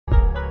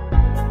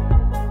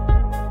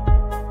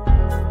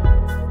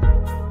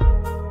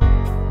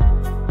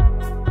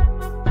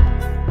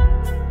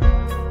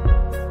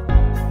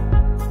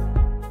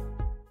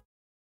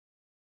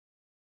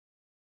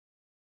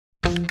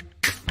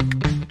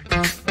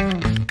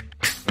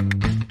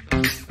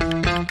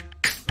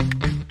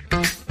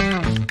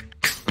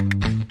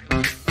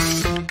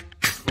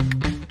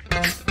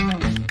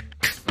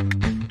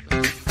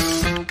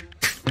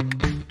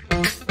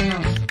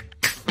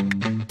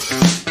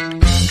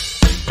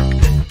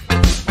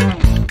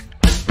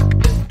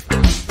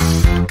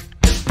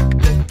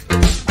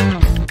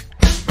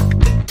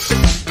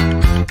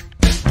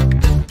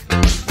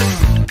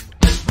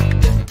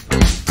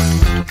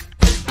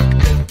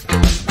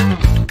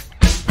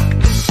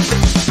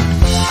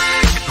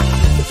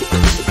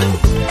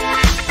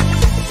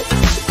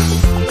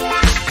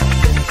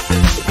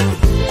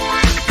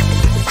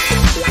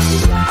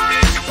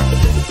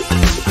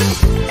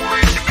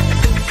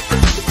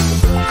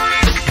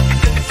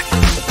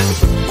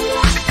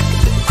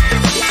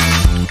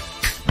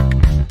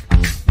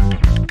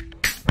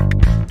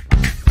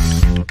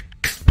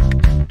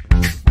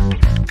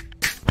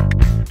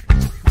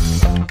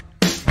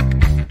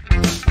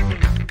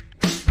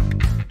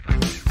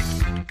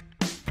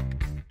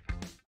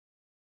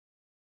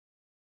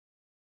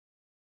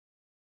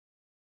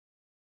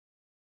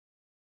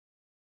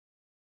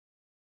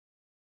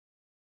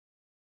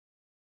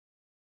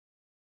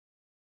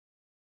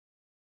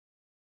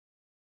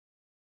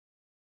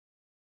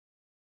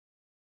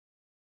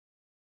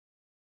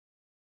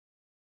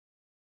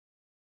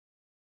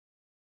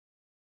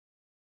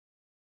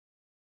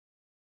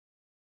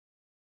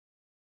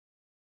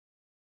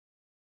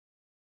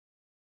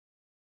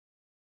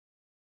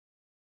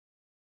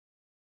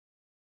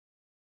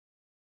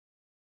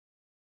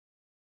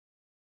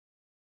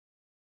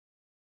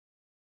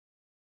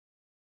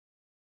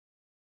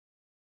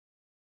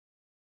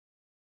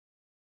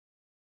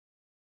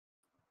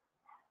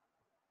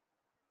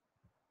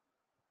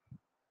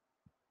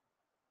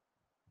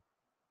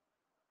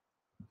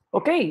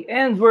Okay,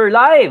 and we're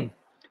live.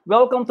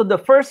 Welcome to the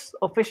first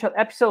official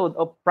episode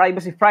of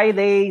Privacy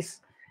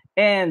Fridays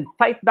and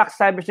FightBack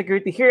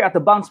Cybersecurity here at the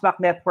BounceBack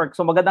Network.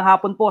 So magandang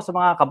hapon po sa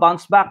mga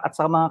ka-BounceBack at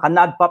sa mga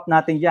ka-NADPOP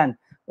natin dyan.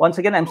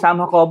 Once again, I'm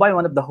Sam Jacobay,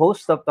 one of the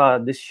hosts of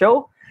this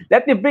show.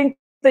 Let me bring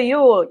to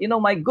you,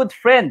 my good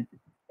friend.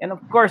 And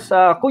of course,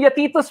 Kuya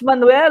Titus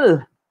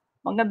Manuel.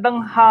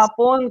 Magandang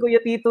hapon,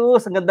 Kuya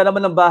Titus. Ang ganda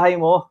naman ng bahay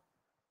mo.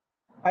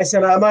 Ay,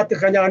 salamat.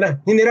 Kanya-kanya.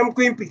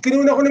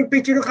 Kinuna ko ng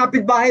picture ng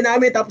kapitbahay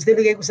namin tapos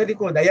nilagay ko sa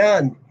likod.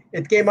 Ayan.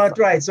 It came out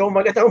right. So,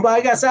 magandang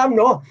umaga, Sam,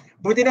 no?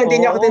 Buti na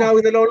hindi niya ako tinawag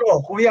na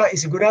lolo. Kuya,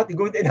 is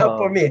good enough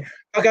for me.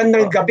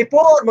 Magandang gabi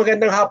po,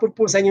 magandang hapon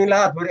po sa inyong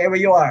lahat, wherever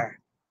you are.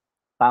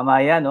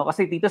 Tama yan, no?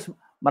 Kasi, Titus,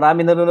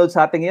 marami nanonood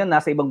sa atin ngayon,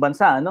 nasa ibang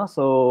bansa, no?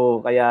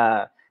 So,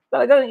 kaya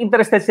talagang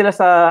interested sila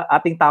sa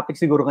ating topic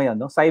siguro ngayon,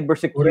 no?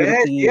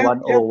 Cybersecurity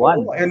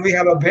 101. And we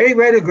have a very,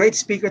 very great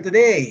speaker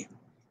today.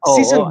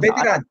 Seasoned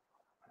veteran.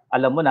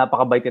 Alam mo,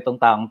 napakabait itong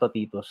taong to,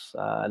 Titus.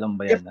 Alam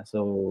ba yan?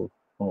 So,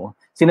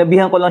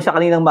 sinabihan ko lang siya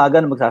kaninang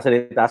maga na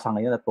magsasalita siya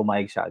ngayon at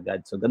pumayag siya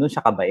agad. So, ganun siya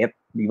kabait,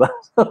 di ba?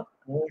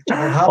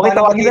 Okay,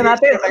 tawagin na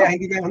natin. Kaya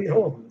hindi na,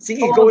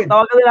 sige, go in.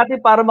 Tawagin na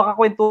natin para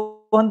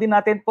makakwentuhan din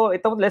natin po.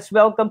 Ito, let's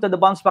welcome to the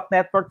BounceBack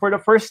Network for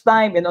the first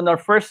time and on our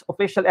first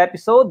official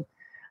episode,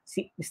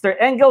 si Mr.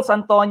 Engels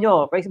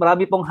Antonio. Okay,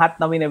 marami pong hat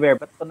na wini-wear.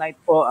 But tonight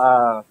po,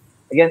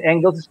 again,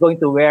 Engels is going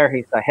to wear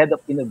his head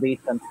of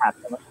innovation hat.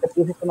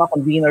 Kasi sa mga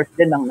conveners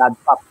din ng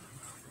NADPOP.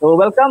 So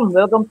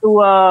welcome to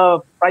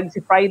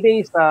Privacy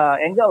Fridays,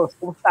 Engels.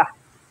 Kumusta?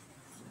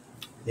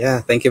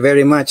 Yeah, thank you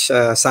very much,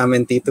 Sam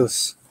and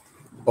Titus.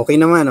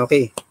 Okay naman,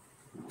 okay.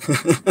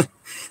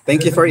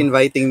 Thank you for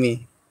inviting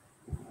me.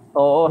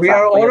 We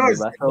are honored.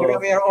 Diba?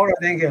 We are honored,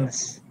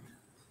 Engels.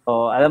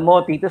 Alam mo,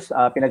 Titus,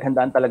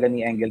 pinaghandaan talaga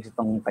ni Engels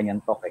itong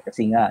kanyang talk.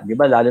 Kasi nga, di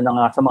ba, lalo na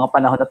nga sa mga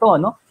panahon na to,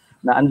 no?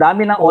 Na ang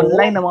dami ng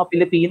online ng mga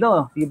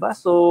Pilipino, di ba?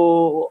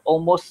 So,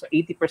 almost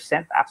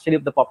 80% actually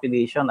of the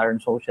population are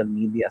on social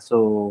media.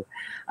 So,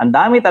 ang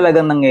dami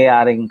talagang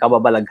nangyayaring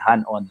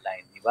kababalaghan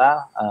online, di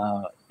ba?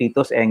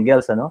 Titus,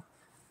 Engels, ano?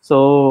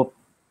 So,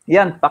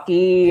 yan,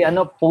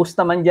 post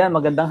naman dyan,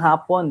 magandang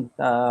hapon.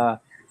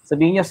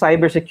 Sabihin nyo,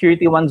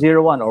 Cybersecurity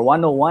 101 or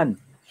 101.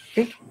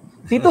 Okay?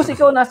 Titus,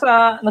 ikaw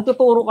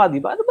nagtuturo ka,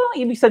 di ba? Ano ba ang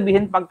ibig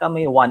sabihin pagka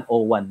may 101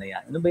 na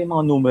yan? Ano ba yung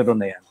mga numero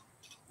na yan?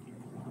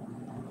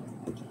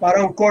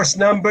 Parang course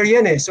number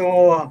yan eh. So,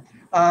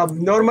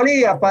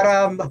 normally,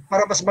 para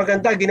mas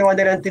maganda, ginawa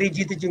nila ng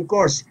 3-digit yung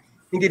course.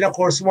 Hindi na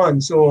course 1.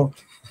 So,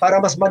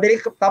 para mas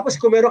madali. Tapos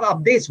kung meron ka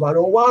updates,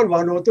 101,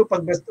 102,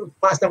 pag mas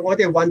ng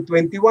konti,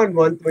 121,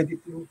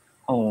 122.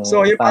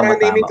 So, yung parang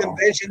naming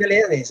convention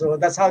nila yan eh. So,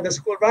 that's how the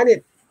school run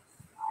it.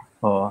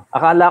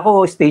 Akala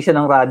ko station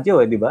ng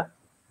radyo eh, di ba?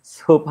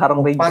 So,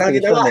 parang radio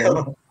station eh.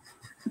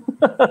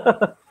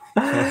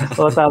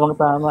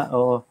 Tamang-tama.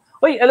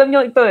 Uy, alam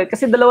nyo ito eh,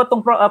 kasi dalawa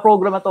tong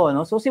program na to,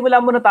 no? So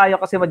simulan muna tayo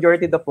kasi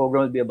majority of the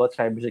program will be about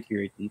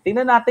cybersecurity.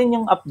 Tingnan natin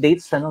yung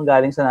updates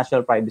galing sa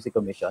National Privacy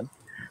Commission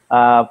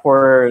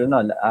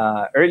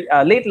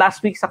late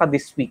last week saka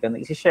this week.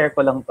 I-share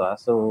ko lang to.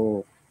 So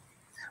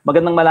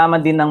magandang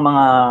malaman din ng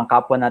mga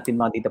kapwa natin,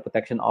 mga data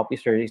protection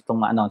officers,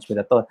 itong mga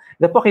announcement na to.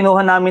 Ito po, kinuha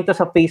namin to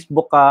sa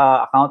Facebook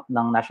account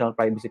ng National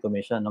Privacy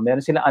Commission. No?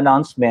 Meron silang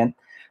announcement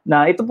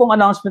na ito pong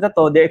announcement na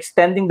to, they're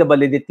extending the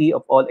validity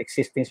of all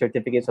existing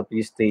certificates of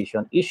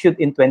registration issued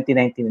in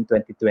 2019 and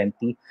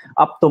 2020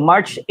 up to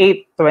March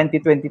 8,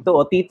 2022.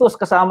 O Titus,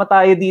 kasama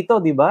tayo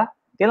dito, di ba?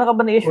 Kailan ka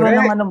ba na-issue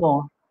ng ano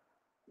mo?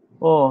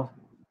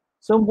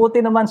 So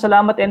buti naman,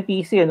 salamat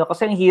NPC,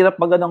 kasi ang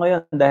hirap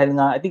ngayon dahil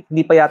nga, I think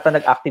hindi pa yata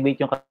nag-activate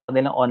yung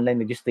kanilang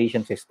online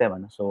registration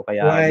system. So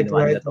kaya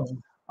ginawa nila to.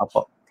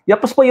 Opo.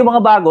 Yapos po yung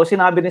mga bago,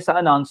 sinabi din sa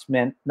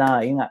announcement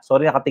na,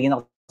 sorry, nakatingin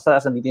ako sa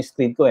dito yung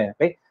screen ko eh.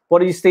 Okay? For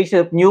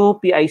registration of new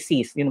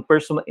PICs,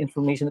 Personal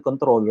Information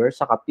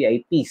Controllers, saka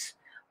PIPs,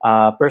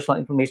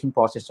 Personal Information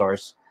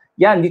Processors.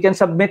 Yan, you can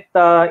submit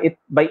it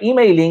by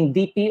emailing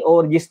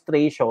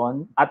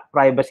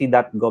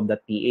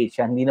dporegistration@privacy.gov.ph.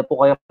 Yan, hindi na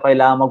po kayo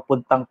kailangan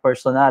magpuntang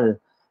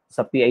personal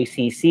sa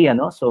PICC,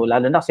 So,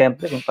 lalo na,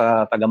 siyempre, kung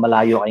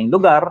taga-malayo kayong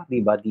lugar, di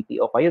ba,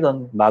 DPO kayo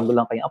doon, bago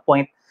lang kayong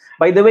appoint.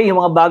 By the way,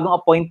 yung mga bagong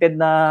appointed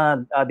na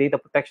data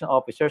protection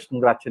officers,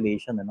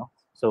 congratulations,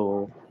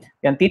 So,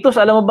 yan. Titus,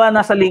 alam mo ba,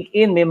 nasa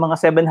LinkedIn, may mga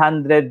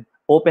 700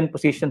 open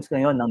positions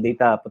ngayon ng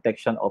data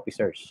protection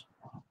officers.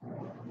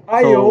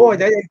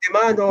 Dahil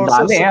demand.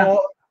 Dami,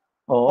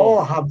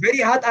 very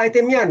hot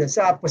item yan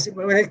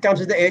when it comes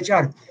to the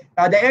HR.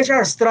 The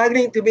HR is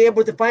struggling to be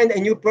able to find a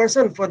new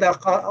person for the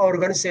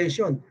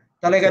organization.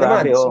 Talaga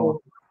naman.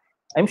 So,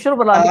 I'm sure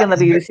marami ka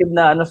nare-receive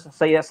na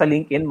sa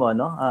LinkedIn mo,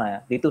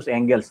 Titus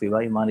Engels, di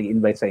ba? Yung mga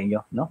nag-invite sa inyo,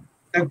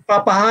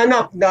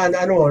 Nagpapahanap na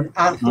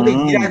actually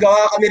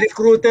ginagawa kami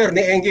recruiter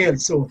ni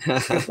Engels. So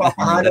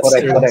nagpapahanap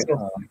sila.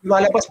 So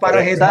lumalabas para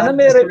headhunt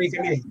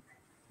kami.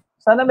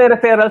 Sana may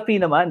referral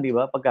fee naman, di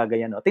ba? Pagka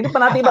ganyan. Tingnan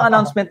pa natin ibang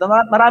announcement.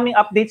 Maraming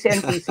updates sa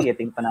NPC.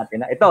 Tingnan pa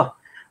natin. Ito,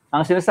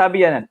 ang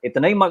sinasabi yan. Ito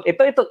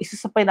isa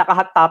sa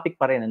pinaka-hot topic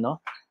pa rin,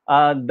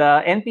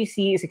 The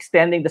NPC is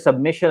extending the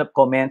submission of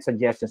comments,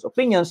 suggestions,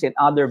 opinions, and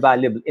other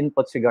valuable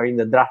inputs regarding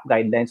the draft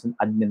guidelines on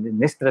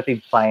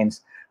administrative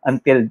fines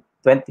until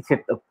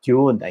 25th of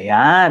June.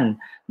 Ayan.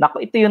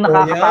 Naku, ito yung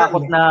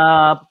nakakatakot na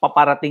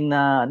paparating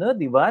na, ano,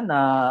 di ba,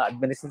 na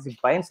administrative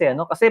fines.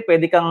 Ano? Kasi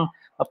pwede kang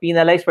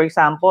penalize, for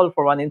example,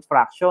 for one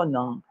infraction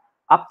ng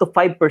up to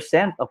 5%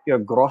 of your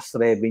gross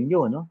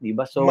revenue, no? Di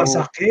ba? So,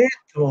 masakit.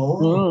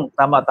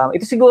 Tama.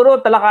 Ito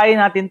siguro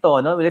talakayin natin to,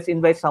 no? Let's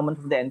invite someone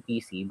from the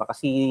NPC. Baka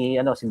si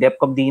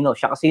DepCom Dino.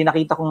 Siya kasi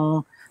nakita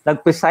kong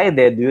nag-preside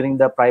during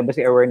the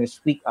Privacy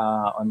Awareness Week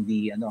on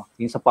the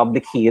yung sa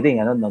public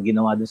hearing, no,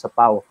 ginawa dun sa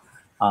PAO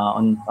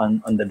on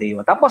the day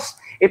 1. Tapos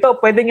ito,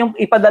 pwede niyo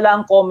ipadala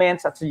ang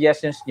comments at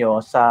suggestions nyo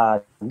sa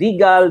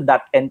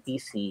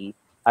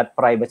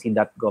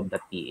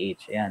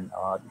legal.ntc@privacy.gov.ph. Ayan.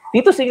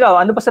 Tito,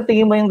 sigaw, ano ba sa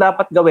tingin mo yung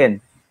dapat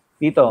gawin?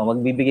 Tito,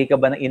 magbibigay ka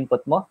ba ng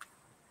input mo?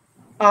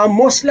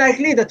 Most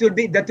likely that will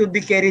be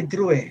carried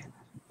through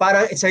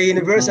Parang it's a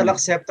universal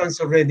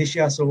acceptance already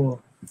siya. So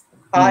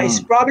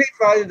it's probably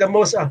the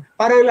most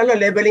parang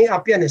leveling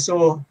up yan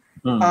So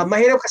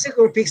mahirap kasi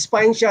kung fixed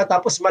fine siya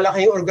tapos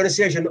malaki yung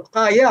organization.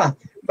 Kaya,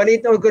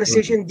 maliit na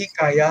organization hindi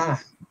kaya.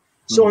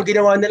 So ang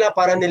ginawa nila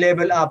para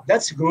ni-level up.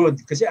 That's good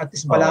kasi at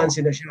least balance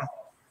na siya.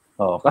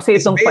 Kasi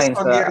itong fines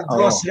on your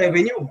gross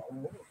revenue.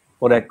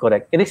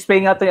 Correct.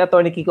 In-explain nga ito yung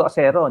Attorney Kiko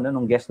Acero,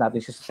 nung guest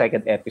natin sa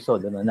second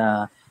episode,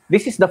 na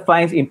this is the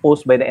fines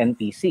imposed by the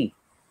NPC.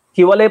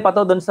 Hiwalay pa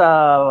to doon sa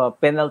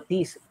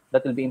penalties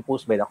that will be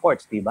imposed by the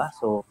courts, di ba?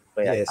 So,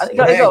 yes.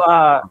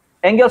 Ikaw,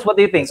 Engels, what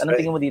do you think? Anong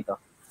tingin mo dito?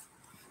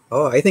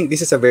 I think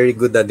this is a very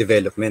good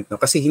development, no?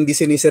 Kasi hindi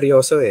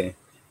siniseryoso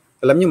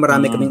Alam niyo,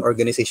 marami kaming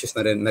organizations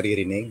na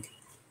naririnig.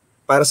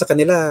 Para sa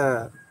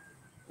kanila,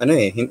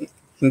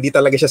 hindi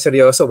talaga siya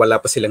seryoso, wala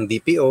pa silang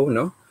DPO,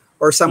 no?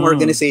 Or some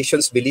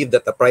organizations believe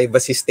that the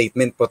privacy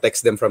statement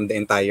protects them from the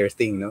entire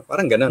thing, no?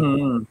 Parang ganun.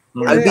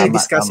 I'll be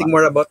discussing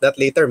more about that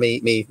later.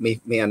 May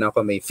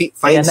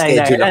fine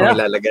schedule ako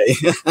nilalagay.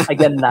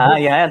 Ayan,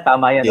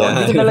 tama yan.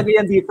 Hindi ko nalagay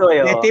yan dito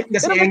May tip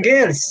na si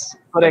Engels.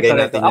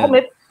 Correct. Ako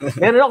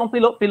meron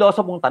akong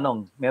pilosopong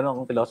tanong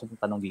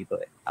dito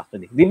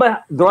actually. 'Di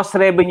ba gross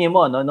revenue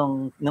mo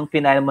nung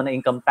final mo na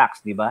income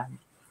tax, 'di ba?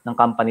 Ng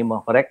company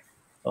mo, correct?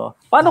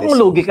 Paano kung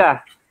lugi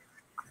ka?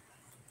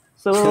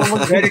 So,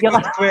 very good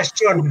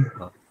question.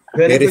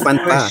 Very fun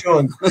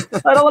question.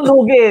 Parang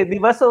lugi, di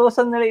ba? So,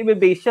 saan nila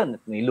i-base yun?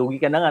 May lugi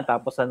ka na nga,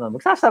 tapos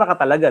magsasara ka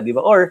talaga, di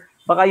ba? Or,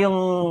 baka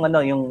yung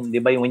di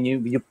ba, yung when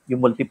you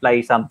multiply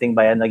something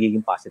by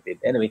nagiging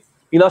positive. Anyway,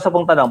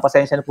 pilosopong tanong,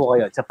 pasensya na po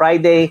kayo. It's a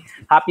Friday,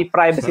 happy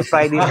Privacy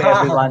Friday to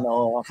everyone.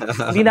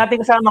 Hindi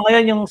natin kasama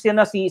ngayon yung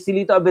si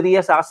Lito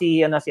Aberia sa si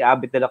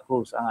Abet de la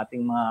Cruz, ang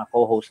ating mga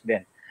co-host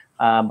din.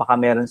 Baka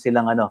meron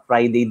silang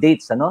Friday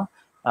dates,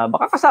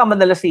 baka kasama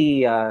nila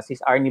si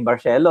Arnie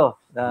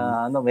Barcelo.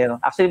 Meron.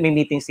 Actually may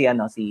meeting si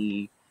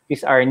Arnie.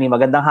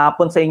 Magandang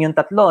hapon sa inyong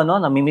tatlo,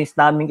 Nami-miss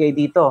namin kayo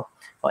dito.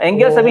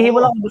 Engel, sabihin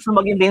mo lang kung gusto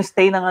maging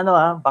mainstay ng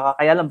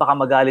baka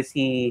magalit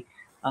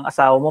ang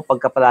asawa mo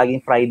pagka palaging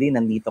Friday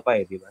nandito ka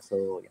di ba?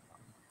 So, yan.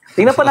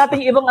 Tingnan pa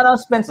natin yung ibang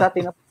announcements,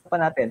 tingnan pa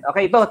natin.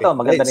 Okay, ito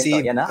maganda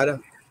nito. Yan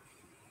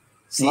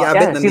Si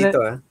Abet nandito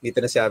Dito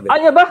na si Abet.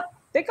 Ano ba?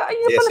 Teka,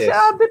 ayun pala si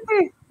Abet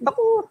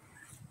Naku.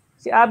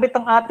 Si Abet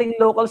ang ating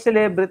local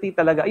celebrity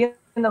talaga. Ayun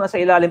naman sa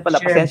ilalim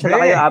pala. Pasensya na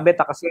kayo, Abet,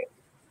 kasi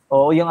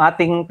yung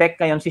ating tech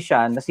ngayon, si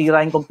Sean,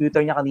 nasira yung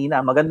computer niya kanina.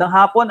 Magandang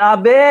hapon,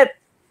 Abet!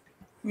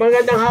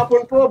 Magandang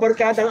hapon po,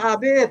 barkadang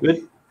Abet.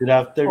 Good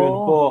afternoon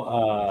po.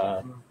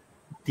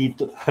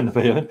 Tito, ano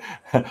ba yun?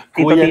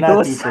 Kuya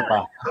na, Tito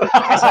pa.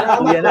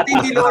 Salamat,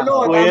 hindi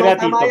lolo. Kuya na,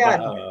 Tito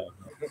pa.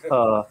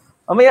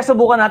 Mamaya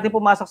subukan natin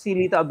pumasok si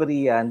Lito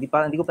Aberia. Hindi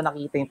ko pa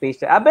nakikita yung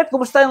face. Abet,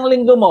 kumusta yung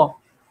linggo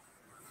mo?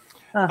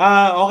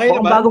 Okay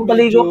naman. Bagong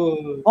paligo.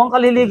 Kung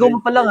kaliligo mo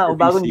pa lang o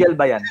bagong gel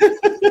ba yan?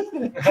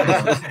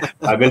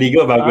 Bago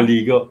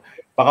ligo.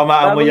 Baka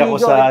maamoy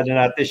ako sa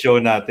show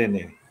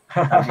natin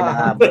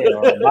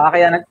Baka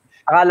kaya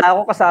akala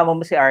ko kasama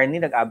mo si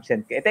Arnie,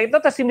 nag-absent ka. Ito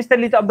si Mr.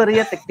 Lito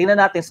Aberia,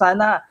 tingnan natin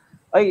sana.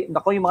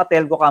 Yung mga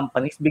telco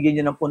companies, bigyan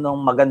nyo ng punong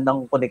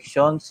magandang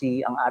connection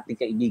ang ating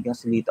kaibigang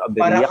si Lito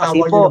Aberia. Kasi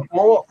po,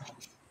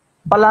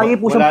 palagi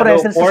po siyang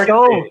present sa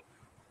show.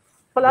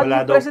 Palagi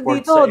present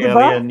dito, di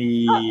ba?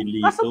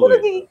 Asa po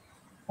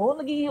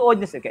nagiging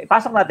audience. Okay,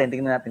 pasok natin,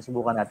 tingnan natin,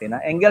 subukan natin.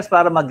 Engels,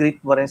 para mag-greet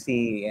mo rin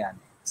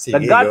the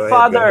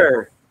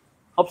Godfather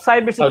of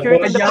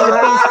Cybersecurity in the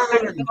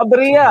Philippines,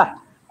 Aberia.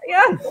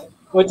 Ayan.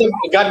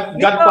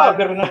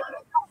 Godfather na.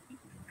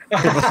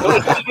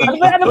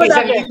 Ano ba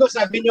dati?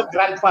 Sabi niyo,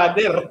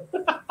 grandfather.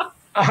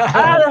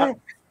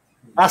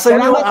 Asan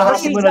yung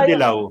ahas mo na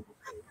dilaw?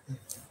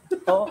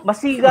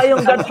 Masiga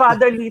yung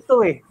Godfather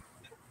dito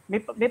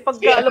May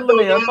pagka-alam mo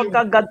na yun,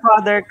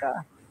 pagka-Godfather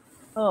ka.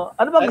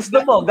 Ano ba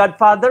gusto mo?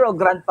 Godfather o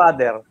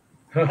grandfather?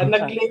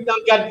 Nag-claim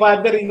ng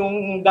Godfather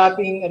yung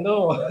dating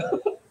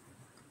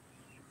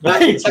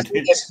sa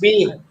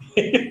SB.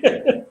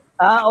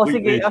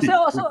 Sige.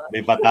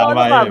 May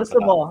patama yun.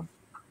 Gusto mo?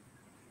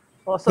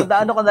 So,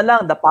 ka na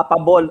lang, the Papa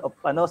Ball of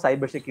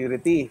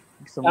cybersecurity.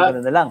 Gusto mo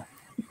na lang.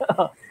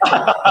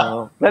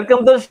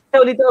 Welcome doon siya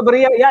ulit,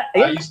 Abria. Ayan,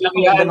 ayos lang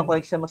yan. Ganun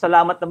connection mo.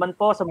 Salamat naman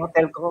po sa mga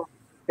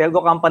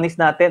telco companies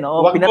natin.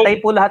 Pinatay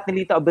po lahat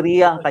ni Lito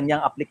Abria ang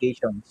kanyang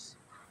applications.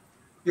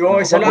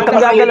 Sa lahat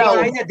ng gagalaw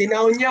niya,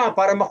 dinown niya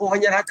para makuha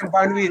niya lahat ng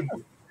bandwidth.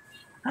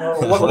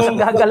 Huwag kang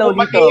gagalaw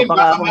dito,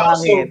 baka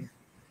humangin.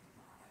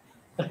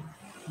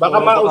 Baka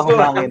mauso.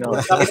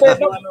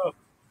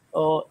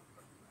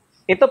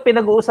 Ito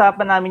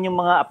pinag-uusapan namin yung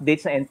mga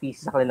updates sa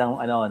NPC sa kanilang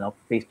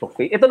Facebook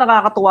page. Ito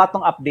nakakatuwa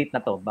tong update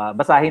na to.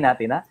 Basahin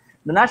natin ha.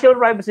 The National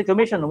Privacy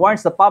Commission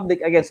warns the public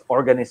against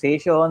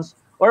organizations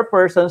or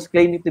persons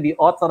claiming to be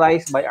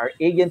authorized by our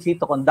agency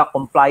to conduct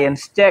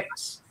compliance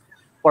checks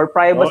or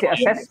privacy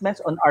assessments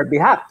on our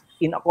behalf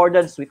in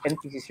accordance with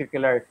NPC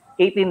Circular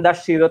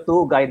 18-02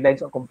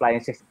 Guidelines on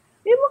Compliance.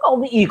 Mga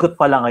umiikot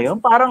pala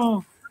ngayon.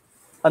 Parang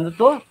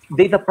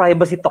data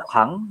privacy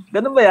tokhang?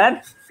 Ganun ba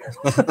yan?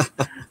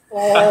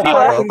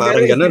 Parang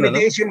ganun,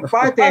 intimidation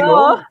party,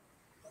 no?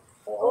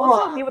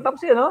 Di ba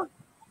tapos yun, no?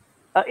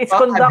 It's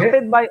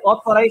conducted by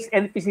authorized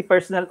NPC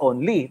personnel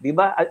only, di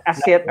ba? As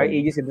yet, our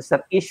agency does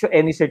not issue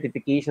any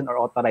certification or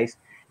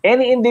authorize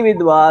any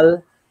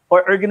individual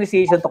or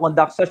organization to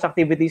conduct such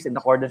activities in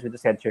accordance with the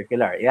said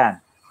circular. Yan.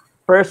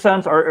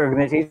 Persons or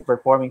organizations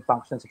performing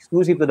functions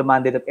exclusive to the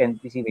mandate of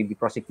NPC may be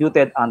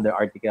prosecuted under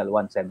Article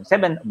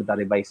 177 of the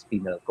Revised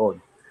Penal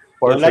Code.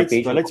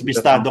 Lights,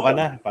 bistado ka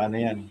na. Paano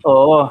yan?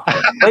 Oo.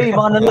 Ay,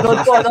 mga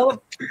nanonood ko, ano?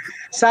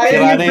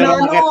 Sayang yung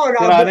plano.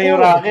 Sira na yung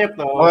racket.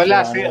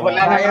 Wala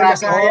na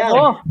racket.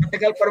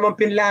 Matagal pa naman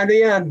pinlano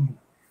yan.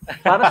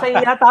 Para sa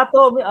yata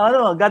to,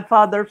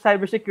 Godfather of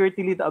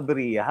Cybersecurity Lito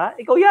Abria, ha?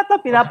 Ikaw yata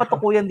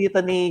pinapatukuyan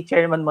dito ni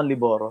Chairman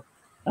Monliboro.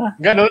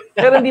 Ganun.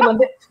 Pero hindi man.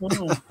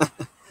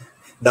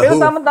 Pero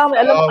tama-tama.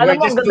 Alam mo, ang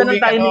ganda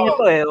ng timing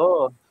ito eh.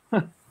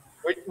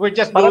 We're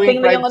just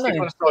doing privacy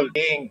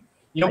consulting.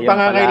 Yung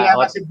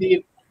pangangailangan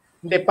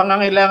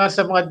pangangailangan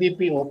sa mga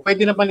DPO,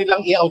 pwede naman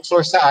nilang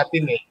i-outsource sa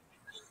atin eh.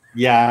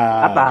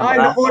 Yeah.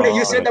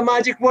 You said the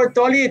magic word,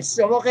 Tolits.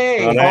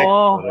 Okay.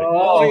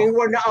 Yung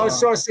word na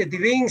outsource, it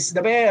rings the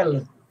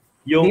bell.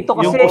 Yung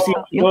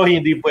posisyon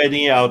hindi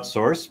pwedeng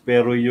i-outsource,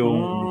 pero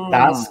yung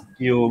task,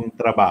 yung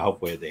trabaho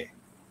pwede.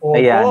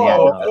 Ayan.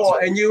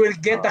 And you will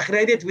get the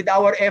credit with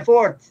our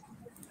effort.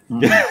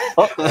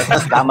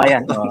 Tama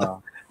yan.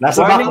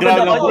 Nasa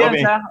background lang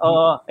kami.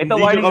 Ito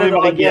warning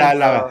sa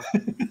audience.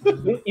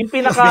 Yung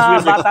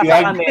pinakabata sa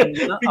amin,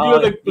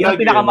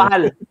 yung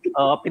pinakamahal.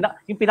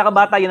 Yung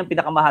pinakabata, yun ang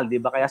pinakamahal, di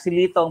ba? Kaya si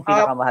Lito ang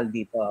pinakamahal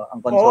dito, ang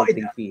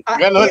consulting fee.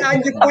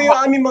 Iandyo po yung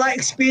aming mga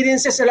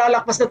experiences sa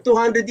lalakpas ng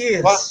 200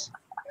 years.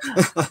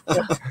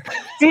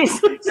 Si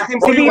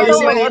Lito,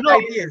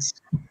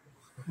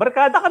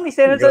 barkada kami,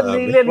 Senator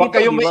Lilian. Huwag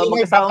kayong may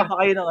magkasama pa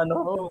kayo ng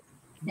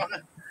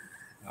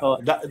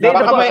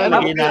Baka may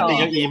ilagay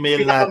natin yung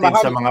email natin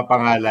sa mga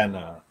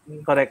pangalan.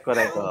 Correct.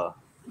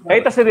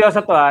 Ito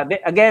seryoso to ha.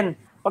 Again,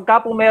 pagka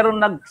po meron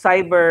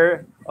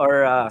nag-cyber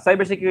or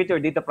cybersecurity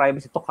or data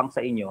privacy tukhang sa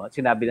inyo, at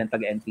sinabi ng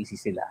taga-NPC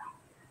sila,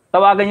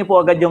 tawagan niyo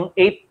po agad yung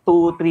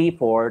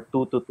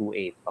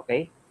 8234-2228.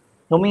 Okay?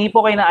 Humingi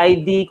po kayo ng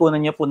ID, kunan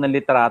niyo po ng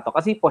literato.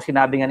 Kasi po,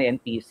 sinabi nga ni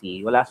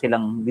NPC,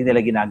 hindi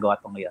nila ginagawa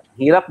ito ngayon.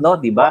 Hirap, no?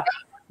 Di ba?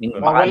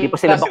 Baka hindi pa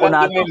sila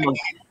bakunado.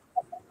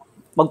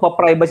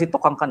 Magpa-privacy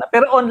tokhang ka na.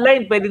 Pero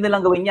online, pwede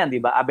nilang gawin yan, di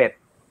ba, Abet?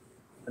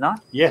 Ano?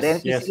 Yes, The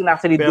NPC can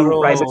actually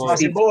do privacy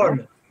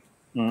possible.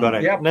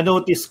 Correct. Yep.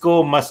 Na-notice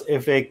ko, mas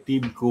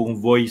effective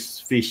kung voice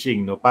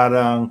phishing. No?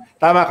 Parang,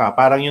 tama ka,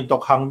 parang yung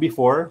tokhang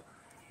before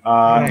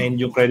and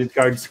yung credit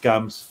card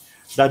scams,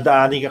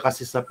 dadaanin ka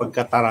kasi sa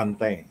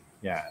pagkataranta eh.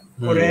 Yan.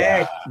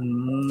 Correct.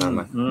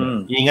 Tama.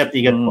 Ingat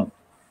po.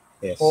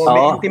 Yes.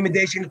 May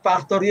intimidation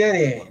factor yan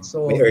eh.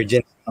 So, may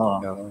urgent.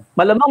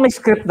 Malamang may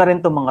script na rin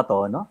itong mga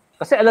to, no?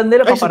 Kasi alam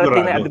nila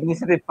paparating na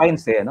administrative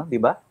fines eh, no? Di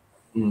ba?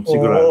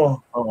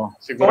 Sigurado.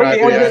 Sigurado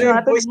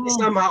yan.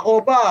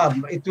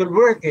 It will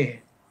work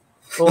eh.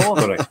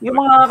 Yung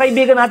mga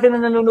kaibigan natin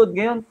na nanonood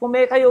ngayon, kung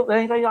may kayo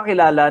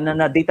kakilala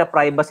na data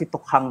privacy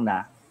tukhang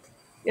na,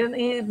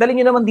 dali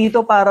nyo naman dito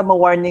para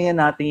ma-warningan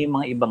natin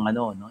yung mga ibang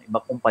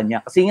ibang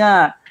kumpanya. Kasi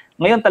nga,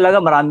 ngayon talaga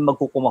maraming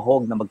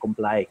magkukumahog na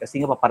mag-comply kasi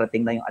nga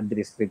paparating na yung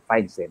administrative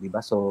fines eh, di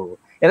ba? So,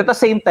 and at the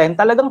same time,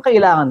 talagang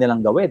kailangan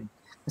nilang gawin.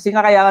 Kasi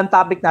nga kaya ang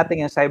topic natin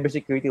yung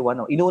Cybersecurity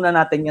 1.0, inuna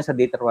natin yan sa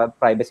Data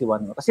Privacy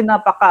 1.0 kasi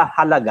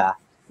napakahalaga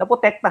na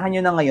protektahan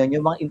nyo na ngayon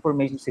yung mga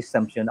information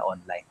systems nyo na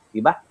online. Di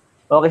ba?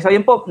 Okay, so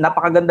yun po,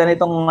 napakaganda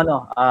nitong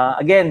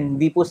again,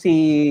 hindi po si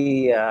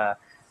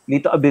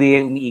Lito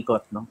Abria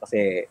umiikot, no?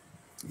 Kasi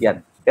yan.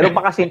 Pero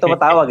pa kasi yung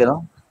tumatawag,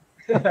 no?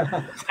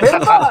 Pero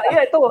pa,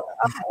 ito,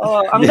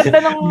 ang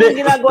ganda ng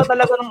ginagawa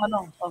talaga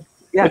ng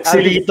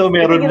si Lito,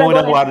 meron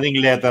munang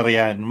warning letter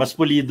yan. Mas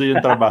pulido yung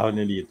trabaho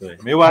ni Lito. Eh.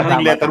 May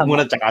warning letter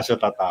muna tsaka siya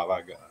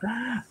tatawag.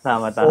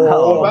 Tama.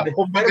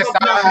 Kumbaga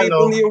sa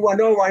yung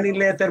warning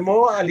letter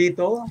mo,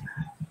 Lito?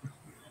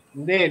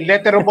 Hindi,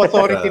 letter of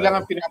authority lang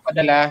ang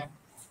pinapadala.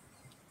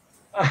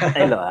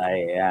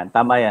 Ayan,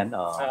 tama yan.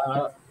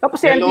 Tapos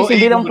si NPC,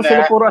 hindi lang po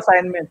sila puro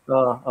assignment.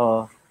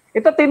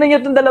 Ito, tingnan nyo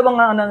itong dalawang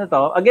ano na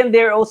to. Again,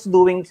 they're also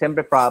doing,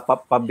 siyempre,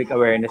 public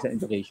awareness and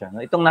education.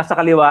 Itong nasa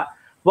kaliwa,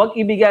 huwag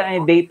ibigay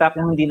ang data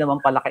kung hindi naman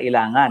pala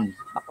kailangan.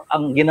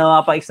 Ang ginawa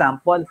pa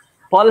example,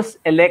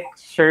 Pulse Elect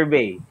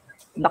Survey.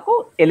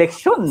 Naku,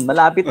 election,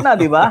 malapit na,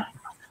 di ba?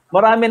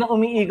 Marami nang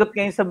umiikot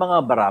ngayon sa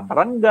mga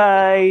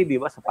barangay, di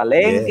ba? Sa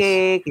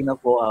palengke,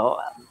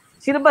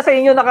 Sino ba sa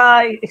inyo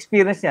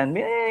naka-experience yan?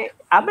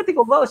 Abet,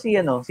 ikaw ba o si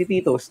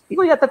Titos?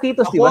 Ikaw yata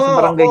Titos, di ba? Sa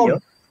barangay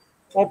nyo?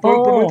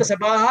 Pumunta sa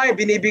bahay,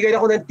 binibigay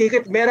ako ng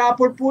ticket. May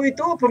raffle po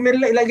ito.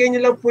 Ilagay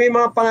niyo lang po yung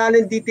mga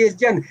pangalan details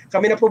dyan.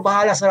 Kami na po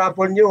bahala sa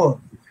raffle nyo.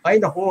 Ay,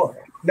 naku.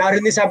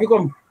 Narinig sabi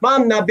ko,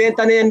 ma'am,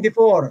 nabenta na yan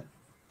before.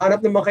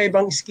 Hanap ng mga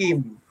ibang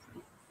scheme.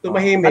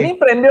 Tumahimik. Ano yung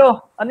premyo?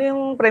 Ano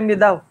yung premyo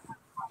daw?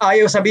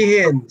 Ayaw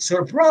sabihin.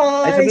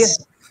 Surprise! Ay, sabihin.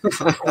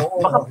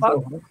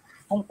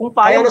 Kung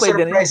payong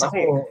pwede na yun. Kasi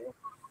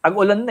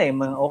tag-ulan na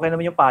okay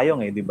naman yung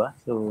payong di ba?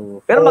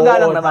 So, pero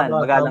magalang naman.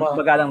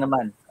 Magalang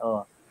naman.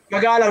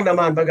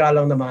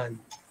 Magalang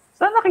naman.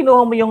 Sana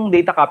kinuha mo yung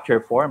data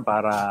capture form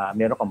para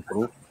meron kang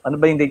proof.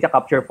 Ano ba yung data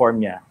capture form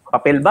niya?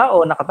 Papel ba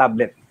o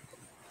naka-tablet?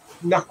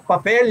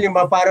 Nakapapel, yung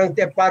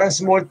parang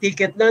small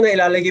ticket na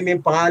ilalagay mo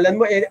yung pangalan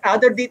mo. And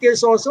other details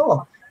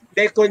also.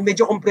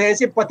 Medyo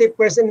comprehensive, pati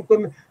person,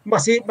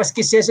 maski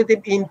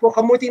sensitive info.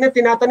 Kamuti na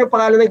tinatanong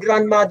pangalan ng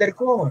grandmother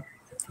ko.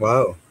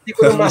 Wow. Hindi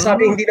ko na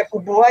masabi, hindi na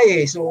po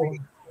buhay So,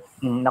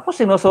 naku,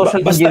 sino-social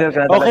engineer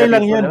ka na talaga. Okay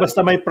lang yan,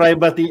 basta may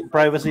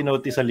privacy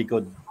notice sa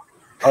likod.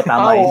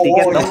 Tama. Yung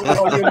ticket, no?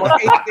 Yung mga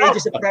 8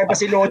 pages of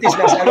privacy notice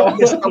nasa loob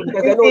niya sa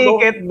gano'n.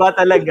 Ticket ba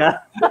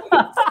talaga?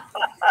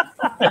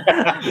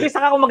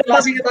 Saka kung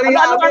maganda.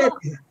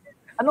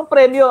 Anong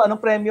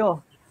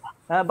premyo?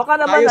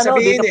 Baka naman,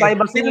 data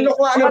privacy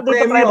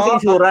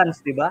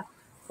insurance, di ba?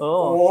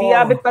 Si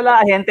Abet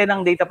pala, ahente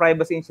ng data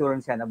privacy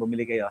insurance yan na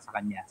bumili kayo sa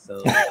kanya.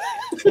 So,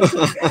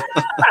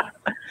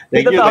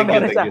 Thank you,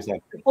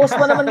 sir. Post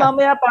mo naman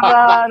mamaya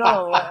para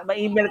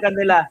ma-email ka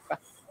nila.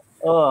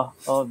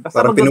 Basta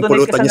parang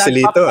pinupulutan niyo si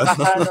Lito.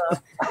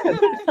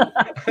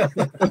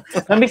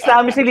 Na-miss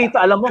namin si Lito.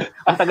 Alam mo,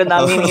 ang tagal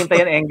namin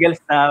hinintayan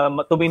Engels na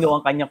tumino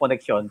ang kanyang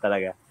koneksyon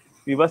talaga.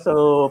 Diba?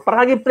 So,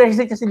 parang naging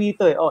president niya si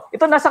Lito.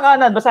 Ito nasa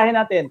kanan, basahin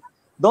natin.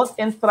 Don't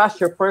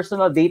entrust your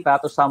personal data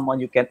to someone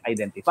you can't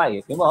identify.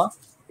 Ito yung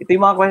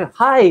mga question.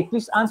 Hi,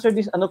 please answer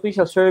this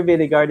unofficial survey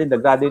regarding the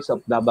graduates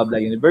of blah blah blah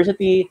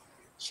university.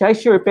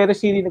 Sure, pero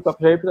sino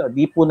nagpa-survey?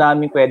 Di po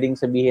namin pwedeng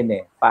sabihin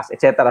pass,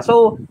 etc.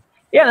 So,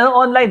 yan,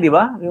 online, di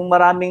ba? Yung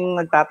maraming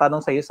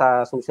nagtatanong sa iyo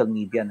sa social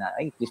media na,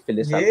 ay, please fill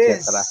this up,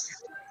 etc.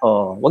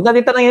 Wag na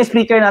dito na yung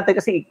speaker natin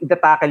kasi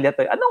itatakal niya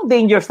to. Anong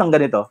dangers ng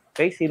ganito?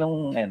 Okay,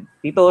 sinong,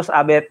 Titos,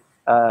 Abet,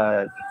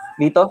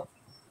 Lito?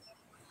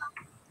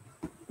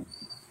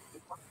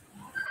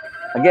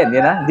 Again,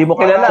 yan na. Hindi mo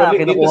kilala.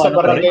 Dito sa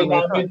barangay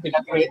namin,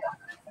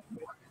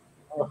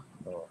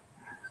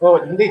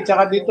 hindi,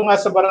 tsaka dito nga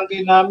sa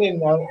barangay namin,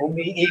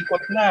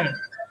 umiikot na.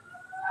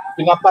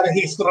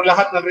 Pinaparehistro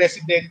lahat ng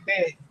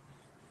residente.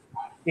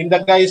 In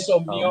the guise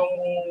of yung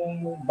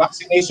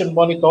vaccination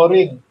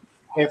monitoring,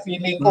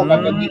 feeling ko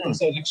gagamitin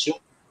sa eleksyon.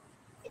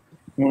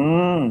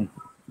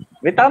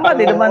 Tama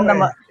din naman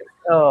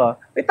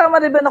tama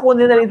din ba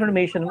nakunin nila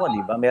information mo,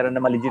 di ba? Meron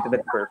naman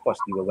legitimate purpose,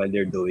 di ba, while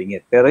they're doing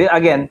it. Pero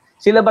again,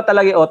 sila ba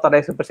talaga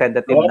authorized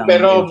representative ng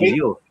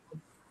LGU?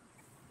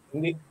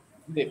 Hindi.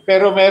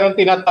 Pero meron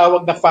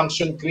tinatawag na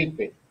function creep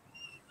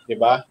di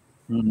ba?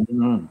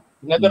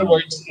 In other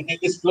words,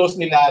 i-disclose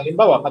nila,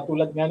 halimbawa,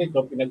 katulad nga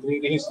nito,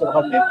 pinagre-register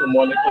kami to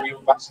monitor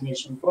yung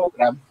vaccination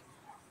program,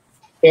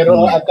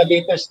 pero at a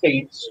later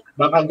stage,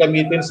 baka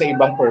gamitin sa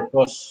ibang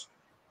purpose.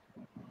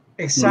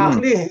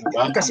 Exactly.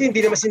 Kasi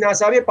hindi naman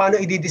sinasabi paano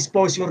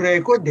i-dispose yung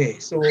record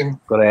So,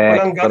 correct,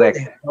 walang ganun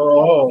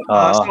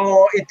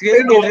So, it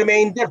will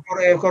remain there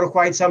for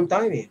quite some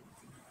time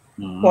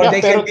Or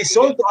they can be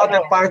sold to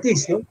other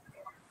parties,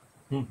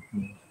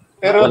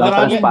 Pero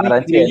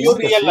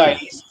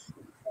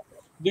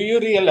do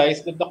you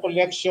realize that the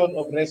collection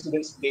of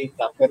residence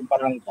data per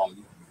barangay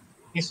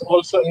is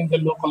also in the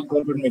local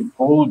government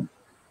code,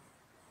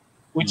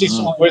 which is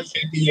over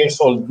 30 years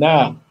old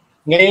na.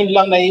 Ngayon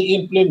lang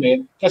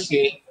na-i-implement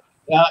kasi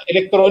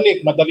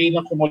electronic, madali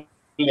na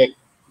kumulik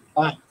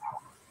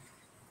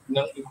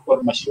ng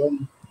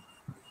informasyon.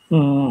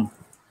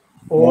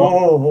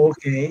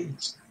 Okay.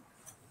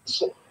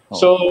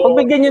 So,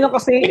 pagbigyan nyo na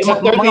kasi,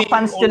 mga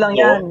fans nyo lang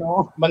yan,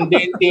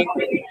 mandating.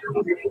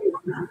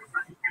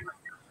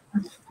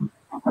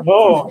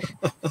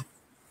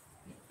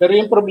 Pero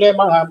yung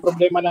problema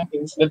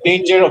natin is the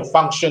danger of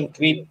function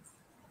creep.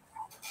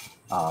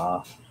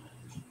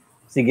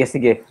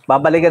 Sige.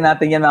 Babalikan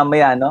natin yan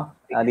mamaya,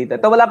 dito.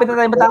 Ito, malapit na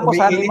tayo matapos.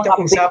 Umiinit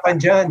ang usapan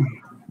dyan.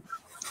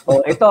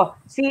 Ito.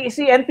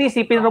 Si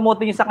NPC,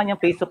 pinromote niyo sa kanyang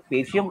Facebook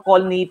page, yung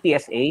call ni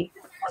PSA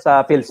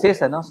sa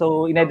PhilSys,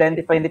 So,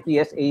 in-identify ni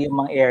PSA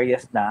yung mga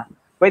areas na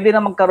pwede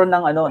na magkaroon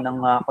ng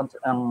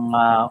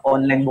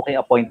online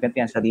booking appointment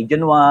yan sa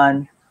Region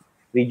 1,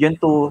 Region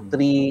 2,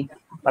 3.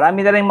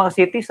 Marami na rin mga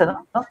cities,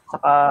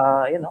 Saka,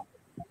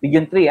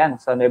 Region 3,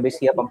 sa Nueva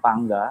Ecija,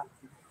 Pampanga,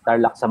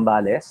 Tarlac,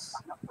 Zambales.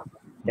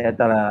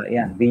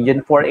 Yan, Region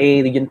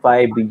 4A, Region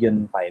 5,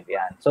 Region 5,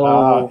 yan. So,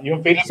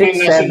 yung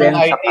Philippine 6, National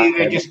 7, ID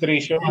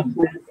registration.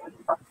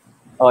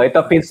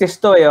 Ito,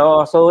 PhilSys to.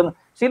 So,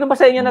 sino ba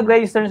sa inyo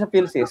nag-register sa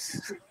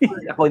PhilSys?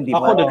 Ako hindi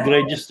pa. Ako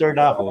nag-register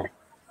na ako.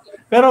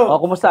 Pero,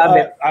 kumusta,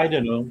 I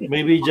don't know,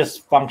 maybe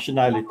just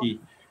functionality.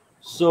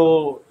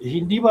 So,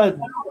 hindi ba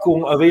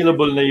kung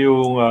available na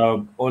yung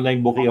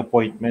online booking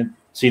appointment,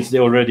 since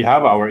they already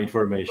have our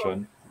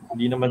information,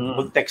 hindi naman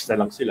mag-text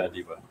na lang sila,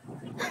 di ba?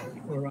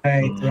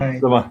 Right.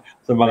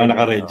 Sa mga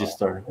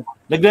naka-register.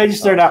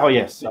 Nag-register na ako,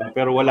 yes.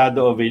 Pero wala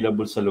daw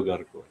available sa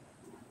lugar ko.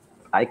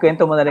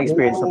 Ikwento mo na lang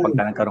experience mo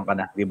pagka nagkaroon ka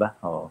na, di ba?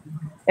 Oo.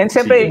 And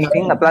siyempre,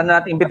 plano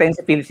natin imbitahin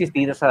si PhilSys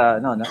dito sa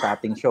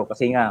ating show.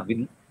 Kasi nga,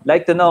 we'd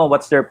like to know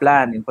what's their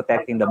plan in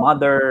protecting the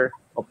mother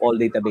of all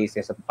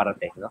databases at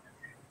parating. No?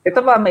 Ito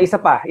pa, may isa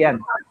pa.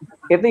 Yan.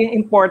 Ito yung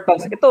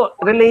importance. Ito,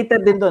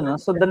 related din doon. No?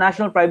 So, the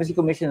National Privacy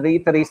Commission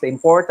reiterates the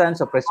importance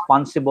of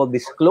responsible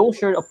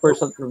disclosure of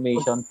personal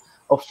information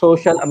of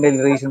Social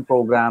Amelioration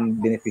Program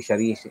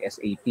beneficiaries,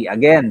 SAP.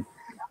 Again,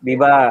 di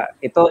ba,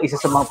 ito isa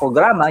sa mga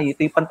programa,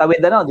 ito yung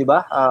pantawid, di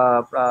ba,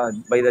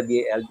 by the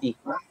DLT.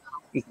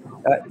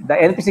 The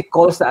NPC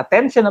calls the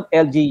attention of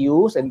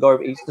LGUs and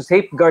governments to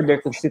safeguard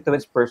their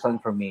constituents' personal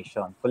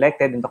information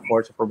collected in the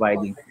course of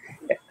providing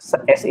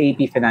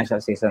SAP financial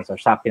assistance or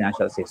SAP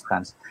financial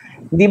assistance.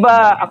 Di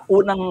ba, ang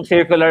unang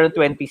circular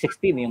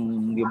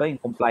 2016, di ba, yung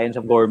compliance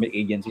of government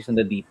agencies on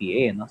the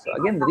DPA, no? So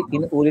again,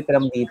 inuulit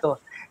naman dito.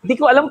 Hindi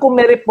ko alam kung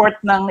may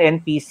report ng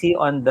NPC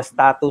on the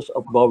status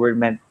of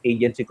government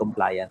agency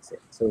compliance.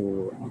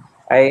 So,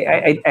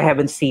 I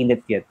haven't seen it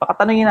yet.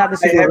 Pakatanungin natin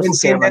siguro. I haven't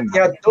seen it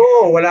yet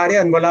too.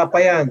 Wala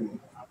pa yan.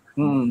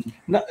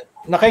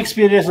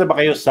 Naka-experience na ba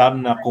kayo,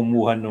 Sam, na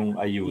kumuha ng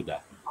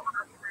ayuda?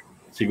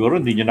 Siguro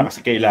hindi nyo na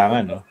kasi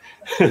kailangan, no?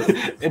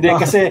 Hindi,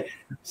 kasi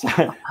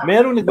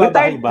merong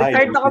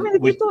nagbabahay-bahay,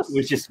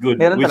 which is good.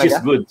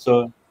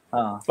 So,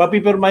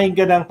 papipirmahin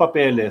ka ng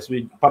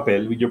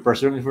papel with your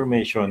personal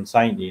information,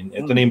 sign in,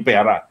 ito na yung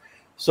pera.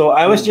 So,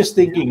 I was just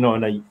thinking,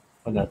 no,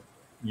 on a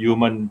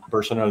human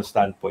personal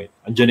standpoint,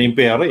 andyan na yung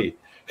pera eh.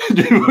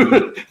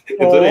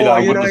 Ito na,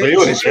 ilangan mo sa'yo.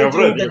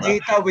 Siyempre, the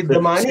data with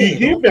the money.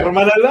 Sige,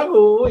 pirma na lang,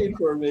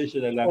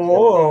 information na lang.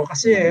 Oo,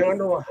 kasi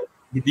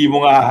hindi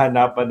mo nga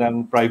hahanapan ng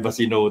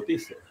privacy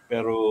notice.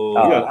 Pero,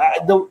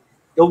 yun,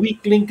 the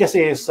weak link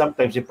kasi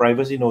sometimes yung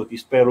privacy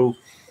notice, pero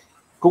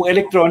kung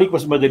electronic,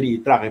 mas madali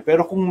i-track.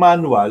 Pero kung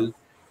manual,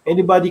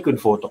 anybody could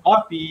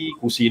photocopy,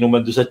 kung sino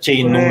man doon sa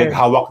chain nung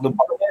naghawak ng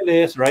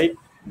papeles, right?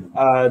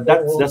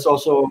 That's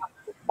also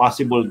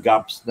possible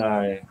gaps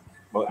na,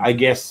 I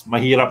guess,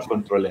 mahirap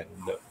kontrolin.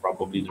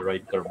 Probably the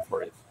right term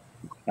for it.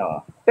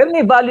 Pero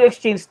may value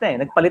exchange na eh.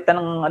 Nagpalitan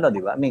ng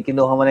di ba? I mean,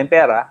 kinuha mo na yung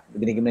pera,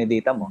 binigyan mo na yung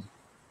data mo.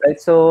 Right?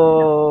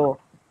 So,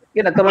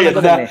 yun, nagkaroon na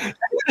doon eh.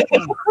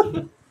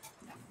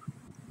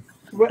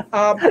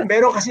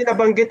 Meron kasi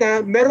nabanggit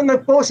na, meron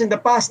nag-post in the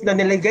past na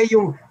nilagay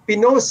yung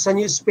pinost sa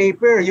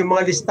newspaper, yung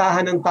mga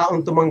listahan ng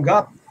taong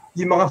tumanggap,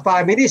 yung mga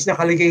families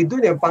nakalagay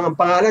doon, yung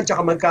pangalan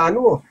tsaka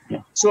magkano.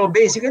 So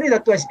basically,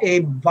 that was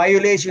a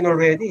violation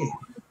already.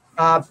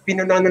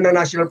 Pinunan ng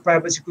National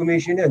Privacy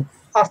Commission yun.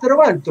 After a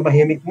while,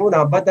 tumahimik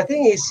muna. But the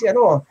thing is,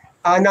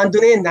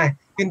 nandun na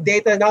yung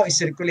data now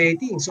is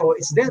circulating. So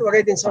it's there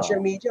already in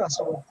social media.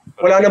 So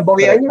wala nang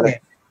bawian yun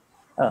eh.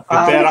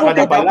 Yung pera ka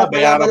na pala,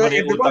 bayaran mo na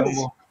yung utang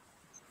mo.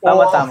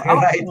 Tama.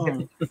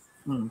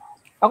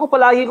 Ako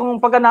palagi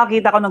kung pagka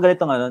nakita ko ng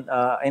ganitong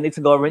and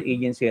it's a government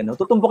agency,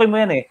 tutumpukin mo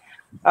yan eh.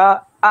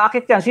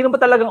 Aakit yan. Sino ba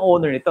talagang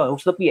owner nito?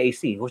 Who's the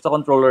PIC? Who's the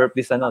controller of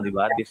this, di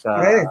ba? This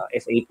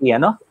SAP,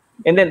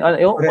 And then,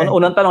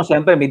 unang tanong,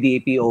 siyempre, may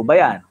DPO ba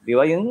yan? Di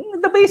ba?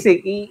 Yung the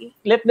basic,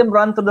 let them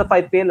run to the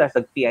 5 pillars.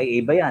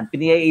 Nag-PIA ba yan?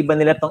 PIA ba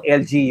nila tong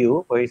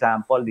LGU, for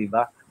example, di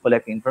ba?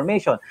 Collect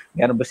information.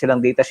 Meron ba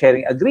silang data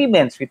sharing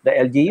agreements with the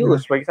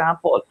LGUs, for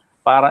example?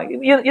 Para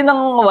yun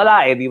ang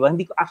wala di ba?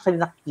 Hindi ko actually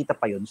nakikita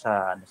pa yun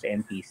sa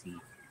NPC.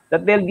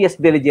 That they'll be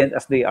as diligent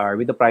as they are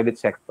with the private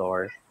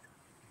sector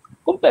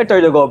compared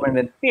to the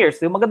government peers.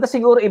 Maganda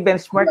siguro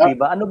i-benchmark, di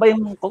ba? Ano ba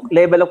yung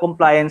level of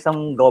compliance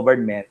ng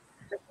government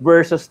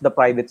versus the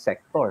private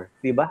sector,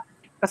 di ba?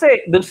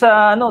 Kasi dun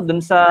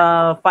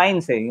sa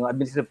fines yung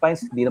administrative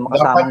fines, hindi naman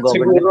kasama ang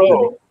government.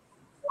 Siguro.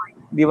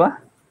 Di ba?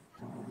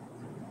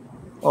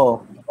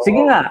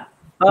 Sige nga.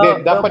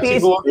 Dapat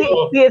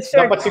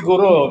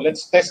siguro,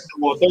 let's test the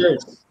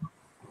waters.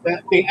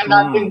 Tingnan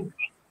natin.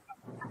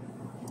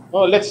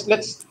 Let's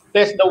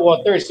test the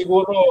waters.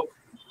 Siguro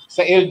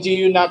sa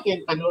LGU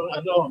natin,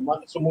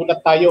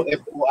 sumulat tayo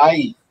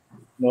FOI,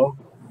 no?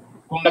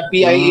 Kung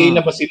nag-PIA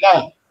na ba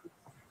sila?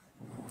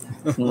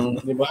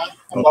 Di ba?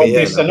 About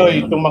this,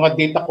 itong mga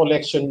data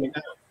collection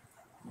nila.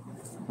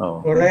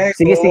 Correct.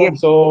 Sige.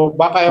 So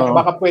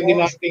baka pwede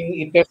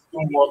nating i-test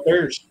yung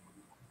waters.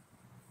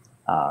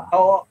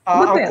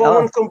 Ang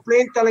common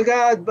complaint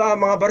talaga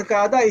mga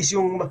barkada is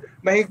yung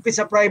mahigpit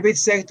sa private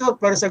sector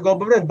pero sa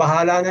government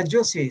bahala na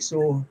Diyos eh.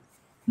 So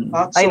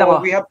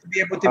we have to be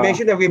able to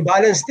mention that we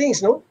balance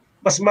things, no?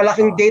 Mas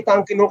malaking data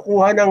ang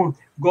kinukuha ng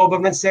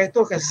government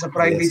sector kasi sa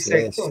private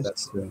sector. Yes,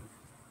 that's true.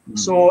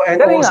 So and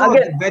Pero also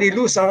again, very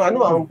loose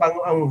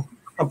ang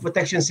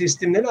protection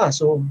system nila.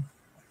 So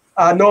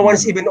no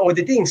one's even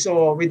auditing.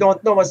 So we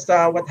don't know what's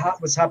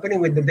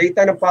happening with the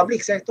data ng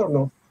public sector,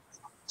 no?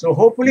 So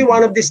hopefully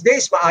one of these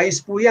days maayos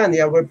po yan.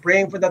 Yeah, we're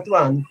praying for that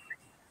one.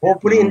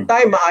 Hopefully in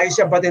time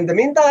maayos siya, but in the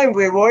meantime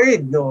we're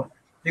worried, no?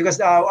 Because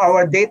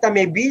our data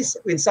may be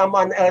with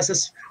someone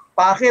else's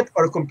pocket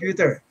or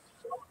computer.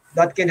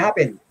 That can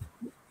happen.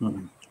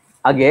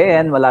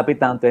 Again, malapit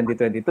na ang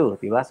 2022,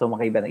 di ba? So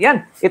makaiba na.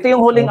 Yan, ito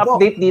yung huling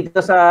update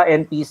dito sa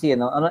NPC.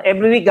 No?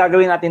 Every week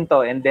gagawin natin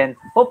to, and then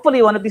hopefully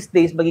one of these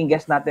days maging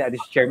guest natin at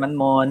Chairman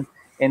Mon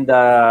and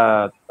the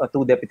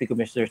 2 deputy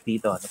commissioners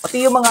dito.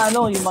 Pati yung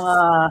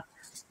mga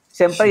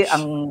siyempre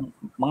ang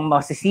mga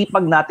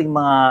masisipag nating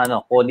mga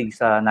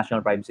colleagues sa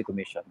National Privacy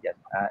Commission. Yan.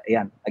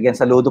 Ayan. Again,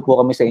 saludo po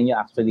kami sa inyo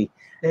actually.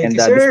 Thank and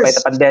you, despite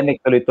the pandemic,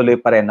 tuloy-tuloy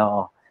pa rin.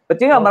 No? But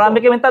yun nga,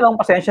 marami kaming tanong,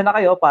 pasensya na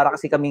kayo para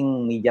kasi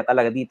kaming media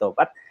talaga dito.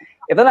 But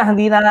ito na,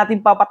 hindi na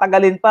natin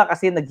papatagalin pa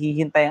kasi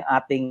naghihintay ang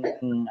ating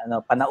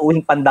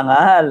panauhing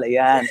pandangal.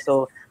 Ayan.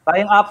 So,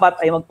 tayong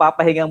apat ay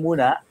magpapahinga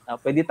muna.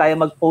 Pwede tayo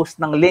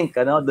mag-post ng link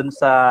doon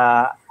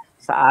sa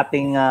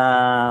ating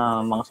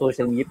mga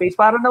social media page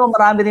para naman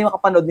marami rin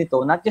makapanood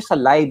nito, not just sa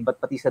live but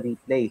pati sa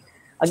replay.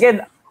 Again,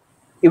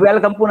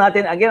 i-welcome po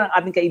natin again ang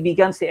ating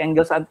kaibigan si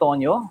Engels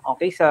Antonio.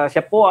 Okay,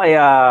 siya po ay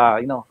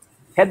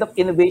Head of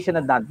Innovation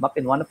at NADPOP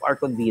and one of our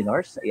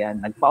conveners. Ayan,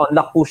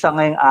 nagpa-unlock po siya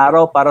ngayong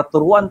araw para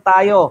turuan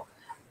tayo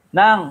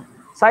ng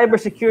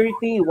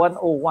Cybersecurity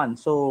 101.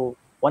 So,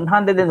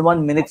 101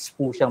 minutes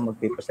po siyang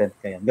mag-present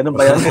ngayon. Ganun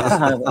ba yun?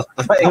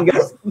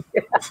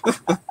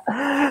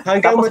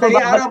 Hanggang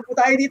madaling araw po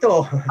tayo dito.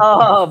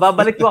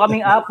 Babalik po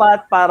kaming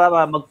apat para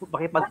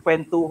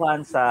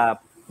makipagkwentuhan sa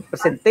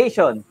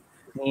presentation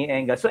ni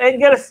Engels. So,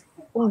 Engels,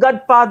 kung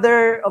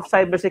godfather of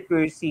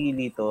cybersecurity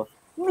dito,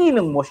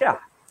 ninong mo siya.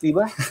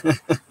 Diba?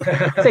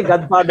 Kasi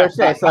godfather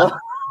siya. So,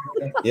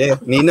 yeah,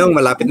 Ninong,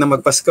 malapit na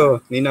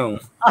magpasko. Ninong.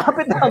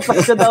 Malapit na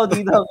magpasko daw,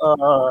 Ninong.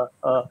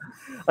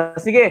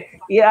 Sige,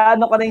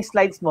 i-ano ko na yung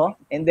slides mo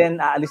and then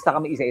aalis na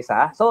kami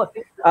isa-isa. So,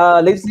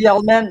 ladies and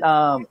gentlemen,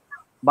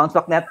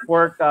 BounceBack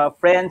Network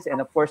friends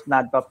and of course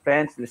NADPOP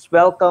friends, let's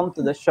welcome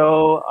to the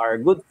show our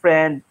good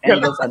friend,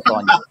 Engels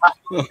Antonio.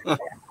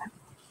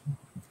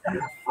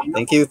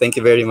 Thank you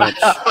very much.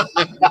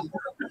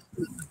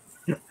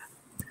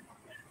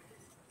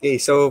 Okay,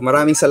 so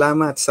maraming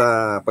salamat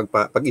sa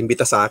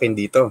pag-imbita sa akin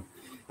dito.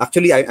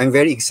 Actually, I'm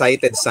very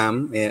excited,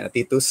 Sam,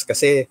 Titus,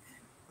 kasi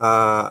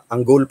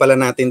ang goal pala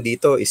natin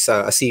dito is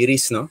a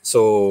series, no?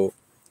 So,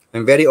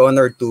 I'm very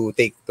honored to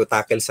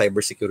tackle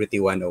Cybersecurity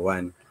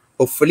 101.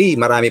 Hopefully,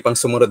 marami pang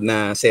sumunod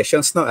na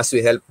sessions, no, as we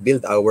help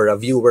build our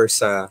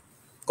viewers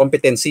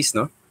competencies,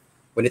 no,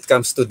 when it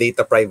comes to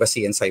data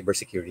privacy and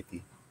cybersecurity.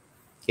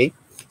 Okay,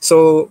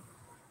 so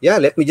yeah,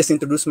 let me just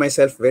introduce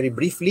myself very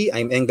briefly.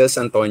 I'm Engels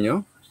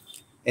Antonio.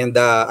 And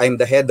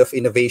I'm the head of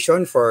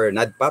innovation for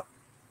NADPOP.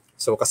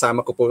 So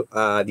kasama ko po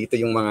dito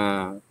yung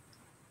mga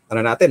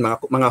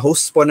mga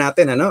hosts po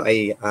natin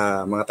ay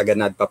mga taga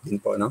NADPOP din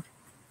po, no.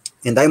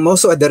 And I'm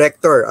also a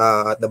director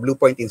at the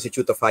Bluepoint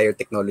Institute of Higher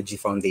Technology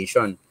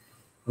Foundation.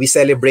 We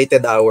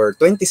celebrated our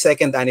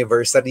 22nd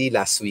anniversary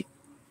last week.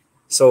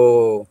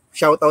 So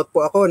shout out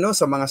po ako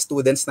sa mga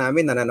students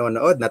namin na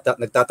nanonood,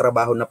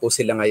 nagtatrabaho na po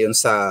sila ngayon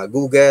sa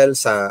Google,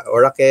 sa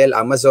Oracle,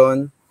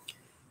 Amazon,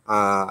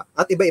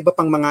 at iba-iba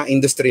pang mga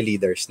industry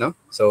leaders, no?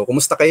 So,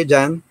 kumusta kayo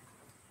dyan?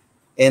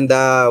 And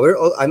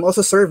I'm also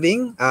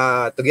serving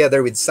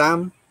together with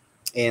Sam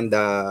and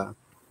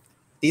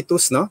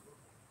Titus, no?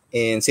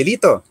 And si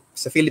Lito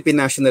sa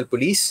Philippine National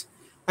Police.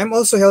 I'm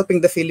also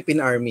helping the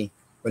Philippine Army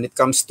when it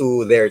comes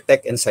to their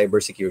tech and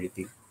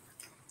cybersecurity.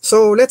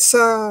 So, let's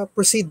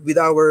proceed with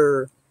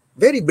our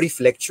very brief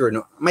lecture,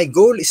 no? My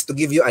goal is to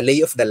give you a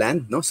lay of the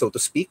land, no, so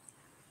to speak.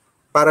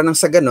 Para nang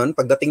sa ganon,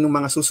 pagdating ng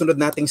mga susunod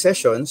nating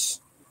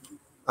sessions,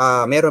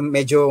 meron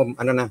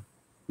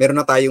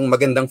na tayong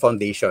magandang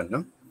foundation,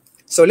 no?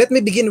 So let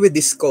me begin with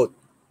this quote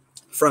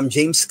from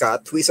James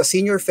Scott, who is a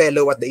senior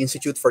fellow at the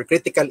Institute for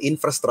Critical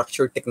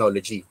Infrastructure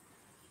Technology.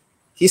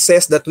 He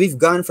says that we've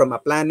gone from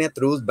a planet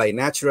ruled by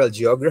natural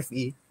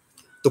geography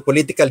to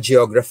political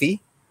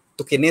geography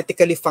to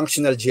kinetically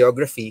functional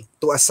geography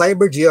to a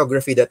cyber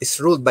geography that is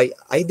ruled by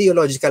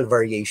ideological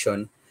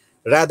variation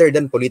rather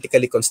than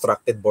politically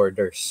constructed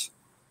borders.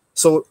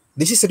 So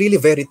this is really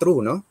very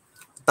true, no?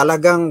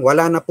 Talagang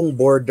wala na pong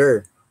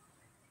border.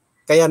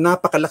 Kaya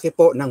napakalaki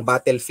po ng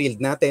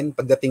battlefield natin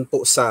pagdating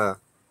po sa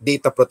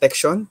data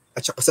protection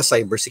at saka sa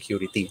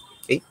cybersecurity.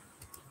 Okay?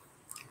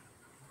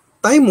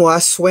 Time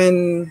was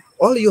when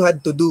all you had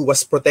to do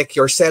was protect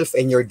yourself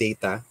and your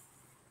data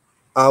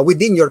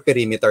within your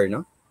perimeter,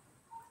 no?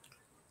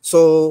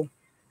 So,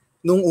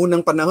 nung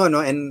unang panahon, no,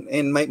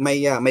 and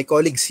my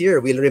colleagues here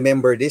will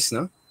remember this,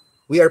 no?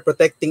 We are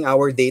protecting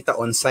our data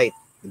on site,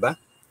 di ba?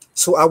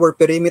 So our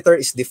perimeter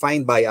is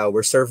defined by our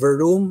server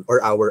room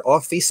or our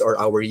office or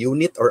our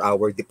unit or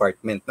our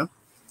department, no?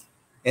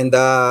 And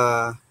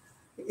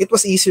it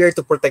was easier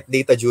to protect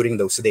data during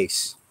those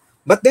days.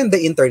 But then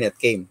the internet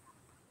came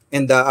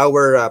and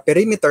our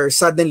perimeter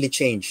suddenly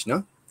changed,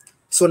 no?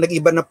 So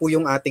nag-iba na po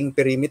yung ating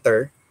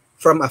perimeter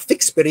from a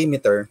fixed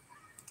perimeter,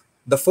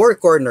 the four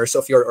corners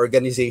of your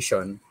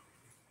organization,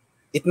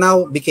 it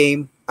now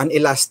became an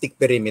elastic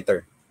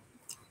perimeter.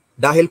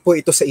 Dahil po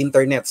ito sa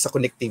internet, sa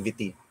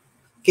connectivity.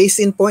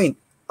 Case in point,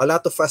 a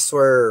lot of us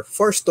were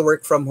forced to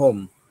work from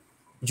home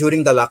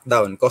during the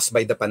lockdown caused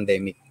by the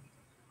pandemic.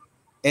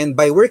 And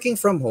by working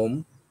from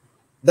home,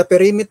 the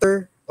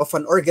perimeter of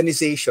an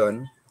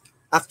organization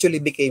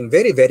actually became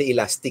very, very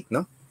elastic,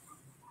 no?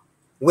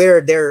 Where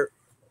their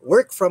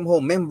work from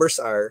home members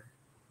are,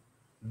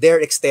 there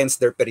extends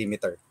their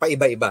perimeter.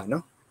 Paiba-iba,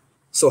 no?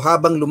 So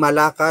habang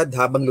lumalakad,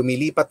 habang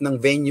lumilipat ng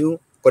venue,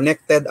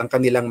 connected ang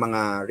kanilang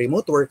mga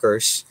remote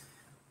workers,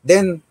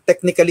 then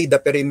technically the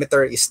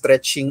perimeter is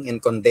stretching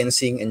and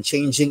condensing and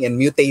changing and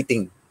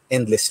mutating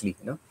endlessly,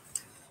 no?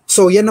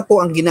 So yan na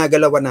po ang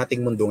ginagalawan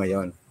nating mundo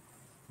ngayon.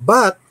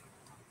 But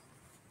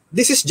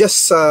this is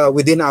just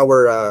within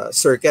our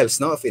circles,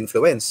 no, of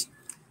influence.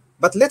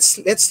 But let's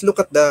look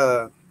at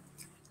the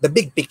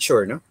big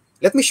picture, no?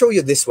 Let me show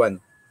you this one.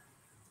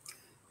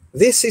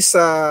 This is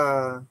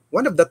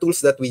one of the tools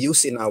that we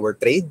use in our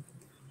trade.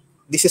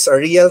 This is a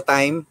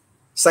real-time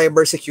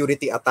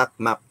cybersecurity attack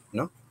map,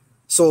 no?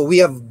 So we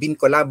have been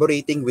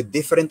collaborating with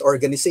different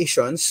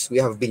organizations.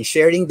 We have been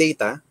sharing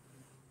data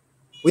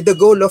with the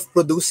goal of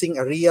producing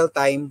a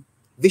real-time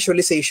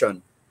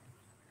visualization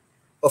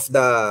of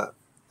the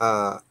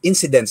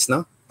incidents,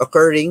 no,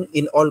 occurring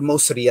in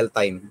almost real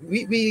time.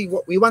 We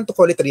want to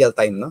call it real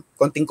time, no?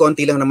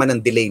 Konting-konti lang naman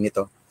ang delay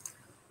nito.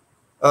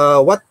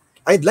 What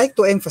I'd like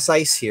to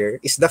emphasize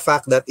here is the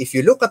fact that if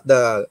you look at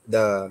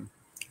the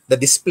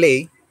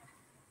display,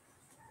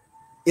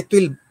 it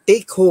will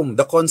take home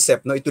the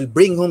concept, no? It will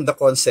bring home the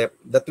concept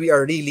that we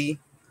are really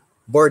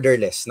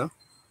borderless, no?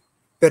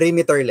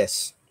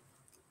 Perimeterless.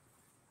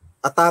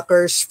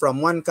 Attackers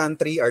from one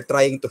country are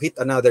trying to hit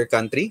another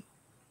country,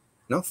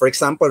 no? For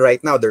example,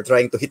 right now they're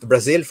trying to hit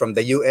Brazil from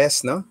the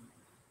US, no?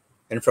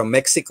 And from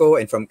Mexico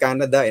and from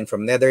Canada and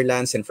from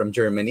Netherlands and from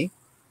Germany.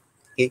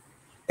 Okay?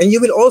 And you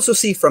will also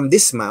see from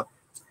this map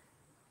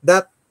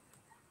that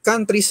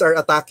countries are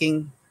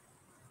attacking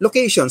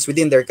locations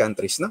within their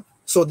countries, no?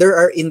 So there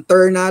are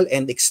internal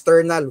and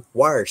external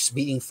wars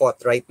being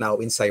fought right now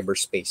in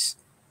cyberspace.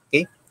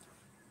 Okay?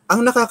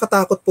 Ang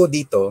nakakatakot po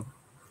dito,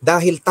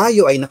 dahil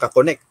tayo ay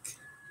nakakonect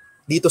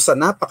dito sa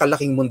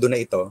napakalaking mundo na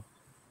ito,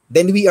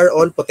 then we are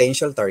all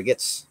potential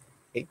targets.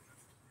 Okay?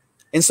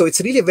 And so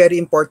it's really very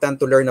important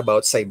to learn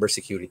about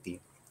cybersecurity.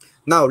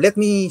 Now, let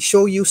me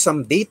show you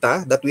some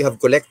data that we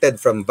have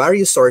collected from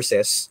various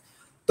sources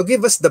to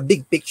give us the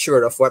big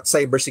picture of what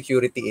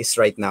cybersecurity is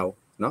right now.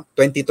 No?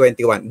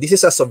 2021. This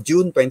is as of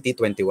June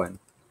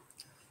 2021.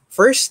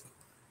 First,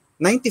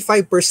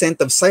 95%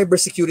 of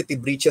cybersecurity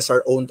breaches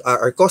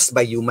are caused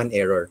by human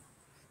error.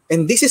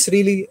 And this is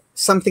really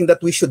something that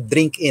we should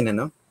drink in.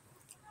 Ano?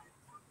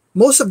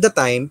 Most of the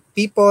time,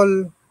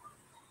 people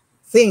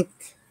think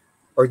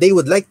or they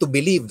would like to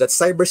believe that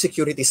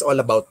cybersecurity is all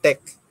about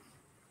tech.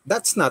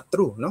 That's not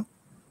true. No?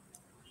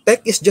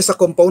 Tech is just a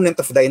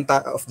component of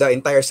the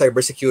entire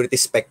cybersecurity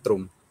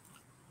spectrum.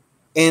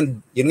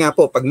 And yun nga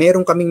po, pag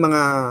meron kaming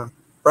mga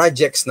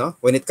projects, no,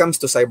 when it comes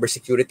to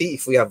cybersecurity,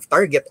 if we have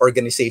target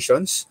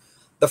organizations,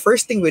 the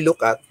first thing we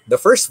look at,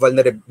 the first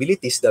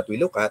vulnerabilities that we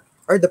look at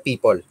are the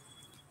people.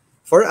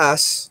 For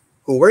us,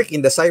 who work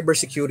in the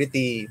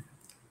cybersecurity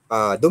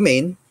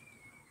domain,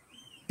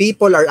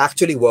 people are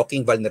actually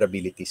walking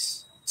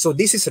vulnerabilities. So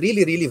this is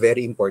really, really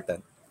very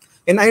important.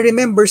 And I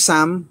remember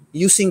Sam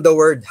using the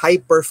word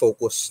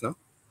hyper-focus, no?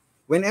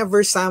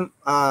 Whenever Sam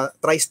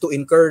tries to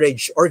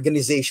encourage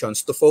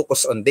organizations to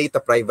focus on data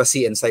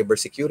privacy and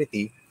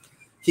cybersecurity,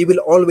 he will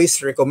always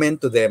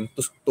recommend to them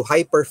to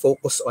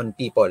hyper-focus on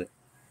people.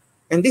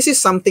 And this is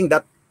something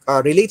that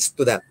relates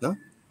to that, no?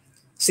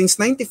 Since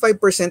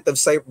 95% of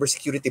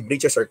cybersecurity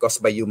breaches are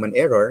caused by human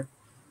error,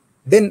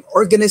 then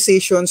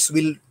organizations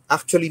will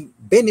actually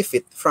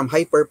benefit from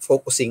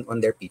hyper-focusing on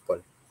their people.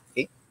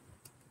 Okay?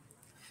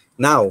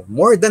 Now,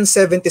 more than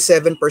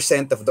 77%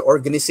 of the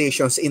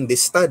organizations in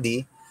this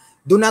study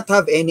do not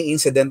have any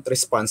incident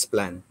response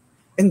plan.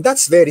 And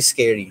that's very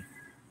scary.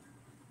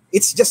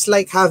 It's just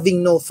like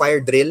having no fire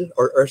drill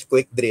or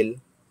earthquake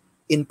drill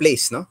in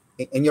place, no?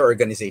 In your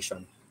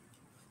organization.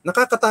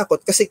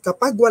 Nakakatakot kasi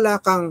kapag wala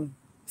kang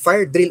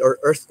fire drill or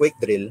earthquake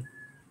drill,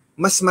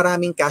 mas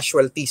maraming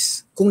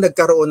casualties kung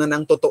nagkaroon na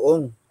ng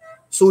totoong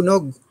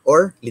sunog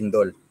or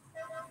lindol.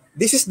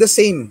 This is the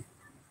same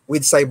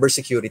with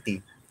cybersecurity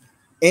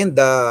and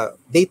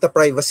data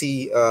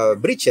privacy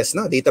breaches,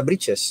 no? Data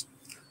breaches.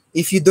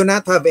 If you do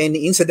not have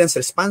any incident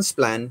response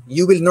plan,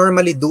 you will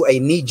normally do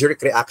a knee-jerk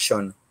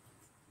reaction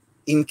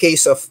in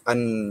case of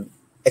an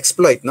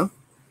exploit, no?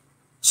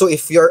 So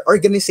if your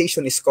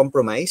organization is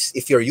compromised,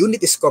 if your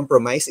unit is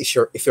compromised,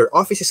 if your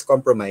office is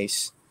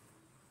compromised,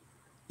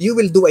 you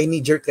will do a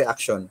knee-jerk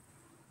reaction.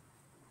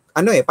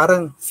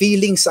 Parang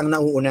feelings ang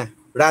nauuna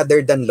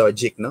rather than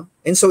logic, no?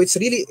 And so it's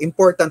really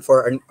important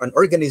for an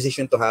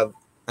organization to have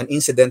an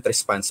incident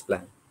response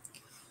plan.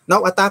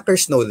 Now,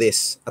 attackers know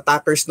this.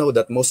 Attackers know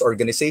that most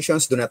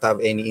organizations do not have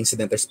any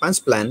incident response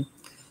plan.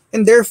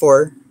 And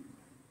therefore,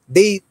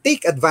 they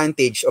take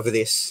advantage of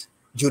this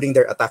during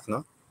their attack,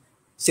 no?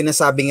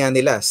 Sinasabi nga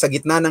nila, sa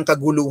gitna ng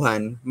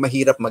kaguluhan,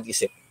 mahirap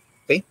mag-isip.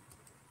 Okay?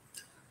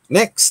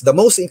 Next, the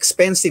most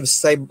expensive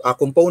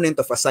component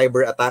of a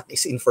cyber attack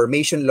is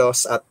information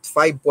loss at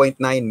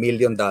 $5.9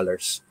 million.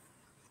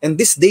 And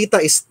this data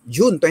is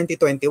June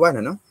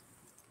 2021, ano?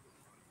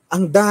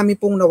 Ang dami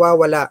pong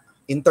nawawala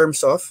in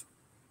terms of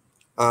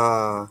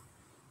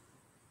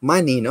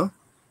money, no?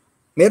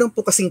 Meron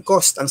po kasing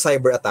cost ang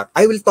cyber attack.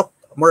 I will talk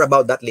more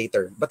about that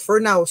later. But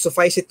for now,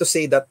 suffice it to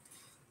say that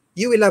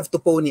you will have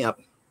to pony up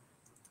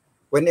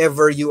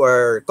whenever you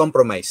are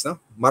compromised, no?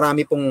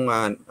 Marami pong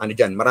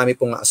marami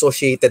pong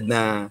associated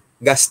na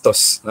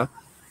gastos, no?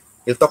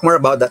 We'll talk more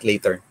about that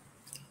later.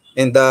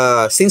 And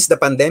since the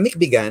pandemic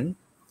began,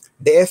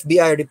 the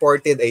FBI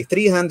reported a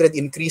 300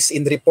 increase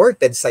in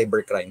reported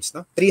cybercrimes,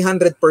 no?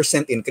 300%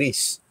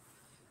 increase.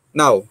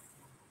 Now,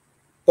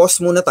 pause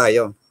muna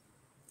tayo.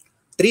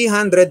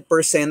 300%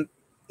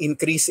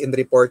 increase in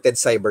reported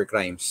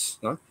cybercrimes,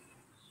 no?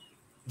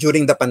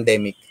 During the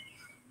pandemic.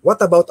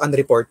 What about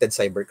unreported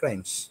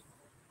cybercrimes?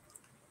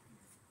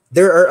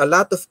 There are a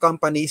lot of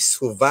companies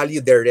who value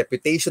their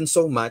reputation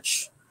so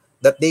much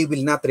that they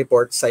will not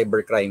report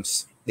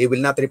cybercrimes. They will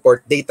not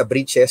report data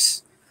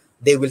breaches.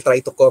 They will try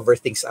to cover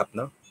things up,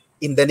 no?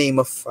 In the name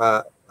of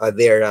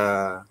their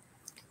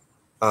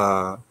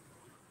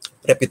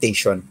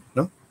reputation,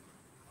 no?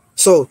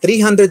 So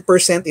 300%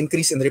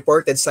 increase in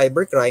reported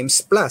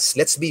cybercrimes plus,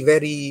 let's be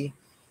very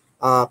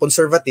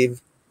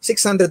conservative,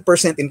 600%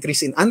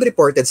 increase in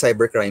unreported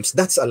cybercrimes.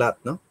 That's a lot,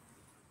 no?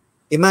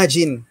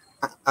 Imagine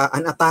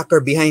an attacker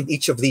behind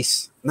each of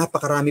these.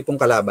 Napakarami pong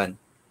kalaban.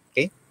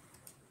 Okay?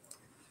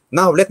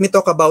 Now, let me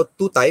talk about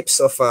two types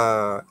of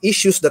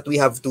issues that we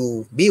have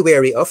to be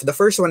wary of. The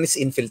first one is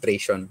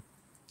infiltration.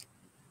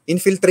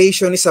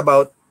 Infiltration is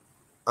about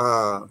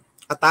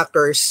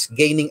attackers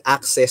gaining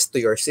access to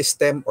your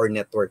system or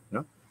network,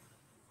 no?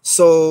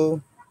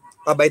 So,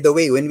 by the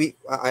way, when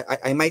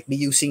I might be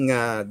using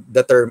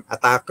the term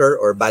attacker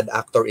or bad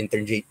actor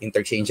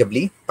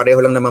interchangeably.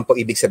 Pareho lang naman po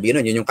ibig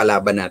sabihin nun. Yun yung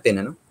kalaban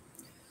natin, ano?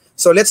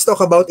 So let's talk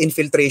about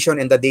infiltration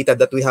and the data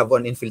that we have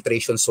on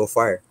infiltration so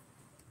far.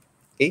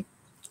 Okay?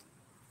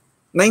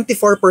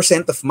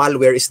 94% of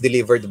malware is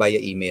delivered via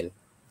email.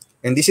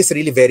 And this is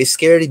really very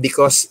scary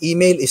because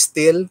email is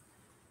still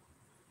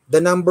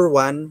the number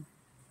one,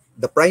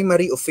 the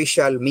primary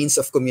official means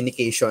of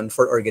communication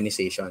for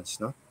organizations,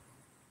 no?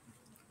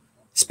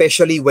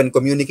 Especially when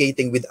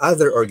communicating with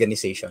other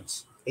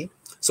organizations. Okay?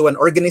 So an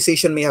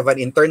organization may have an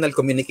internal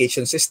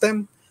communication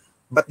system,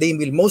 but they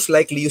will most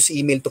likely use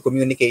email to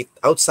communicate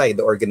outside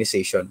the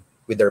organization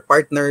with their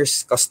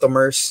partners,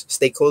 customers,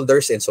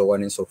 stakeholders, and so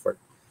on and so forth.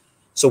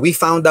 So we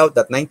found out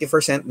that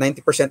 90%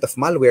 of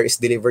malware is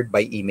delivered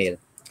by email.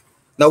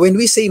 Now, when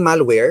we say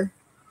malware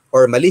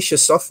or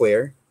malicious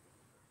software,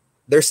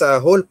 there's a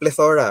whole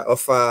plethora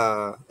of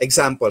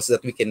examples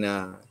that we can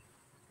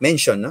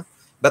mention. No?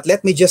 But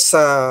let me just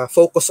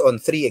focus on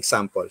 3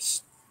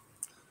 examples.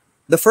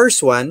 The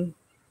first one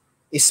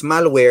is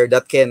malware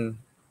that can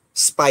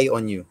spy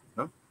on you.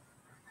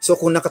 So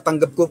kung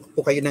nakatanggap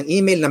po kayo ng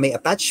email na may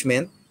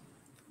attachment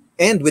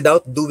and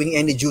without doing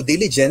any due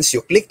diligence, you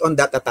clicked on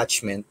that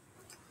attachment,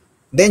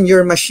 then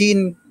your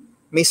machine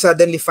may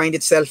suddenly find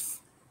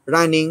itself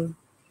running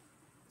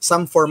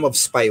some form of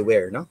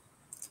spyware, no?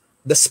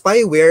 The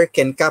spyware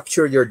can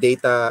capture your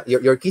data,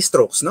 your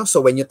keystrokes, no?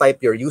 So when you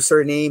type your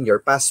username, your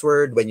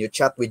password, when you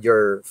chat with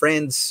your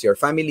friends, your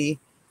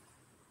family,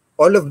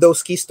 all of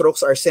those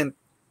keystrokes are sent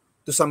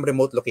to some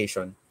remote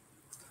location.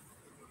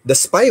 The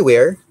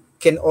spyware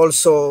can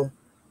also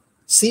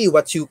see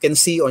what you can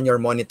see on your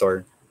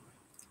monitor.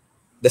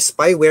 The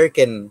spyware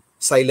can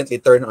silently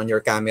turn on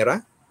your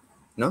camera,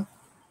 no?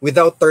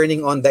 Without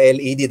turning on the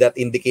LED that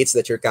indicates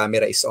that your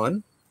camera is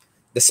on.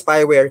 The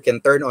spyware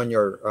can turn on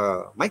your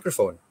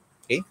microphone,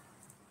 okay?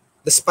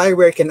 The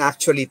spyware can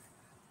actually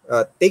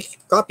take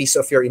copies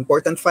of your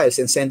important files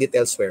and send it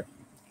elsewhere.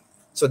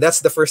 So that's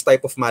the first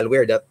type of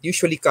malware that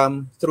usually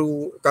comes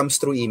through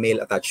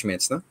email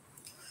attachments, no?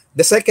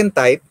 The second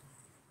type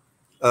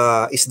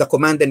is the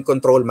command and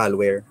control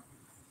malware.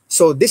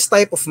 So this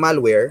type of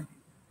malware,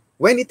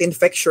 when it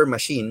infects your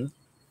machine,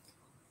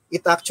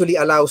 it actually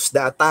allows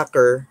the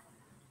attacker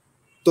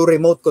to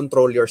remote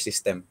control your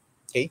system.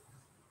 Okay?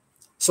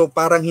 So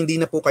parang hindi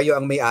na po kayo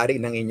ang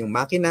may-ari ng inyong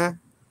makina,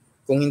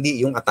 kung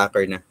hindi yung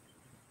attacker na.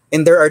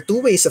 And there are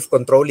 2 ways of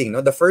controlling.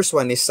 No? The first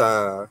one is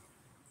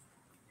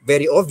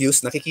very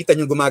obvious. Nakikita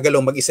nyo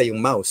gumagalaw mag-isa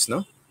yung mouse.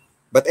 No?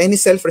 But any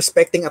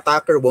self-respecting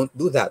attacker won't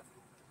do that.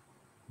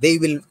 They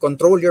will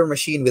control your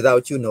machine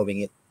without you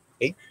knowing it.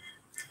 Okay?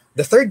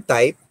 The third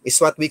type is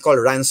what we call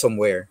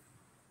ransomware.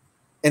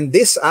 And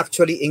this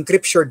actually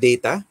encrypts your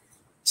data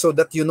so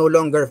that you no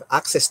longer have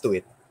access to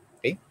it.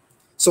 Okay?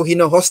 So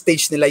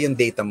hino-hostage nila yung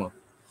data mo.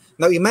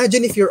 Now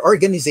imagine if your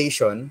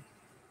organization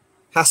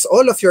has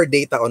all of your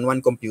data on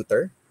one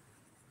computer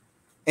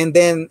and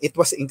then it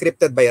was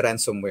encrypted by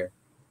ransomware.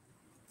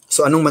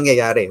 So anong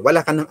mangyayari?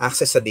 Wala ka ng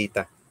access sa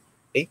data.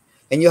 Okay?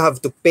 and you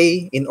have to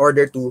pay in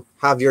order to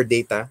have your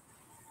data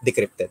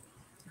decrypted.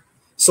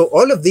 So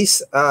all of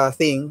these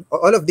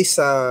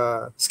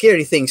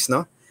scary things,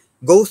 no,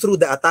 go through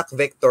the attack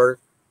vector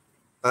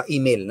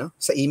email, no?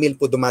 Sa email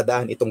po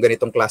dumadaan itong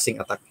ganitong klaseng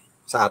attack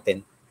sa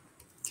atin.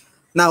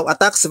 Now,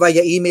 attacks via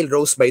email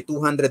rose by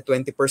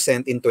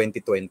 220% in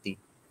 2020.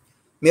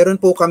 Meron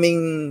po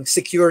kaming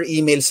secure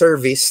email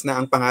service na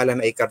ang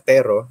pangalan ay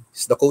Cartero.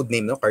 It's the code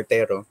name, no?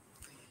 Cartero.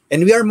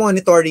 And we are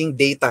monitoring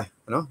data,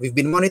 no? We've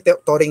been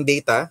monitoring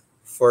data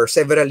for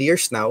several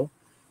years now.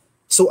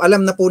 So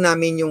alam na po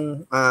namin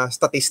yung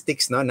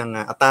statistics, no, ng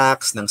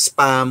attacks, ng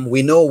spam.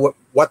 We know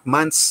what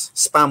months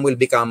spam will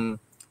become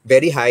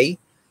very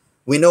high.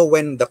 We know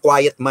when the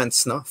quiet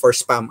months, no, for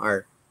spam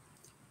are.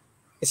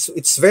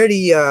 It's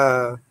very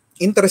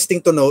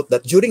interesting to note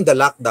that during the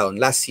lockdown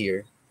last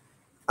year,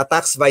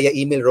 attacks via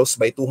email rose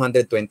by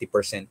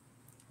 220%.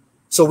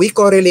 So we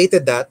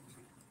correlated that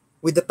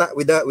with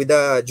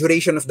the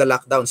duration of the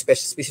lockdown,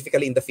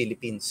 specifically in the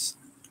Philippines.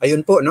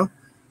 Ayun po, no?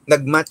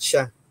 Nagmatch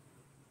siya.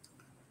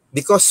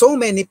 Because so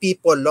many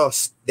people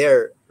lost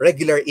their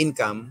regular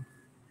income,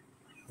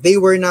 they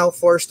were now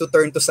forced to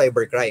turn to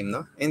cybercrime,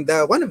 no? And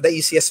one of the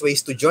easiest ways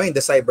to join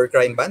the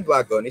cybercrime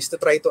bandwagon is to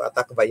try to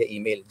attack via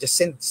email.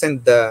 Just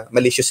send the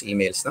malicious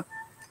emails, no?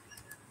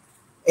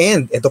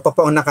 And ito pa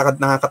ang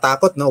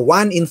nakakatakot, no?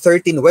 1 in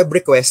 13 web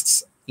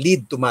requests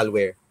lead to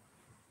malware.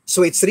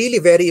 So it's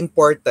really very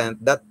important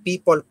that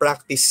people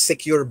practice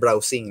secure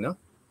browsing, no?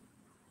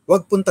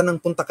 Huwag punta ng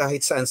punta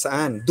kahit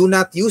saan-saan. Do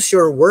not use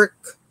your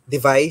work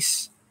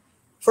device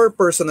for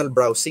personal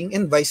browsing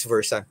and vice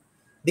versa.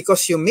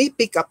 Because you may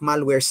pick up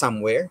malware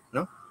somewhere,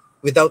 no,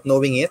 without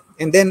knowing it,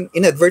 and then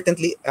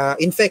inadvertently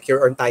infect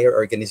your entire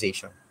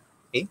organization.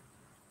 Okay?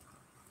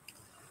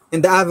 And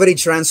the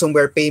average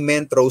ransomware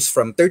payment rose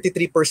from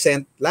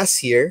 33%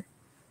 last year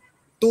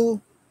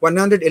to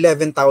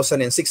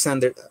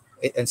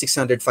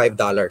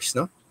 $111,605,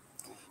 no?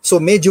 So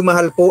medyo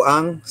mahal po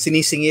ang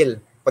sinisingil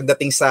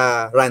pagdating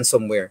sa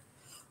ransomware.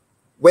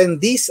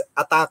 When these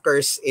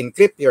attackers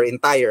encrypt your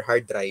entire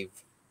hard drive,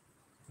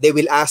 they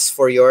will ask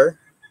you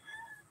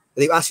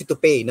to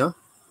pay, no?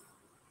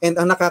 And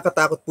ang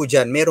nakakatakot po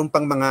dyan, meron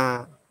pang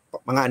mga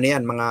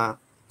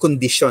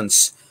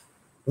conditions.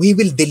 We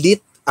will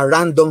delete a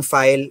random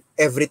file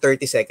every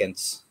 30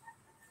 seconds.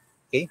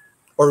 Okay?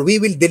 Or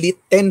we will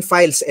delete 10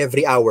 files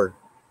every hour.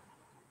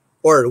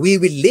 Or we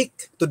will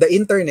leak to the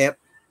internet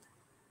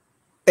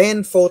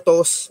 10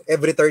 photos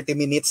every 30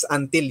 minutes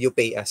until you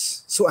pay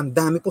us. So ang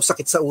dami po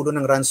sakit sa ulo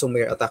ng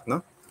ransomware attack,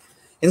 no?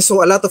 And so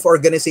a lot of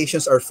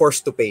organizations are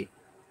forced to pay.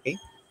 Okay?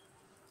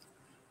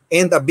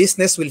 And a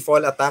business will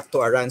fall attack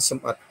to a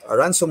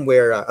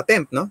ransomware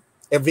attempt, no?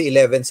 Every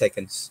 11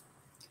 seconds.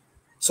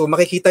 So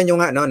makikita nyo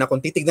nga, no, na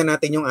kung titignan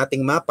natin yung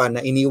ating mapa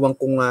na iniwang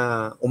kong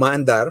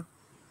umaandar,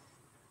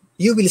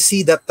 you will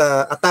see that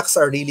attacks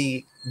are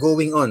really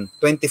going on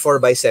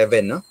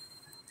 24/7, no?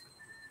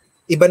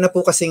 Iba na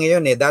po kasi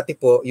ngayon dati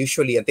po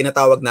usually ang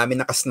tinatawag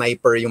namin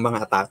naka-sniper yung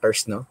mga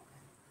attackers, no?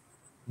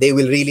 They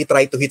will really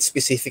try to hit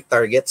specific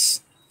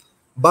targets.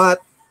 But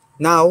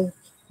now,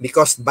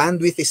 because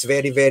bandwidth is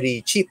very, very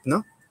cheap,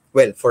 no?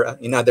 Well,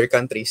 in other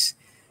countries,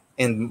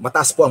 and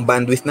mataas po ang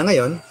bandwidth na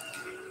ngayon,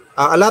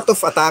 a lot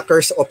of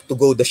attackers opt to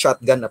go the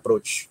shotgun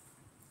approach.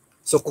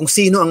 So kung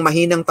sino ang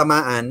mahinang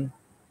tamaan,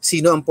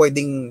 sino ang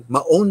pwedeng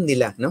ma-own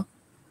nila, no?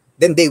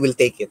 Then they will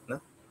take it,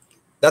 no?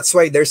 That's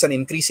why there's an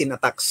increase in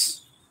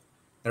attacks.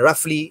 And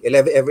roughly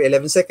every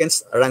 11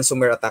 seconds, a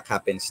ransomware attack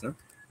happens, no?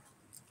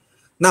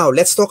 Now,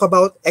 let's talk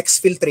about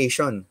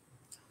exfiltration.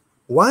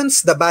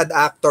 Once the bad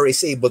actor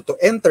is able to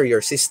enter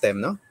your system,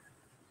 no,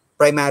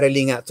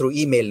 primarily nga through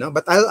email, no,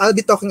 but I'll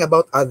be talking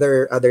about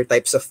other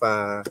types of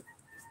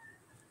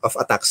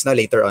attacks na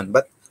later on.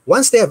 But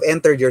once they have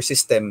entered your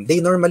system,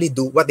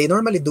 what they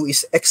normally do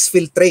is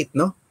exfiltrate,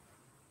 no,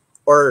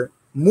 or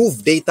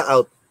move data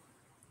out,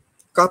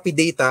 copy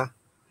data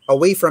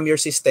away from your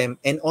system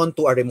and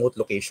onto a remote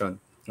location,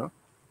 no.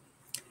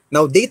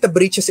 Now, data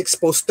breaches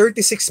exposed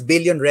 36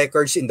 billion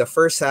records in the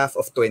first half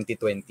of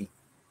 2020.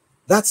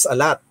 That's a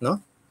lot, no?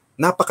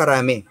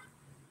 Napakarami.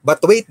 But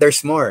wait,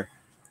 there's more.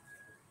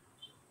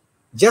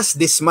 Just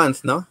this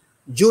month, no?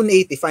 June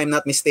 8, if I'm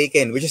not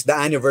mistaken, which is the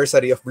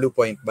anniversary of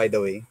Bluepoint, by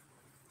the way,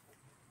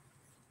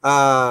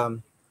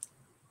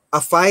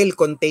 a file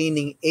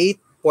containing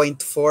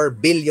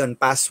 8.4 billion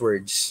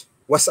passwords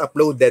was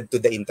uploaded to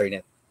the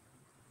internet.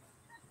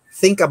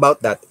 Think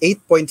about that,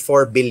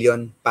 8.4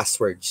 billion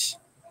passwords.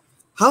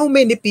 How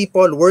many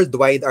people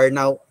worldwide are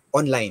now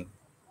online?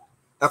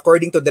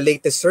 According to the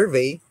latest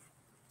survey,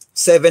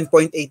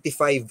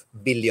 7.85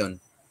 billion.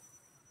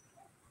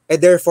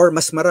 Therefore,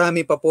 mas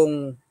marami pa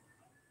pong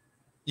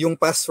yung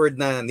password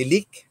na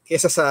nileak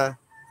kaysa sa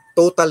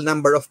total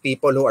number of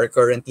people who are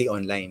currently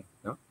online,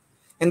 no?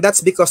 And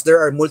that's because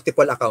there are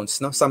multiple accounts,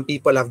 no? Some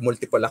people have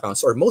multiple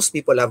accounts, or most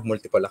people have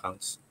multiple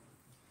accounts.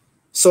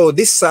 So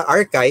this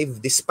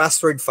archive, this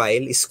password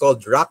file is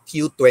called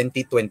RockQ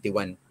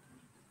 2021.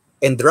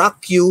 And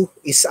RockQ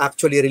is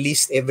actually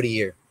released every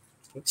year.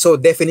 So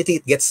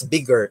definitely it gets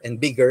bigger and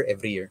bigger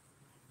every year.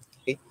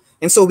 Okay?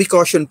 And so we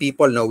caution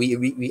people, no,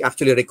 we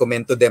actually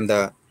recommend to them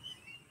the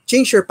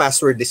change your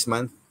password this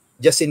month,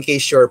 just in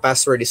case your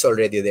password is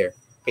already there.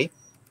 Okay.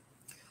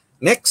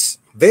 Next,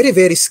 very,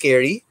 very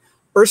scary.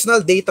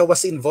 Personal data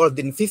was involved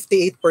in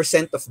 58%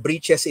 of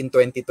breaches in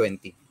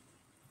 2020.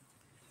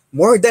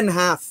 More than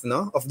half,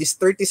 no, of these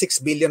 36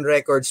 billion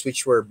records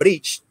which were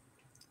breached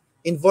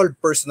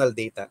involved personal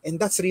data. And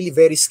that's really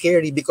very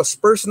scary because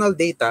personal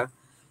data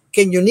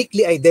can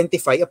uniquely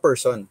identify a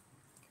person.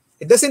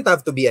 It doesn't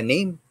have to be a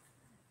name.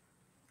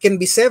 It can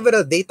be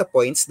several data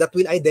points that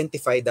will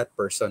identify that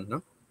person.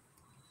 No?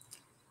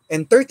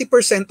 And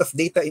 30% of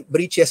data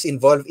breaches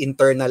involve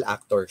internal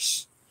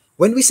actors.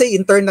 When we say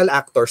internal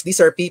actors,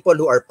 these are people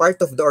who are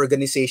part of the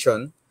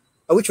organization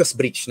which was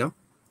breached. No?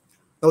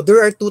 Now,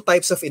 there are two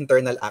types of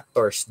internal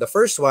actors. The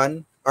first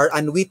one are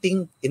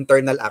unwitting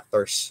internal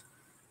actors.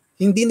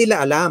 Hindi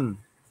nila alam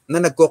na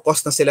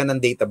nagkukos na sila ng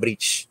data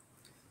breach.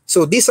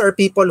 So these are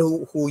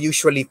people who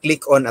usually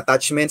click on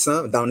attachments,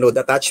 no? Download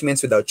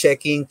attachments without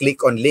checking,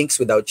 click on links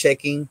without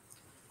checking,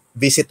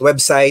 visit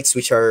websites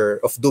which are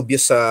of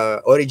dubious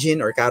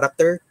origin or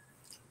character.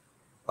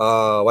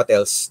 What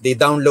else? They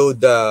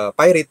download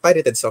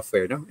pirated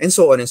software, no? And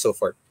so on and so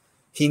forth.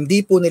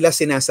 Hindi po nila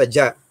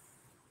sinasadya,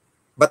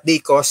 but they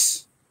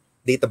cause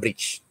data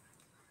breach.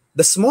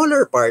 The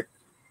smaller part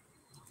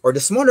or the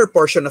smaller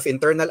portion of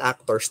internal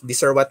actors,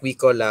 these are what we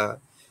call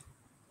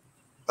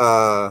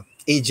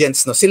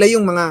agents, no? Sila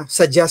yung mga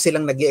sadya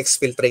silang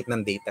nag-exfiltrate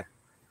ng data.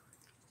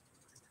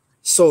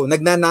 So,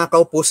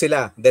 nagnanakaw po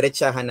sila,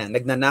 diretsahan na,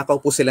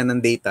 nagnanakaw po sila ng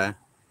data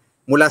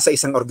mula sa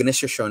isang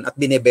organisasyon at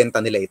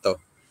binebenta nila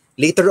ito.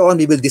 Later on,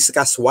 we will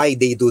discuss why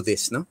they do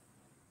this, no?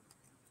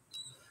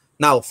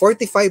 Now,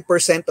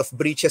 45% of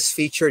breaches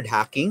featured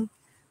hacking.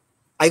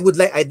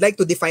 I'd like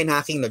to define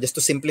hacking, no, just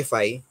to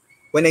simplify.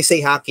 When I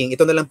say hacking,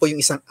 ito na lang po yung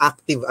isang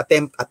active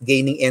attempt at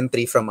gaining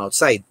entry from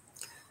outside.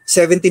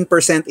 17%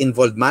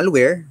 involved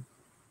malware.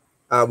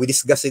 We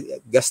discussed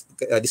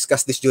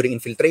this during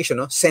infiltration,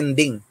 no?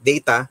 Sending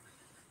data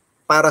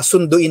para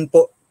sunduin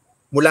po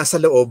mula sa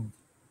loob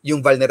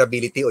yung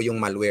vulnerability o yung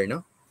malware,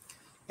 no?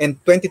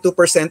 And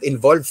 22%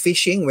 involved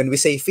phishing. When we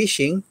say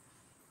phishing,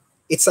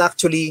 it's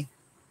actually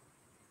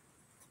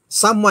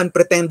someone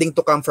pretending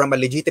to come from a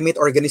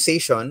legitimate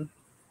organization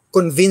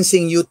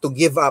convincing you to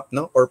give up,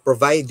 no, or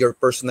provide your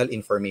personal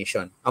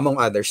information, among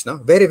others, no?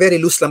 Very, very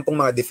loose lang pong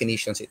mga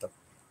definitions ito.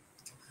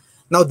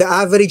 Now, the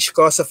average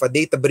cost of a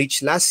data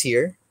breach last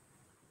year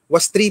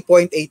was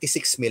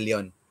 $3.86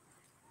 million.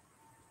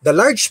 The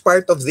large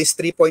part of this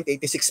 $3.86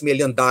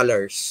 million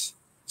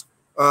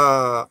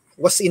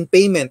was in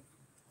payment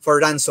for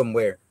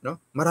ransomware, no?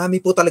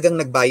 Marami po talagang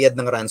nagbayad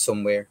ng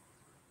ransomware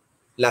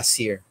last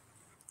year.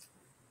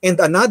 And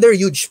another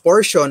huge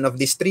portion of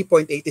this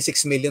 $3.86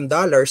 million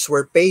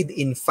were paid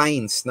in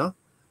fines, no?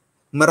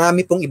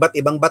 Marami pong iba't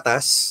ibang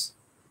batas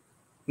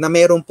na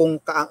meron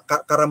pong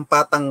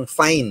karampatang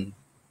fine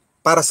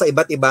para sa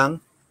iba't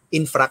ibang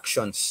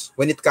infractions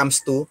when it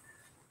comes to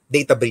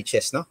data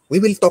breaches, no?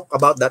 We will talk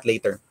about that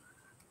later.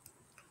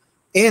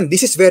 And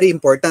this is very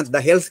important.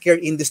 The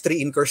healthcare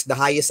industry incurs the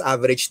highest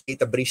average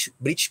data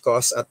breach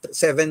cost at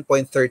 7.13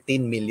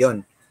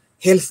 million.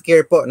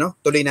 Healthcare po, no?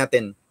 Tuloy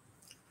natin.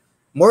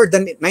 More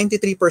than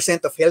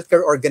 93% of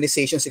healthcare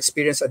organizations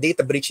experience a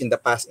data breach in the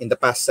past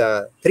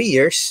 3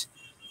 years,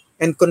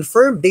 and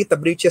confirmed data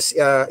breaches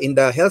in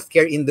the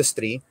healthcare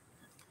industry,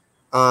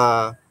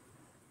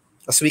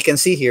 as we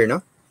can see here, no?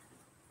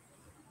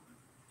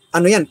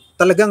 Ano yan?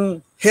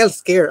 Talagang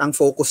healthcare ang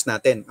focus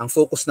natin, ang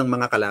focus ng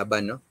mga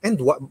kalaban, no? And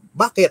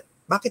bakit?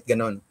 Bakit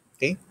ganon?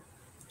 Okay?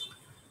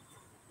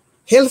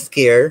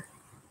 Healthcare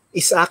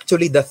is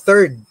actually the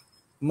third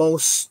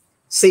most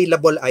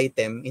saleable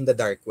item in the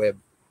dark web.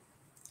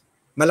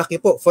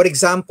 Malaki po. For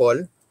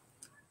example,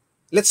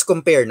 let's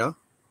compare, no?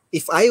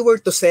 If I were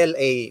to sell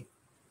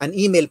an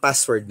email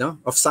password, no,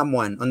 of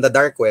someone on the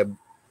dark web,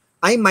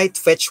 I might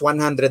fetch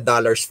 $100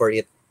 for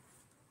it.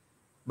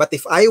 But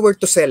if I were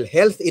to sell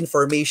health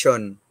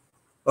information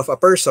of a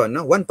person,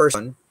 no, one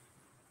person,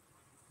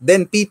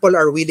 then people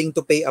are willing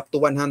to pay up to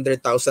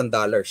 $100,000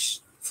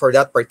 for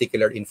that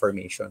particular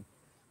information.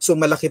 So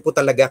malaki po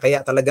talaga,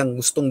 kaya talagang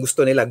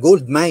gustong-gusto nila,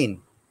 gold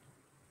mine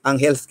ang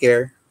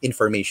healthcare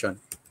information.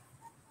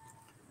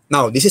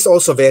 Now, this is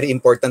also very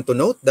important to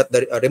note that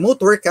the remote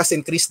work has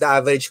increased the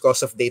average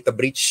cost of data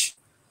breach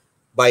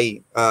by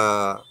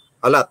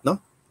a lot,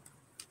 no?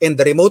 And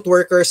the remote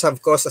workers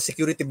have caused a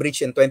security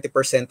breach in 20%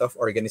 of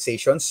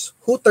organizations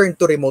who turn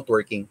to remote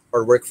working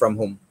or work from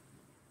home.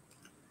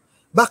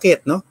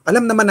 Bakit, no?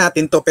 Alam naman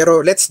natin to, pero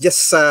let's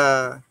just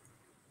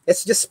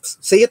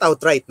say it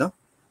outright, no?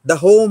 The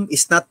home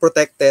is not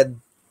protected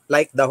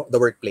like the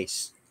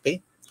workplace,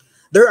 okay?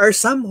 There are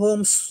some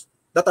homes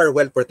that are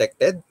well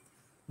protected.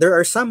 There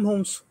are some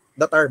homes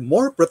that are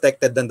more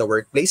protected than the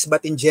workplace,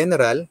 but in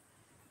general,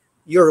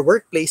 your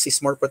workplace is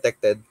more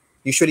protected,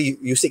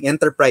 usually using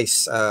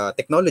enterprise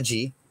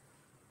technology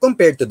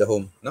compared to the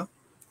home, no?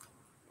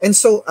 And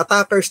so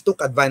attackers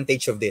took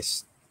advantage of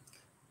this.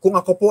 Kung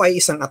ako po ay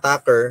isang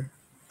attacker,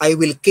 I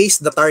will case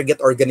the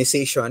target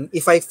organization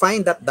if I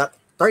find that that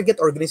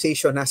target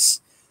organization has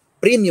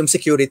premium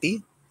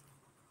security,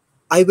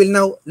 I will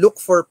now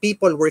look for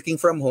people working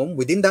from home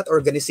within that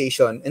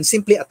organization and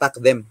simply attack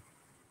them.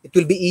 It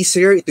will be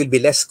easier, it will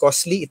be less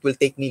costly, it will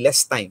take me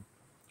less time.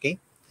 Okay?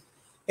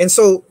 And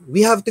so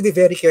we have to be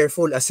very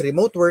careful as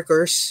remote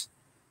workers.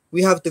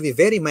 We have to be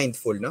very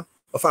mindful, no,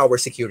 of our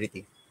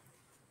security.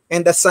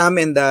 And as Sam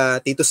and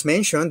Titus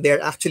mentioned,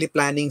 they're actually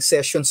planning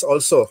sessions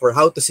also for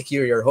how to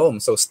secure your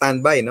home. So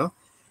stand by, no?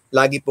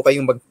 Lagi po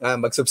kayong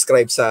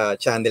mag-subscribe sa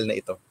channel na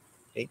ito.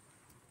 Okay?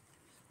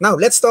 Now,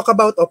 let's talk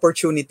about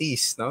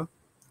opportunities, no?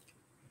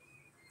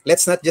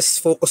 Let's not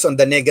just focus on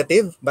the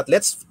negative, but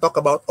let's talk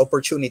about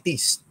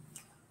opportunities.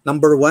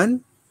 Number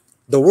one,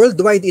 the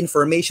worldwide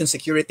information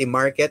security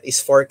market is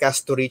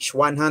forecast to reach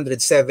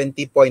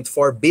 170.4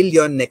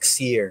 billion next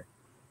year.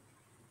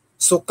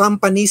 So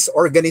companies,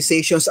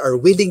 organizations are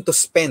willing to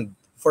spend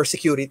for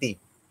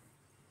security.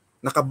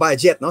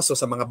 Naka-budget, no? So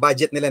sa mga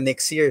budget nila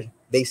next year,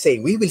 they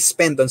say, we will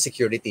spend on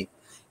security.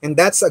 And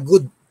that's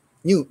good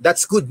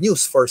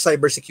news for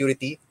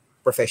cybersecurity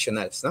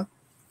professionals, no?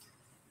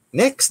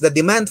 Next, the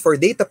demand for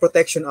data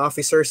protection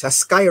officers has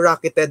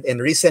skyrocketed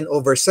and risen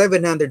over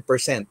 700%.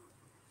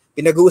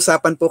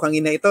 Pinag-uusapan po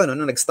kanina ito, no,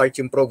 nung nag-start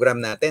yung program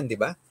natin, di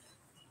ba?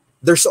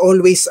 There's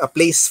always a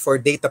place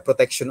for data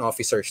protection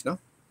officers, no?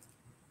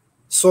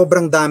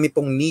 Sobrang dami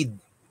pong need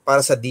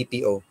para sa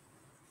DPO.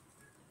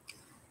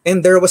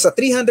 And there was a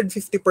 350%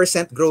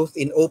 growth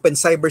in open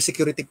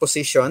cybersecurity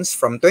positions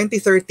from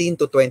 2013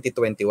 to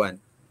 2021.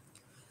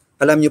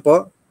 Alam niyo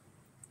po,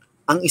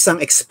 ang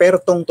isang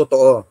ekspertong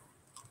totoo,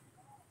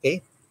 okay,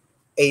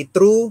 a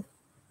true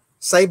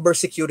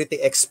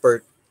cybersecurity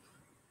expert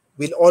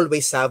will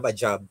always have a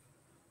job.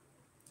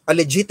 A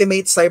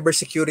legitimate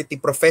cybersecurity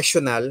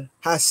professional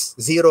has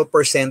 0%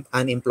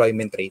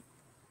 unemployment rate.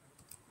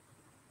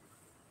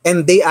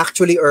 And they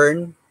actually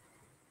earn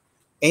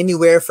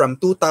anywhere from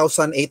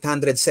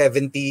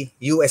 $2,870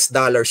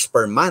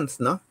 per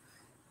month, no?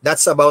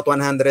 That's about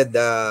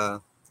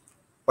 138,000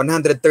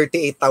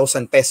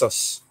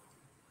 pesos.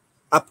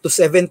 Up to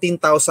 $17,917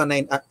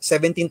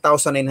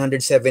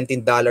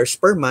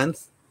 per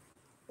month,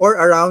 or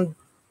around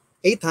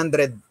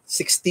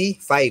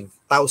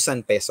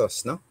 865,000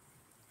 pesos, no?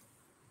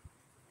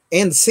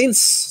 And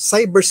since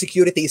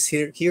cybersecurity is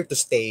here to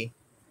stay,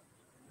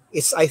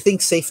 it's, I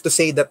think, safe to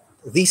say that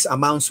these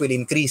amounts will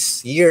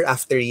increase year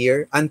after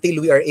year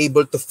until we are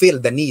able to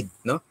fill the need,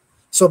 no?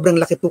 Sobrang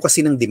laki po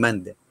kasi ng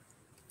demand.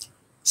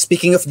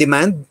 Speaking of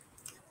demand,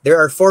 there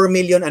are 4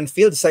 million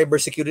unfilled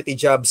cybersecurity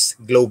jobs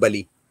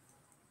globally.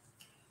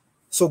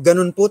 So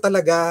ganun po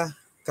talaga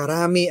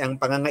karami ang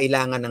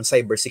pangangailangan ng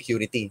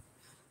cybersecurity.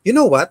 You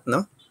know what,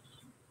 no?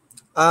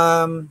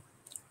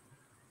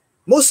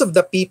 Most of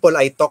the people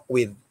I talk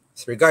with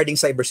regarding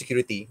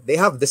cybersecurity, they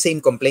have the same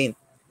complaint.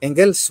 And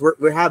girls,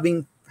 we're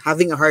having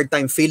a hard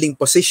time filling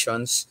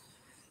positions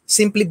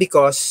simply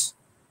because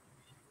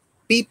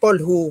people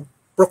who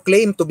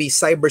proclaim to be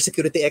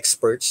cybersecurity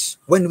experts,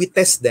 when we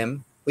test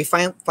them, we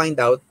find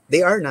out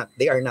they are not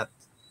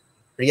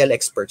real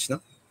experts,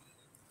 no?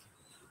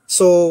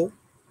 So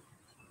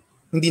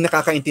hindi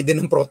nakakaintindi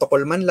ng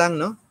protocol man lang,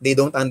 no? They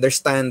don't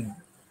understand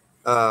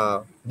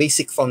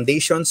basic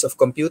foundations of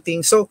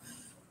computing. So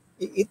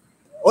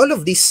all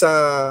of these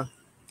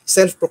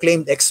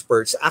self-proclaimed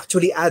experts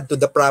actually add to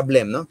the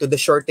problem, no? To the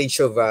shortage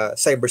of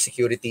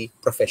cybersecurity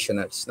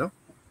professionals, no?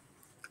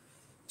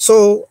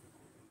 So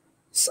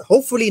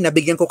hopefully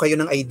nabigyan ko kayo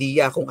ng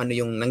idea kung ano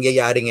yung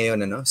nangyayari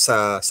ngayon, ano,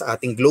 sa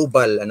ating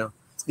global, ano.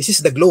 This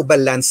is the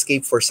global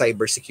landscape for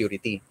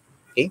cybersecurity.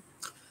 Okay?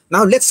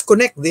 Now let's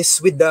connect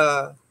this with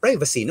the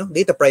privacy, no?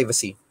 Data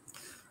privacy.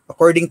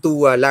 According to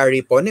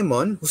Larry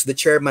Ponemon, who's the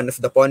chairman of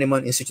the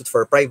Ponemon Institute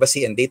for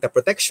Privacy and Data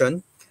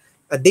Protection,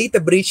 a data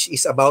breach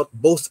is about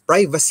both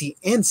privacy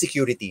and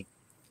security.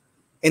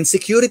 And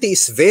security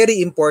is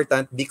very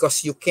important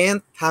because you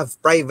can't have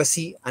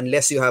privacy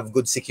unless you have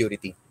good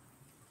security.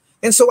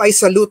 And so I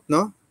salute,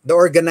 no, the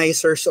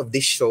organizers of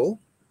this show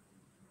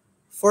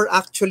for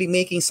actually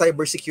making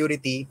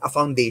cybersecurity a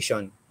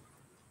foundation.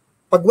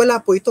 Pag wala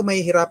po ito,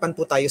 mahihirapan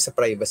po tayo sa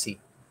privacy.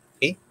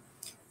 Okay?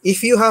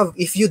 If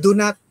you do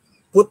not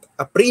put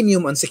a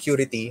premium on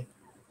security,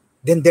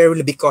 then there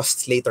will be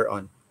costs later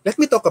on.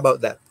 Let me talk about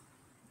that.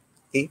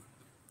 Okay?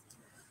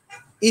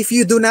 If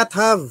you do not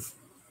have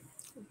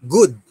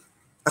good,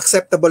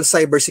 acceptable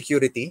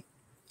cybersecurity,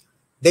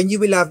 then you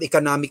will have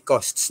economic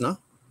costs, no?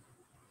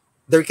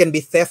 There can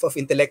be theft of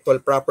intellectual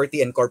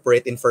property and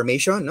corporate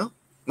information, no?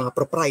 Mga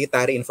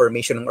proprietary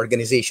information ng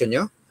organization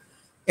nyo.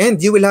 And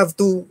you will have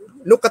to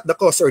look at the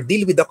cost or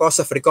deal with the cost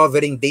of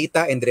recovering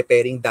data and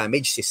repairing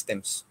damaged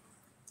systems.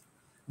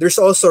 There's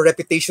also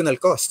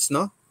reputational costs,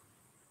 no?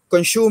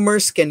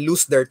 Consumers can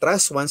lose their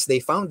trust once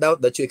they found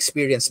out that you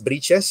experience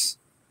breaches.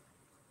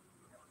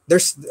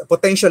 There's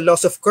potential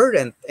loss of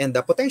current and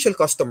the potential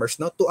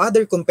customers, no, to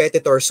other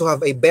competitors who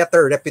have a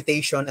better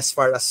reputation as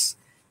far as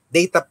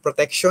data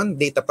protection,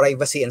 data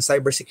privacy, and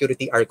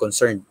cybersecurity are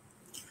concerned.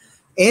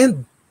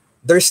 And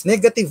there's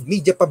negative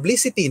media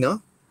publicity,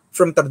 no,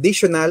 from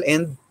traditional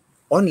and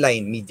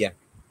online media.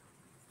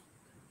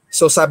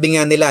 So sabi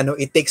nga nila, no,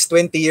 it takes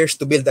 20 years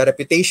to build a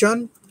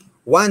reputation,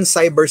 one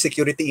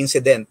cybersecurity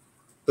incident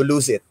to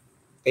lose it.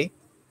 Okay?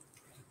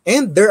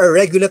 And there are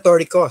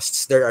regulatory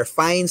costs. There are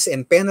fines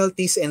and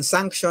penalties and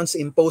sanctions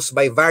imposed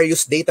by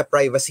various data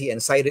privacy and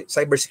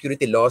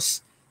cybersecurity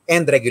laws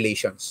and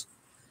regulations.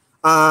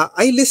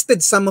 I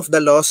listed some of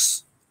the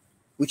laws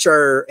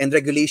and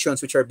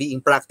regulations which are being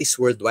practiced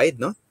worldwide,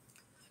 no?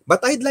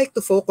 But I'd like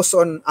to focus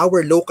on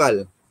our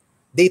local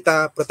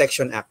Data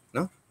Protection Act,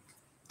 no?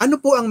 Ano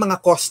po ang mga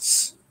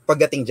costs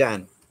pagdating dyan?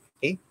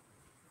 Okay?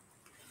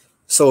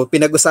 So,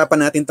 pinag-usapan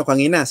natin ito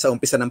kanina sa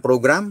umpisa ng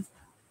program.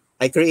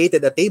 I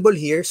created a table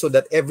here so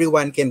that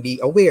everyone can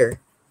be aware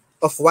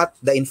of what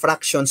the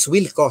infractions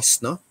will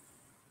cost, no?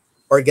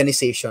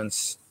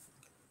 Organizations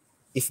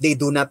if they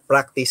do not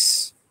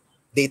practice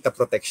data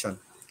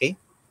protection. Okay?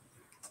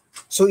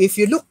 So, if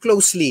you look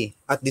closely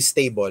at this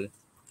table,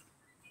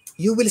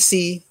 you will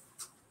see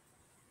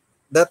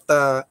that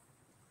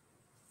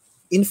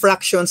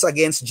infractions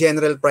against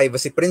general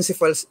privacy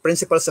principles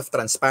of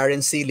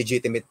transparency,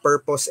 legitimate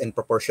purpose, and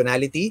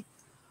proportionality,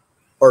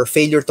 or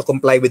failure to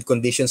comply with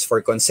conditions for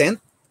consent,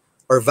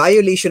 or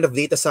violation of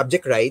data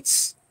subject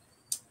rights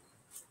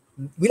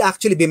will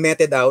actually be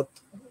meted out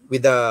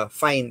with a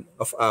fine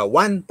of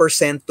 1%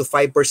 to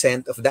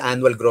 5% of the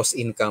annual gross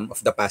income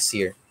of the past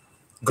year.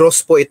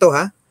 Gross po ito,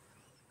 ha?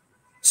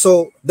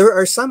 So, there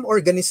are some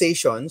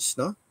organizations,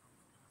 no,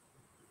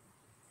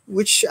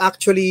 which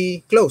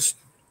actually closed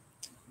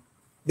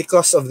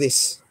because of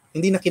this.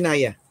 Hindi na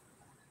kinaya.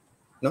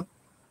 No?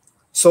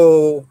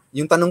 So,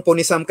 yung tanong po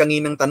ni Sam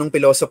kaninang tanong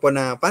pilosopo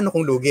na paano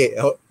kung lugi?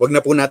 Wag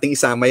na po nating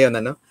isama yun.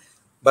 Ano?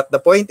 But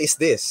the point is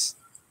this.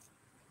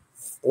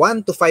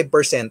 1 to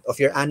 5% of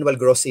your annual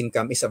gross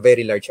income is a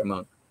very large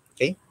amount.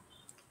 Okay?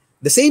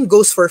 The same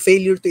goes for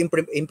failure to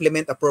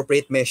implement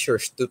appropriate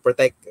measures to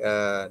protect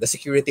the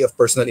security of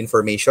personal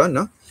information,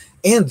 no?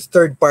 And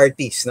third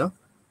parties. No?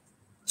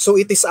 So,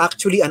 it is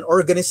actually an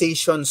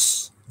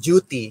organization's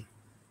duty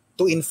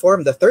to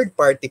inform the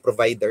third-party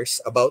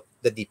providers about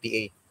the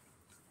DPA.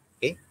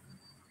 Okay?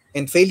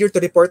 And failure to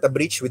report a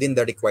breach within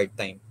the required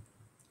time.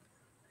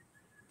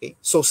 Okay?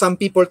 So some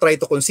people try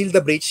to conceal the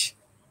breach,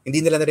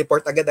 hindi nila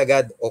na-report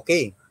agad-agad,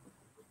 okay.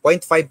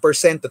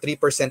 0.5% to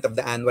 3% of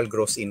the annual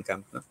gross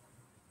income. No?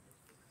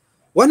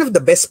 One of the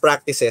best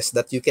practices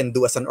that you can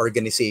do as an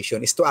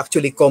organization is to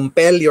actually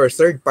compel your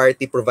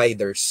third-party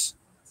providers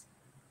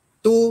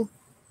to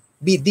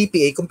be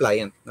DPA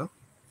compliant, no?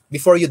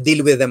 Before you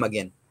deal with them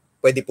again.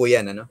 Pwede po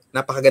yan. Ano?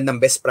 Napakagandang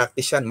best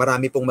practice yan.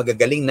 Marami pong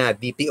magagaling na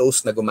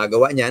DPOs na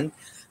gumagawa niyan.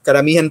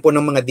 Karamihan po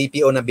ng mga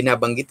DPO na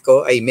binabanggit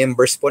ko ay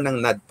members po ng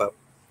NADPOP.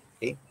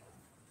 Okay?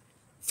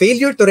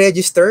 Failure to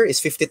register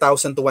is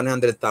 50,000 to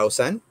 100,000.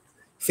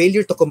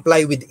 Failure to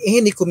comply with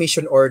any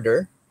commission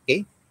order,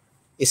 okay,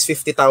 is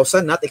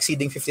 50,000, not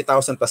exceeding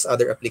 50,000 plus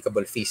other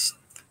applicable fees.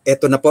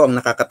 Ito na po ang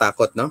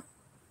nakakatakot, no?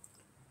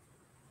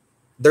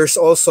 There's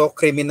also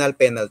criminal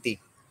penalty.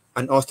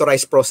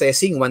 Unauthorized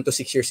processing, 1 to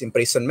 6 years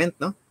imprisonment,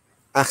 no?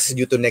 Acts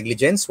due to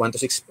negligence, 1 to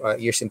 6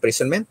 years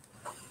imprisonment,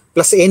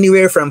 plus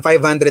anywhere from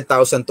 500,000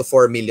 to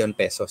 4 million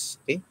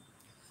pesos. Okay?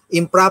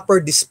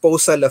 Improper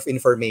disposal of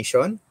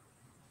information,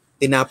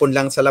 tinapon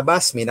lang sa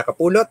labas, may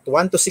nakapulot,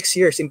 1 to 6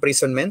 years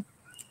imprisonment,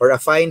 or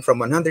a fine from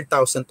 100,000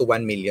 to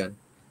 1 million.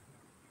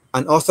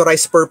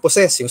 Unauthorized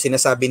purposes, yung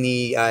sinasabi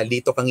ni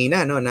Lito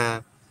kanina, no, na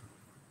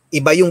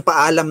iba yung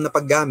paalam na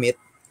paggamit,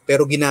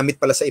 pero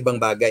ginamit pala sa ibang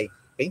bagay.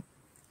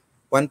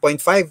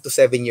 1.5 to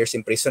 7 years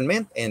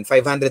imprisonment and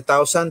 500,000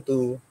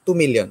 to 2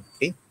 million.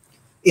 Okay?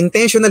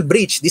 Intentional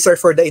breach, these are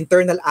for the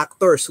internal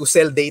actors who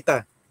sell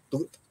data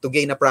to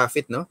gain a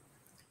profit, no?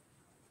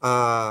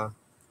 1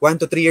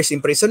 to 3 years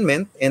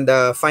imprisonment and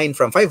a fine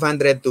from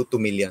 500 to 2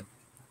 million.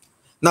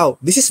 Now,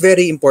 this is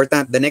very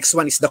important. The next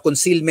one is the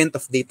concealment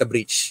of data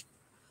breach.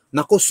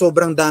 Naku,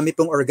 sobrang dami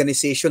pong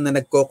organization na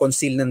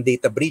nagko-conceal ng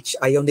data breach.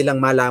 Ayaw nilang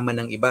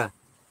malaman ng iba.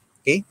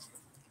 Okay?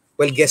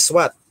 Well, guess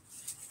what?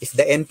 If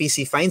the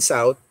NPC finds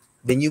out,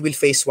 then you will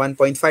face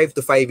 1.5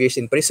 to 5 years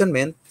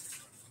imprisonment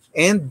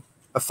and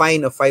a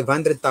fine of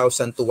 500,000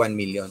 to 1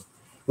 million.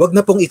 Wag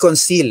na pong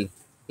i-conceal.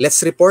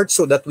 Let's report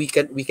so that we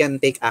can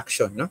take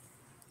action. No?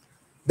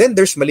 Then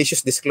there's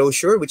malicious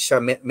disclosure, which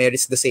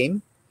merits the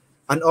same.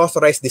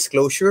 Unauthorized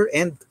disclosure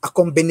and a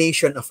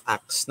combination of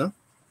acts. No?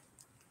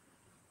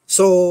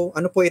 So,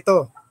 ano po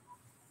ito?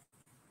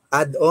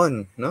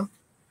 Add-on. No?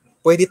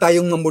 Pwede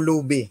tayong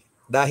mamulubi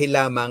dahil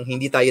lamang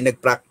hindi tayo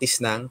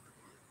nag-practice ng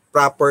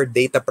proper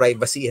data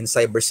privacy and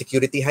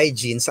cybersecurity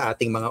hygiene sa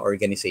ating mga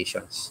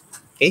organizations.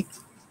 Okay?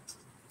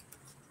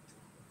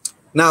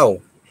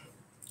 Now,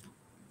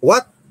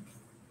 what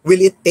will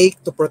it take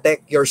to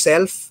protect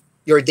yourself,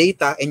 your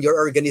data, and your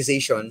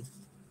organization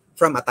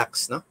from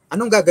attacks? No?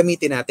 Anong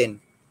gagamitin natin?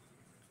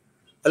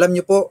 Alam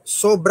niyo po,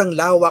 sobrang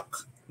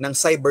lawak ng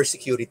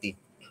cybersecurity.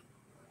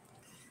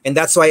 And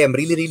that's why I'm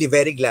really, really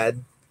very glad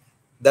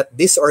that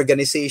this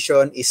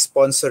organization is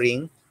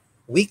sponsoring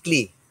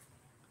weekly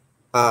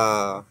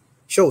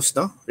shows,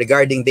 no,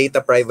 regarding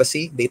data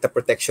privacy, data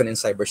protection, and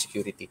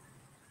cybersecurity.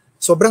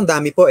 Sobrang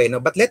dami po no?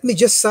 But let me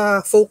just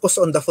focus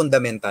on the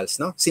fundamentals,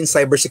 no? Since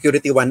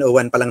Cybersecurity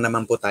 101 pa lang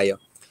naman po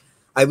tayo.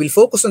 I will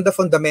focus on the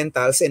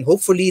fundamentals and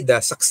hopefully the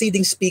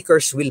succeeding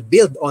speakers will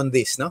build on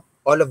this, no?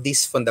 All of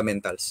these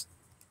fundamentals.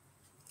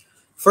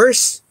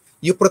 First,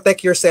 you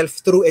protect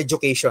yourself through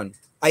education.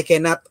 I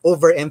cannot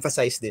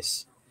overemphasize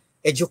this.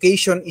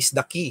 Education is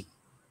the key,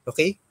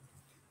 okay?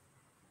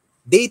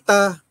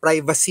 Data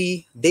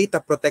privacy,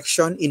 data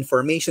protection,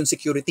 information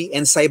security,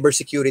 and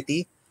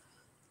cybersecurity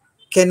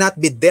cannot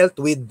be dealt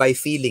with by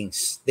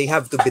feelings. They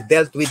have to be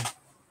dealt with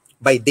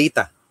by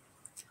data.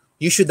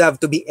 You should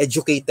have to be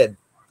educated.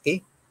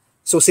 Okay?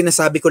 So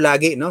sinasabi ko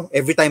lagi, no?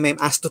 Every time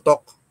I'm asked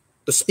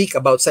to speak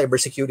about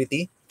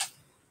cybersecurity,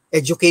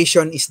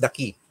 education is the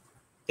key.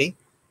 Okay?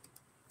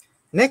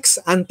 Next,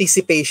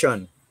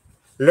 anticipation.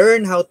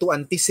 Learn how to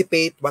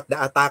anticipate what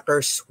the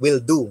attackers will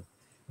do.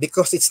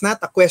 Because it's not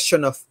a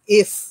question of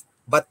if,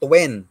 but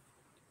when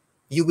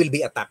you will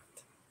be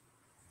attacked.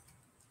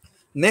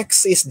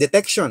 Next is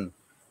detection.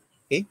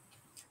 Okay?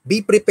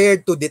 Be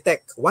prepared to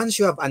detect. Once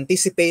you have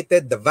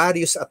anticipated the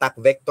various attack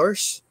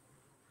vectors,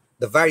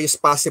 the various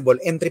possible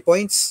entry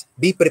points,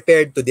 be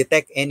prepared to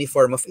detect any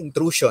form of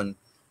intrusion,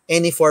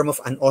 any form of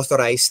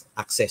unauthorized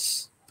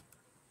access.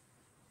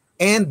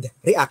 And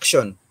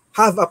reaction.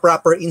 Have a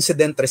proper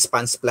incident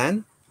response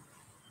plan.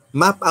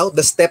 Map out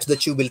the steps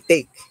that you will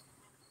take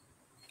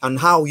on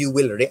how you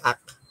will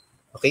react.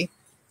 Okay?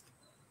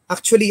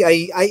 Actually,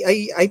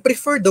 I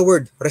prefer the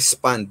word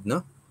respond,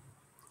 no?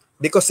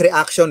 Because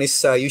reaction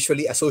is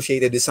usually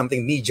associated with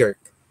something knee-jerk.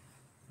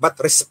 But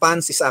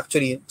response is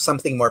actually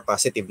something more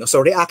positive, no? So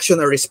reaction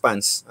or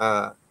response,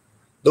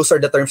 those are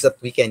the terms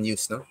that we can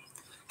use, no?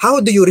 How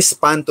do you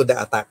respond to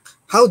the attack?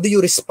 How do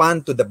you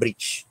respond to the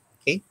breach?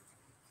 Okay?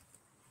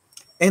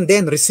 And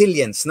then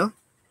resilience, no?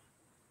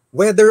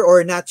 Whether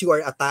or not you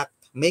are attacked,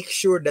 make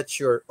sure that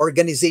your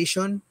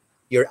organization,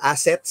 your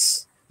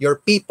assets, your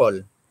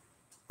people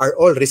are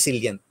all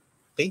resilient.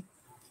 Okay?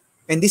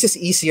 And this is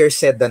easier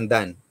said than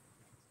done.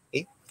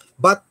 Okay?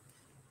 But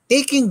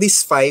taking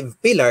these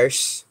 5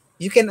 pillars,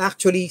 you can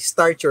actually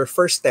start your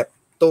first step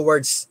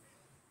towards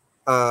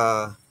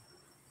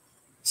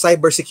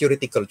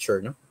cybersecurity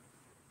culture. No?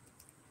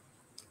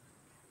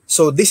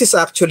 So this is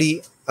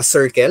actually a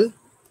circle,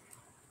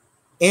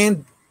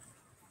 and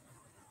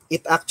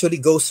it actually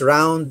goes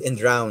round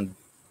and round.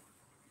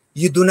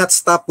 You do not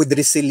stop with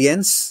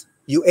resilience.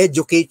 You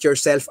educate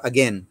yourself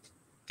again.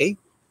 Okay?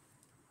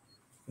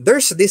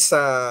 There's this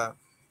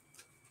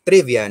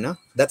trivia, no,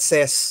 that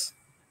says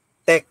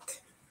tech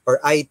or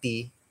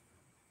IT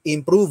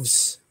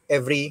improves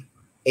every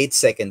 8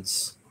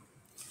 seconds.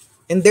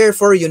 And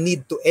therefore, you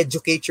need to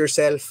educate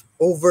yourself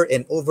over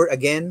and over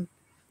again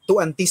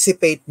to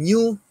anticipate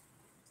new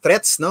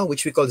threats, no,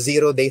 which we call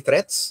zero-day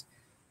threats,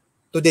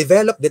 to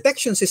develop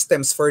detection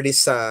systems for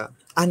these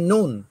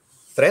unknown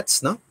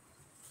threats, no,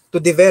 to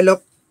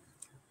develop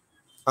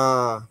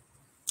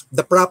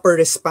the proper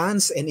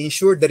response and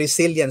ensure the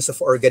resilience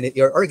of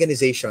your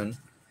organization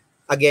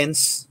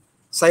against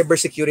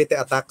cybersecurity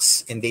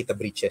attacks and data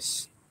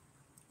breaches.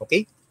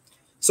 Okay?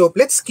 So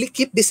let's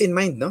keep this in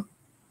mind, no?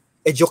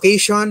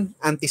 Education,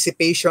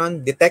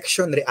 anticipation,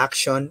 detection,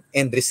 reaction,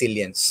 and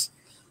resilience.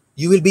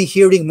 You will be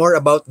hearing more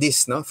about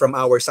this, no, from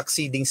our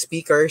succeeding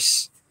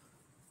speakers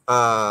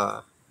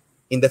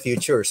in the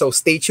future. So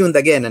stay tuned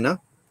again,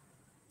 ano,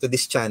 to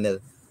this channel.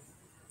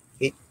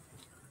 Okay.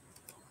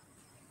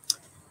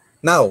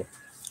 Now,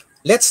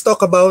 let's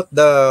talk about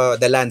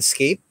the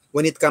landscape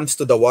when it comes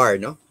to the war,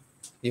 no?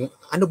 Yung,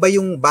 ano ba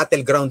yung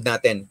battleground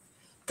natin?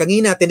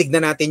 Kanina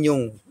tinignan natin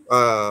yung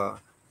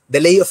the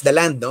lay of the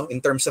land, no,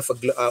 in terms of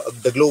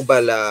the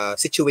global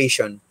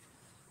situation.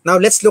 Now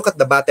let's look at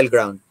the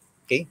battleground.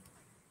 Okay,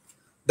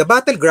 the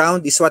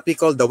battleground is what we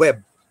call the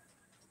web.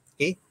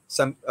 Okay,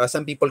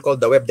 some people call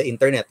the web the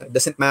internet. It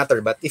doesn't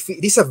matter, but if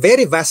it is a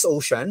very vast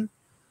ocean,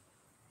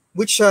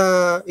 which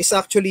is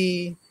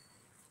actually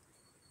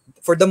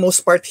for the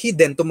most part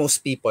hidden to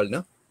most people,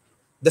 no?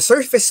 The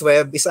surface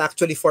web is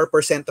actually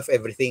 4% of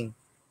everything,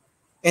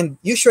 and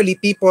usually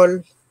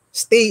people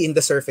stay in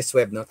the surface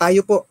web, no?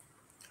 Tayo po.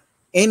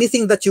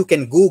 Anything that you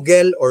can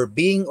Google or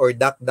Bing or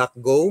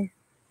DuckDuckGo,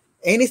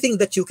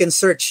 anything that you can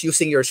search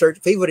using your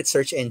favorite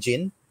search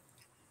engine,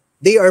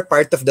 they are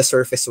part of the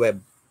surface web.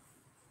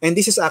 And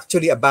this is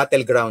actually a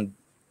battleground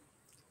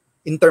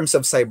in terms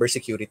of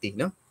cybersecurity,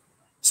 no?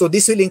 So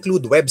this will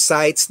include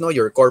websites, no,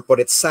 your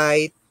corporate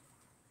site,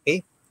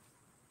 okay,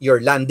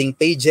 your landing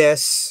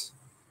pages,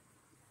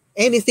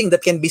 anything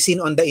that can be seen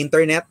on the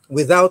internet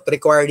without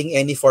requiring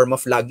any form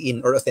of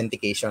login or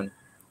authentication.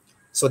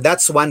 So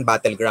that's one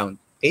battleground,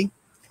 okay?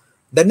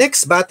 The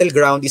next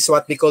battleground is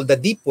what we call the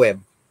deep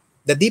web.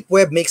 The deep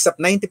web makes up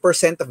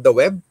 90% of the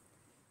web.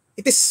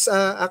 It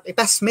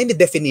has many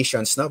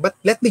definitions, no? But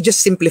let me just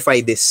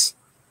simplify this.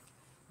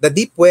 The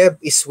deep web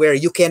is where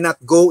you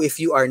cannot go if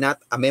you are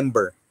not a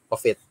member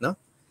of it, no?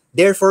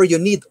 Therefore, you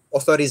need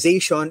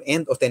authorization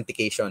and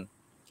authentication.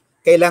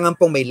 Kailangan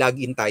pong may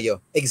login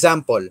tayo.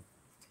 Example,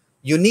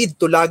 you need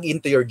to log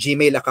into your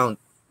Gmail account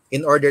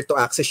in order to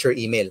access your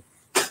email.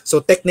 So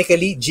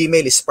technically,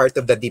 Gmail is part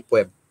of the deep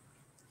web.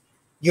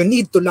 You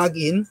need to log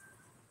in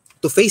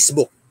to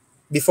Facebook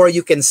before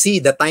you can see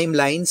the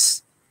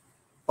timelines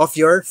of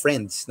your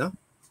friends, no?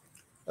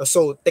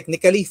 So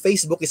technically,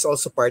 Facebook is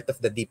also part of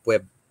the deep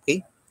web.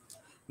 Okay?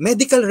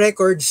 Medical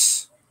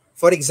records,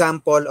 for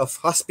example, of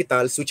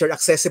hospitals which are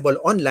accessible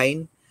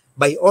online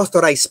by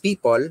authorized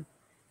people,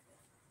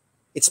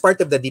 it's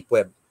part of the deep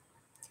web.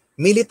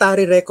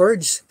 Military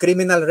records,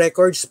 criminal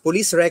records,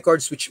 police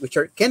records, which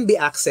can be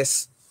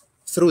accessed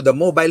through the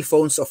mobile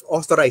phones of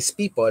authorized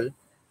people,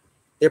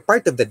 they're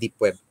part of the deep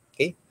web.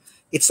 Okay?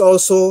 It's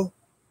also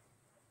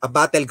a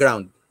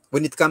battleground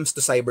when it comes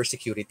to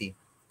cybersecurity.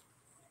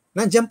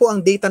 Nandyan po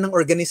ang data ng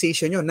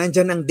organization nyo.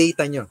 Nandyan ang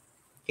data nyo.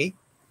 Okay?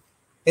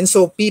 And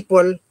so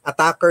people,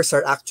 attackers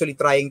are actually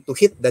trying to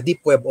hit the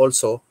deep web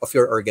also of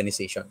your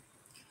organization.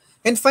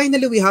 And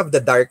finally, we have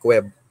the dark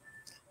web.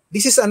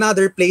 This is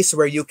another place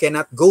where you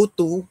cannot go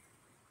to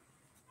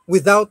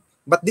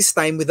but this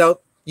time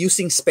without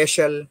using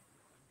special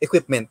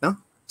equipment, no?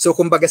 So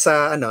kumbaga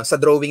sa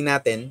drawing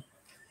natin,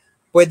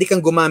 pwede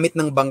kang gumamit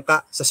ng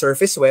bangka sa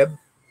surface web,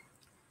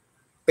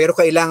 pero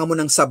kailangan mo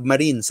ng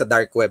submarine sa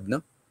dark web,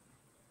 no?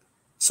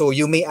 So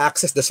you may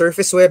access the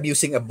surface web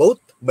using a boat,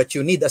 but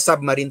you need a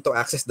submarine to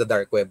access the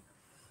dark web.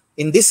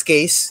 In this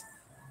case,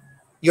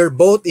 your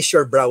boat is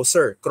your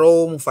browser,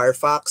 Chrome,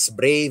 Firefox,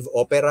 Brave,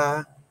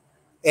 Opera,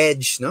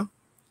 Edge, no?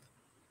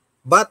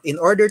 But in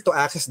order to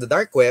access the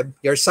dark web,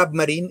 your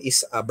submarine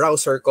is a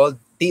browser called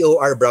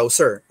TOR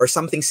browser or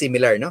something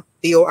similar, no?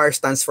 TOR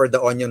stands for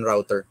the onion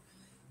router.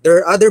 There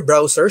are other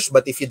browsers,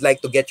 but if you'd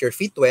like to get your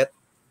feet wet,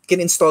 you can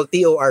install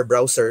TOR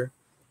browser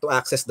to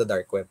access the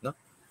dark web, no?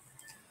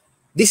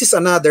 This is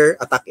another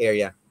attack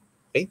area,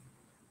 okay?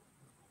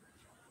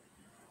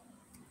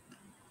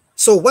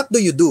 So what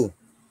do you do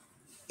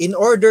in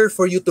order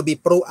for you to be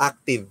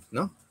proactive,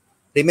 no?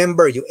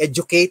 Remember, you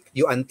educate,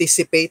 you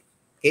anticipate,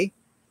 okay?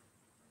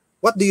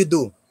 What do?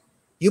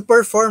 You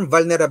perform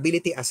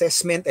vulnerability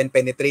assessment and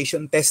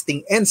penetration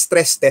testing and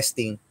stress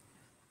testing,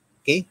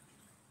 okay?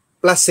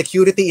 Plus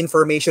security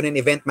information and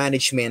event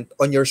management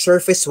on your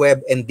surface web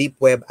and deep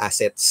web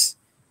assets.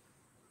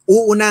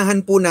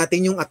 Uunahan po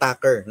natin yung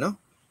attacker, no?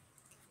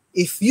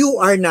 If you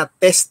are not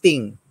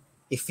testing,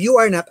 if you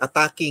are not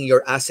attacking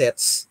your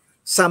assets,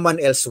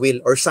 someone else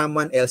will or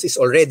someone else is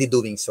already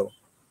doing so.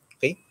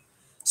 Okay?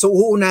 So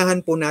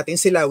uunahan po natin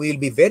sila. We will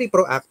be very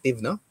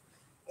proactive, no?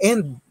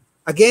 And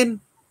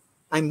again,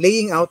 I'm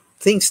laying out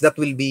things that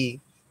will be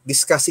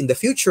discussed in the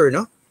future,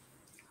 no?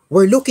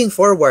 We're looking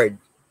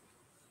forward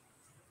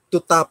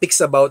to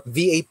topics about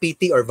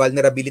VAPT or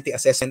vulnerability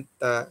assessment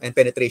and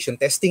penetration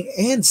testing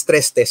and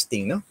stress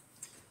testing, no?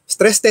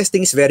 Stress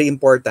testing is very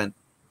important.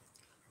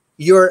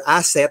 Your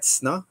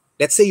assets, no?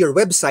 Let's say your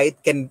website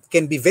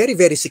can be very,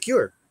 very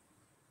secure,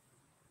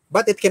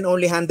 but it can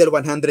only handle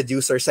 100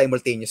 users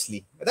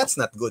simultaneously. That's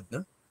not good,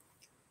 no?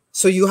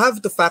 So you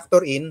have to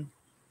factor in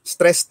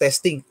stress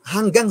testing.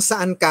 Hanggang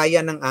saan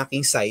kaya ng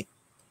aking site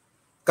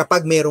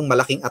kapag mayroong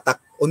malaking attack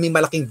o may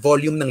malaking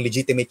volume ng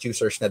legitimate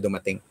users na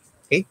dumating.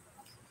 Okay?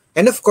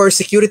 And of course,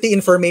 security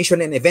information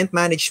and event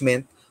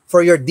management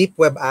for your deep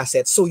web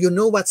assets. So you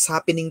know what's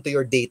happening to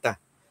your data.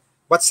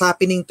 What's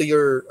happening to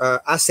your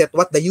asset,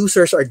 what the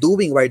users are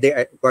doing while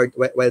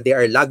they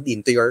are logged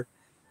into your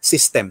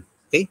system.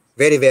 Okay?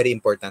 Very, very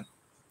important.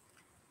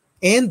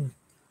 And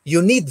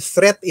you need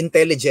threat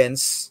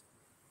intelligence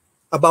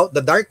about the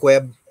dark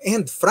web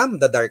and from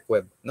the dark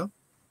web. No?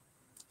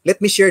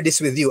 Let me share this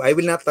with you. I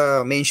will not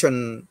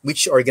mention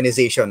which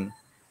organization,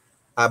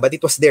 but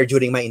it was there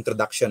during my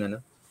introduction.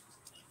 Ano?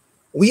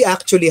 We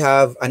actually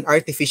have an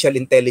artificial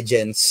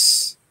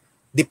intelligence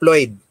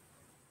deployed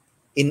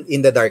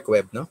in the dark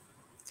web. No?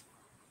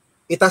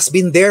 It has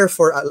been there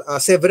for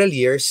several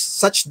years,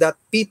 such that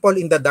people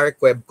in the dark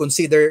web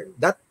consider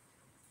that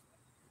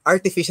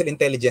artificial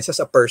intelligence as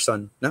a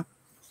person. No?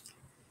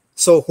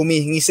 So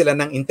humihingi sila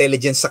ng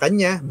intelligence sa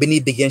kanya,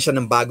 binibigyan siya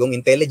ng bagong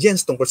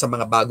intelligence tungkol sa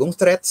mga bagong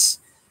threats,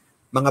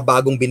 mga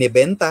bagong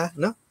binibenta.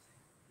 No?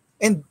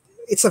 And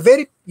it's a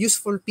very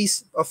useful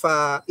piece of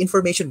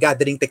information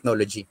gathering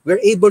technology.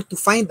 We're able to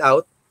find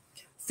out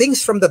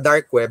things from the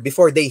dark web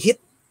before they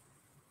hit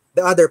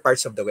the other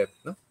parts of the web.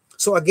 No?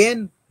 So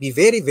again, be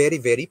very, very,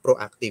 very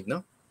proactive,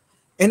 no?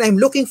 And I'm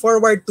looking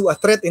forward to a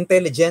threat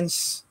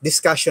intelligence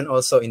discussion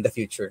also in the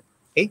future,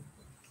 okay?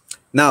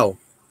 Now,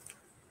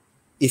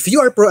 if you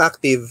are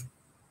proactive,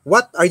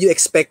 what are you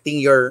expecting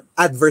your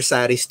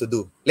adversaries to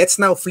do? Let's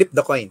now flip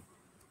the coin,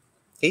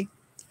 okay?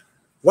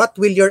 What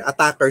will your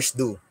attackers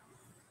do?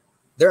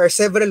 There are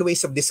several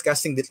ways of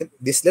discussing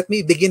this. Let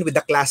me begin with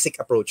the classic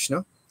approach,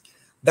 no?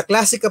 The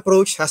classic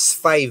approach has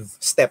 5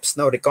 steps,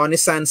 no?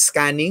 Reconnaissance,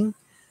 scanning,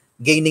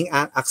 gaining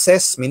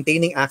access,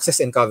 maintaining access,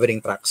 and covering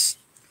tracks.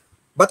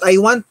 But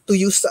I want to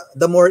use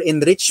the more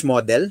enriched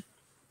model,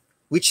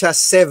 which has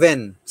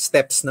 7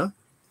 steps, no?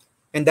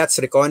 And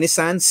that's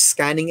reconnaissance,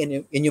 scanning,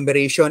 and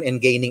enumeration, and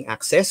gaining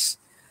access.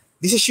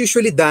 This is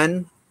usually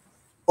done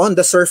on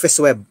the surface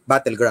web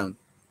battleground,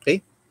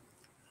 okay?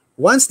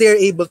 Once they are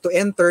able to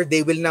enter,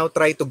 they will now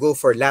try to go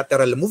for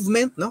lateral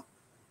movement, no?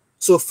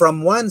 So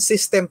from one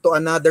system to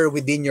another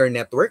within your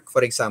network,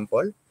 for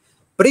example,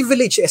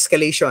 privilege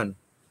escalation.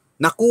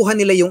 Nakuha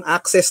nila yung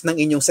access ng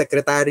inyong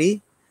secretary,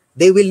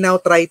 they will now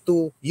try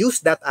to use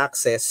that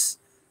access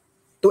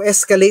to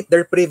escalate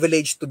their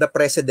privilege to the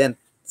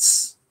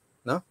presidents,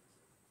 no?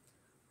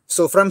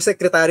 So from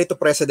secretary to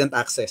president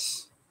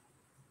access.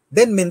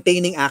 Then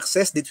maintaining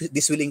access,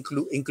 this will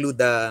include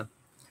the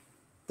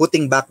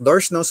putting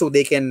backdoors, no, so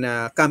they can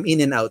come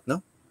in and out, no?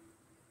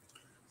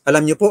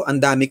 Alam niyo po, ang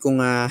dami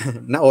kong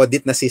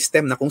na-audit na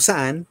system na kung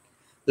saan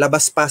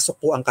labas-pasok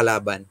po ang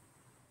kalaban.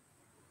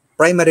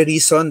 Primary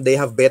reason, they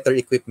have better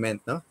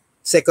equipment, no?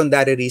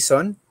 Secondary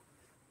reason,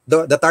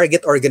 the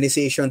target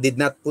organization did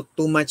not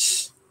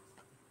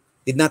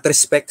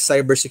respect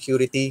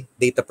cybersecurity,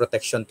 data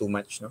protection too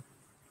much, no?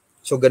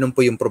 So ganun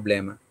po yung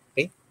problema.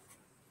 Okay?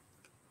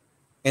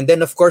 And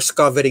then of course,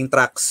 covering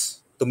tracks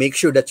to make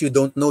sure that you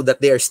don't know that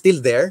they are still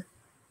there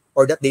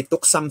or that they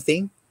took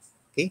something,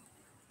 okay?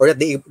 Or that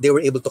they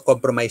were able to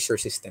compromise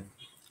your system.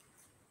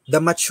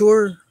 The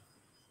mature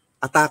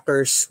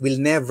attackers will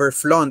never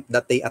flaunt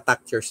that they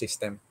attacked your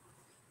system.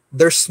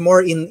 There's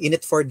more in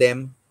it for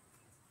them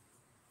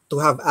to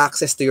have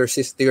access to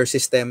your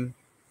system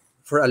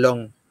for a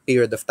long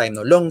period of time.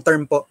 No? Long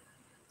term po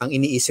ang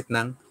iniisip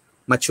ng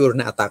mature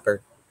na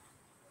attacker.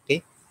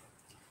 Okay?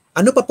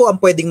 Ano pa po ang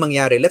pwedeng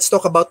mangyari? Let's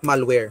talk about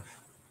malware.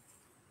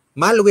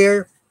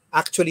 Malware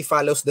actually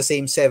follows the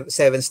same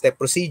seven-step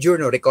procedure,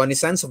 no?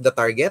 Reconnaissance of the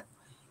target,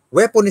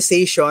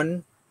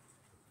 weaponization.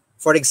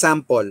 For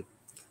example,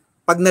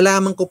 pag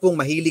nalaman ko pong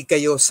mahilig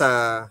kayo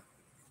sa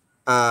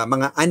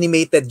mga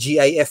animated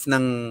GIF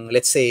ng,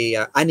 let's say,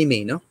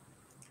 anime, no?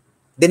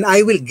 Then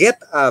I will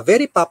get a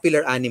very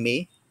popular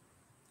anime,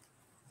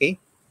 okay?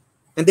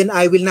 And then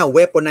I will now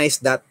weaponize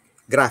that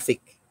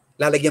graphic.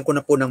 Lalagyan ko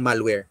na po ng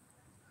malware.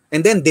 And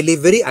then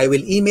delivery, I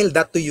will email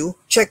that to you.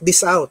 Check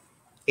this out,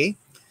 okay?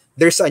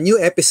 There's a new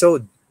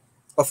episode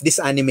of this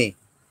anime.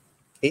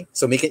 Okay?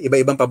 So may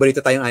iba-ibang paborito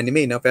tayong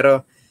anime, no?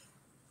 Pero,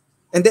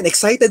 and then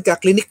excited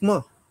ka, clinic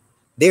mo.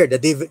 There,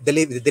 the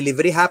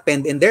delivery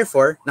happened and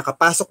therefore,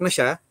 nakapasok na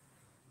siya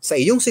sa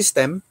iyong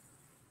system,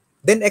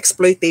 then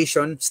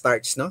exploitation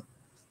starts, no?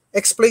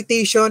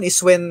 Exploitation is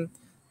when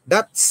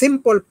that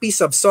simple piece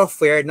of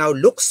software now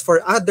looks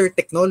for other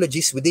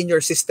technologies within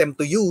your system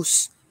to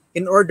use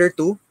in order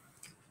to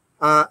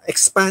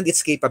expand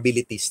its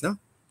capabilities, no?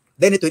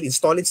 Then it will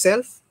install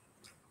itself,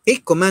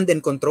 take command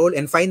and control,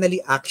 and finally,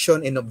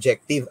 action and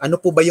objective.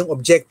 Ano po ba yung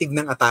objective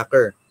ng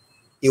attacker?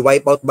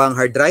 I-wipe out ba ang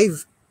hard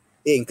drive?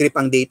 I-encrypt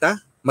ang data?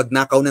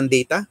 Magnakaw ng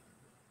data?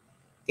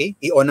 Okay?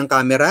 I-on ang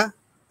camera?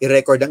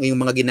 I-record ang iyong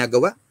mga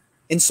ginagawa?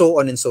 And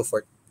so on and so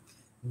forth.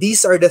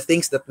 These are the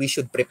things that we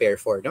should prepare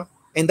for, no?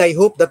 And I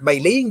hope that by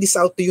laying this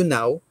out to you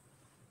now,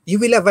 you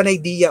will have an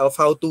idea of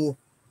how to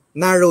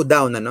narrow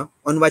down, ano,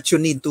 on what you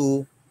need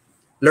to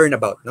learn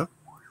about, no?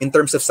 In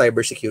terms of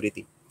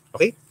cybersecurity.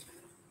 Okay?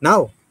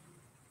 Now,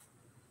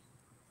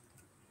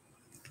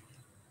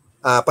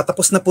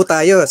 patapos na po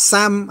tayo.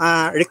 Sam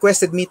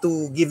requested me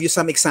to give you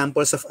some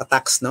examples of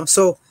attacks, no?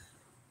 So,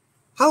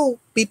 how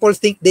people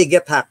think they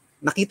get hacked.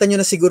 Nakita nyo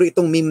na siguro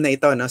itong meme na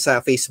ito, no, sa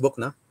Facebook,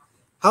 no?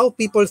 How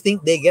people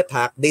think they get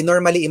hacked. They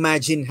normally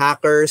imagine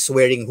hackers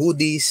wearing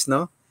hoodies,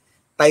 no?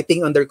 Typing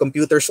on their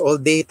computers all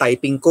day,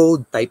 typing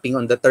code, typing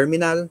on the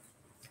terminal.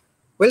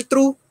 Well,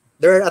 true,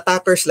 there are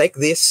attackers like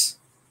this.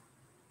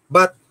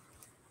 But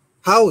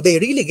how they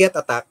really get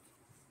attacked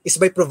is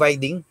by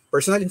providing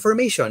personal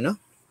information, no?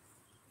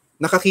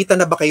 Nakakita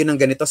na ba kayo ng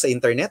ganito sa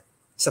internet,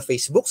 sa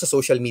Facebook, sa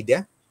social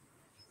media?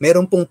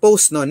 Meron pong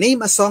post, no?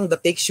 Name a song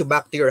that takes you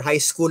back to your high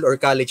school or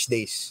college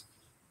days.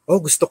 Oh,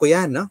 gusto ko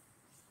yan, no?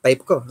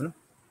 Type ko, no?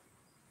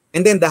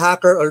 And then the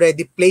hacker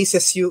already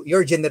places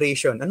your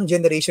generation. Anong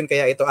generation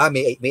kaya ito?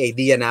 May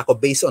idea na ako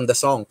based on the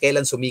song.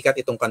 Kailan sumikat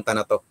itong kanta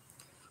na to?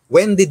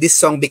 When did this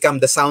song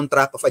become the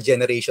soundtrack of a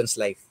generation's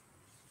life?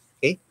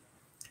 Okay?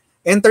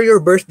 Enter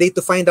your birthday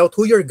to find out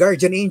who your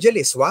guardian angel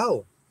is.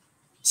 Wow!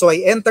 So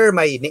I enter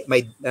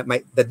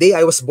the day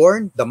I was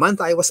born, the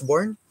month I was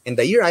born, and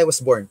the year I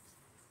was born.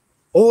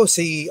 Oh,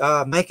 si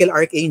Michael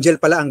Archangel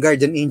pala ang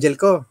guardian angel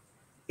ko.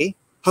 Okay?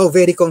 How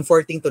very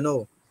comforting to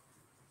know.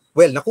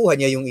 Well, nakuha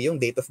niya yung iyong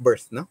date of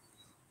birth, no?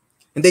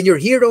 And then your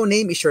hero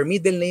name is your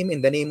middle name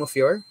and the name of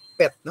your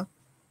pet, no?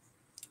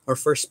 Or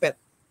first pet.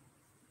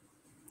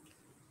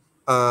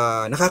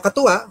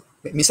 Nakakatuwa.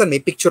 Minsan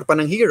may picture pa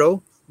ng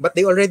hero, but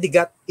they already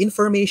got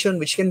information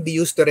which can be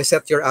used to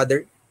reset your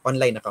other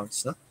online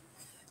accounts, no?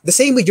 The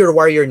same with your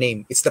warrior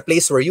name. It's the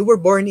place where you were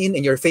born in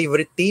and your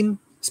favorite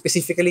team,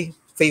 specifically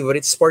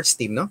favorite sports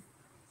team, no?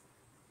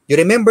 You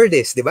remember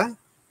this, di ba?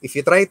 If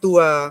you try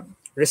to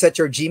reset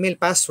your Gmail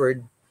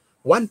password,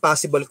 one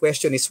possible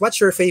question is,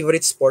 what's your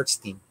favorite sports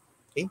team?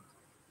 Okay?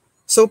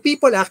 So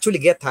people actually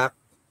get hacked,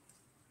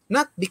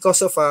 not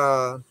because of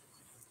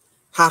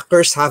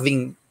hackers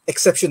having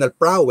exceptional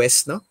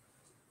prowess, no?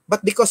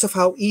 But because of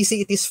how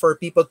easy it is for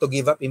people to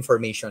give up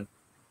information.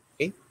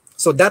 Okay?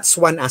 So that's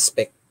one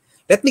aspect.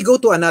 Let me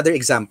go to another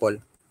example.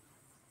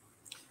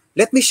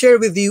 Let me share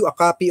with you a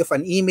copy of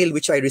an email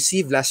which I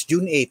received last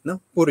June 8,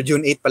 no? Puro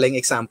June 8 pala yung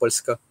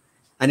examples ko.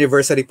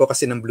 Anniversary po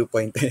kasi ng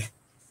Bluepoint.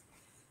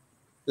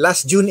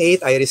 Last June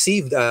 8, I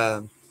received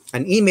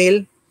an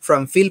email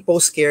from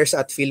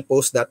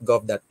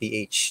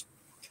philpostcares@philpost.gov.ph.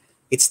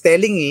 It's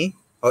telling me,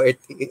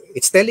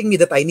 it's telling me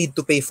that I need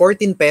to pay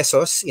 14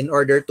 pesos in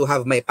order to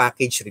have my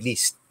package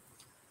released.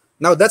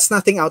 Now, that's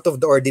nothing out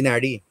of the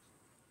ordinary.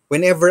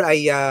 Whenever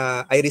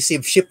I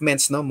receive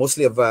shipments, no,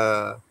 mostly of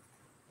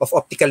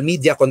optical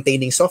media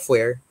containing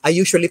software, I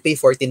usually pay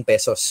 14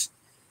 pesos.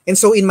 And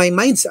so in my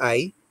mind's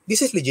eye,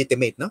 this is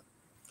legitimate, no?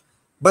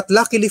 But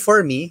luckily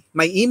for me,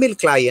 my email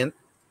client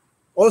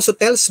also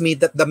tells me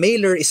that the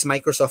mailer is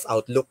Microsoft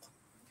Outlook.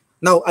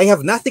 Now, I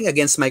have nothing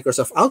against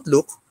Microsoft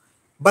Outlook,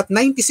 but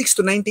 96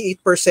 to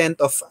 98%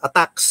 of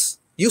attacks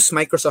use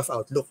Microsoft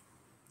Outlook.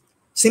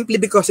 Simply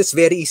because it's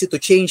very easy to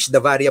change the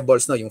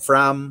variables, no, yung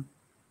from,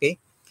 okay?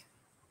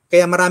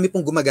 Kaya marami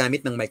pong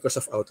gumagamit ng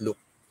Microsoft Outlook.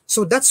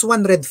 So that's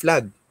one red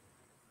flag.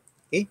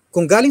 Okay?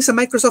 Kung galing sa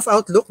Microsoft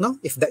Outlook, no,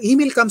 if the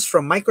email comes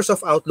from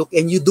Microsoft Outlook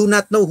and you do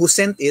not know who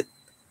sent it,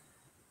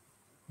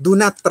 do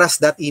not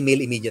trust that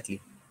email immediately.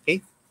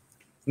 Okay?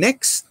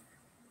 Next,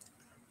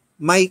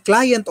 my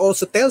client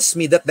also tells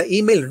me that the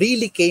email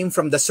really came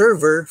from the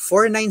server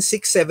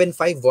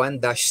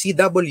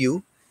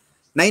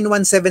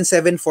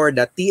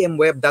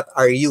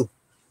 496751-CW91774.tmweb.ru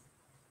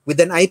with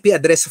an IP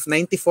address of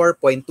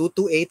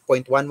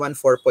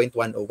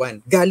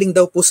 94.228.114.101. Galing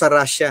daw po sa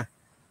Russia.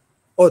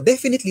 Oh,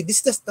 definitely,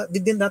 this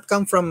did not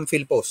come from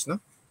Philpost, no?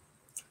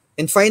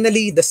 And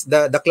finally,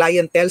 the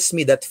client tells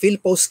me that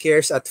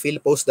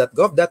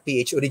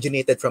philpostcares@philpost.gov.ph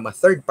originated from a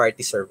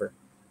third-party server.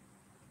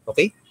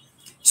 Okay?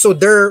 So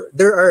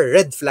there are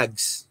red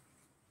flags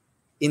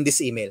in this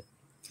email.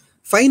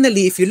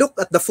 Finally, if you look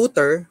at the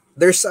footer,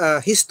 there's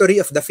a history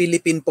of the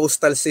Philippine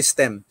postal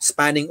system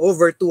spanning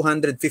over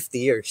 250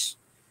 years,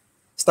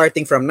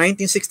 starting from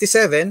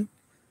 1967,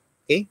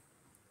 okay,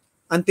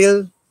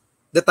 until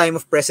the time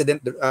of President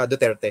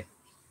Duterte.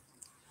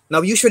 Now,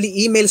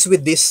 usually emails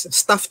with this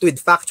stuffed with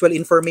factual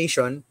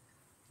information,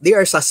 they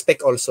are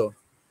suspect also.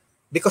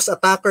 Because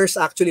attackers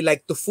actually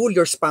like to fool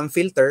your spam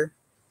filter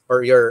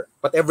or your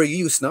whatever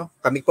you use, no?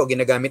 Kami po,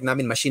 ginagamit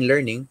namin machine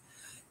learning,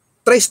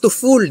 tries to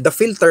fool the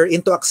filter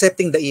into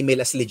accepting the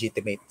email as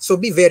legitimate. So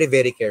be very,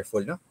 very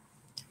careful, no?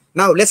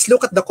 Now, let's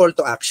look at the call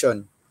to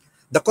action.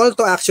 The call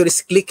to action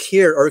is click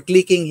here or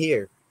clicking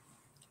here.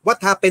 What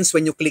happens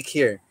when you click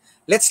here?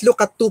 Let's look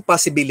at two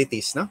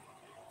possibilities, no?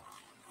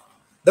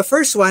 The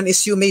first one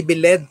is you may be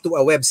led to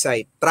a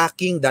website,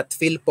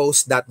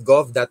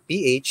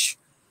 tracking.philpost.gov.ph,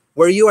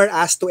 where you are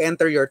asked to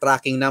enter your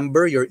tracking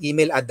number, your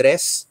email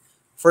address,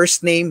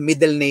 first name,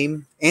 middle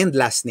name, and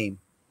last name.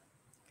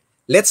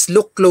 Let's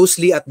look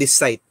closely at this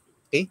site,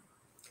 okay?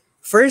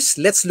 First,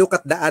 let's look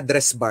at the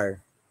address bar.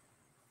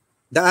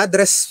 The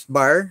address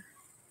bar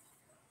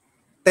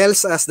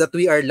tells us that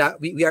we are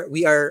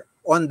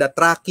on the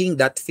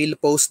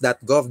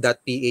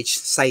tracking.philpost.gov.ph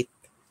site,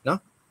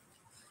 no?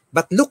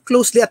 But look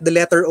closely at the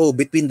letter O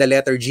between the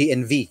letter G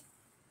and V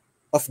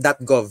of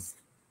 .gov.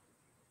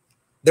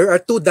 There are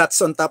two dots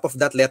on top of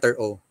that letter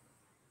O.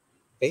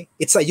 Okay?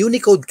 It's a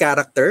Unicode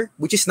character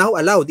which is now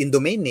allowed in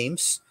domain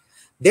names.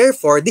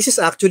 Therefore, this is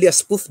actually a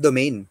spoof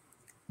domain.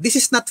 This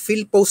is not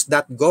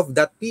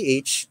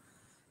philpost.gov.ph,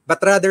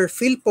 but rather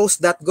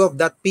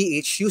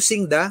philpost.gov.ph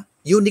using the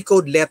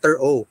Unicode letter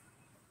O,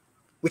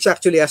 which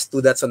actually has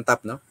two dots on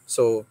top, no?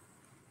 So,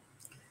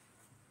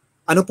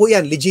 ano po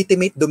yan?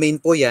 Legitimate domain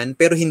po yan,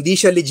 pero hindi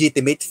siya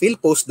legitimate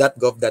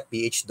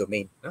philpost.gov.ph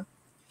domain. No?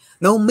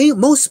 Now,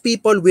 most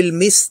people will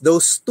miss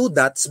those two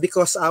dots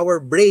because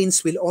our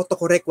brains will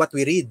autocorrect what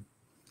we read.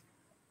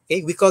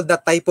 Okay? We call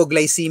that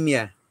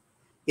typoglycemia.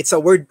 It's a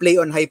wordplay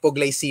on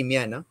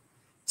hypoglycemia. No?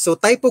 So,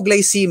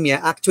 typoglycemia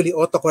actually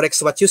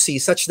autocorrects what you see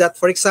such that,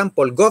 for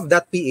example,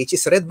 gov.ph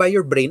is read by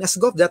your brain as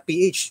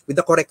gov.ph with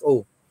the correct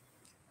O.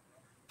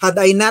 Had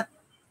I not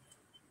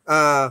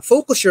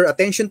focus your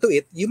attention to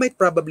it, you might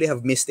probably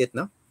have missed it,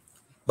 no?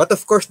 But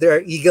of course, there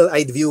are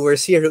eagle-eyed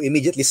viewers here who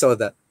immediately saw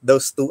that,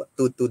 those two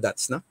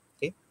dots, no?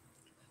 Okay.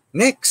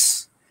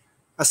 Next,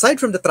 aside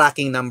from the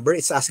tracking number,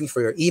 it's asking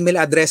for your email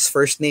address,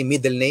 first name,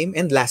 middle name,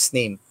 and last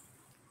name.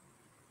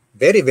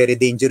 Very, very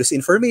dangerous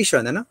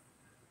information, ano?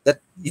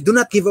 That you do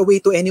not give away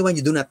to anyone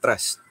you do not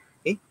trust.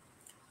 Okay.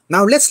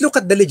 Now, let's look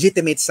at the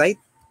legitimate site.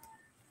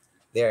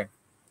 There.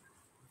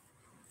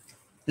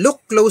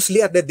 Look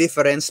closely at the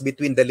difference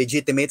between the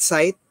legitimate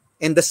site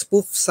and the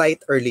spoof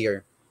site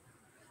earlier.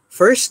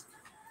 First,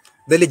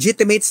 the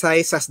legitimate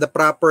site has the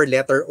proper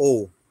letter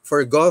O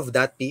for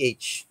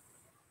gov.ph.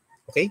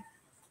 Okay?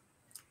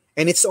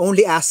 And it's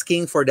only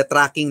asking for the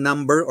tracking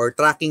number or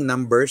tracking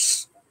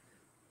numbers,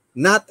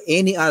 not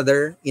any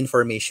other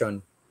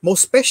information,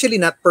 most especially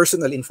not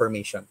personal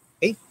information.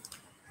 Okay?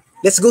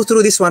 Let's go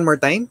through this one more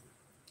time.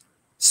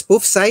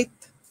 Spoof site,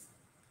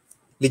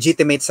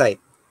 legitimate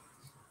site.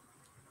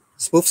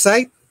 Spoof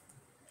site,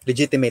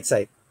 legitimate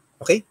site.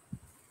 Okay?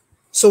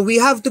 So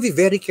we have to be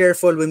very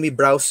careful when we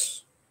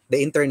browse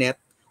the internet,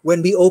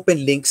 when we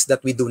open links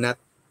that we do not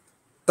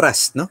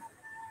trust, no?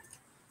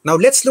 Now,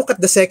 let's look at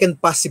the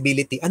second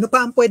possibility. Ano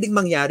pa ang pwedeng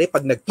mangyari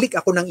pag nag-click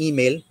ako ng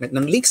email,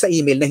 ng link sa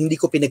email na hindi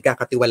ko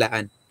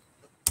pinagkakatiwalaan?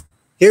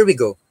 Here we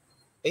go.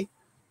 Okay?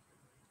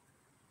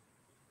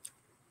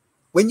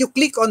 When you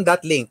click on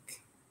that link,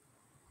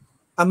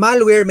 a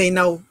malware may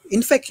now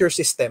infect your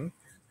system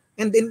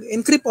and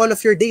encrypt all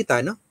of your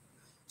data, no?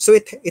 So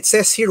it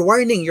says here,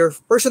 warning, your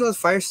personal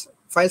files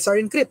are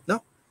encrypted,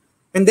 no?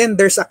 And then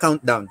there's a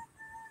countdown.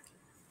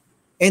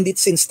 And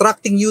it's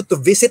instructing you to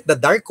visit the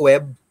dark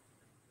web,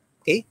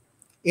 okay,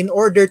 in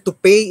order to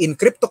pay in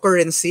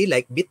cryptocurrency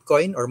like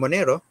Bitcoin or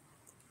Monero,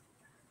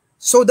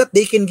 so that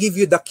they can give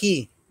you the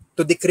key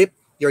to decrypt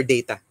your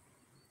data.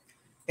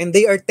 And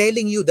they are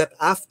telling you that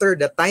after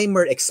the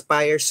timer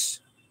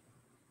expires,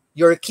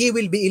 your key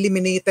will be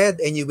eliminated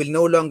and you will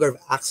no longer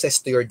have access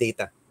to your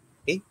data.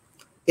 Okay?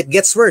 It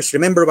gets worse.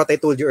 Remember what I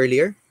told you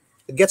earlier?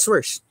 It gets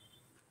worse.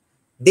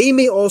 They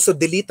may also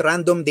delete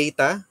random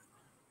data,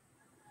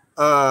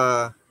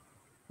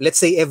 let's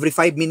say every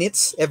 5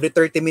 minutes, every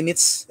 30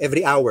 minutes,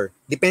 every hour,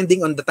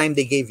 depending on the time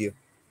they gave you.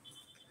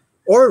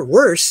 Or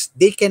worse,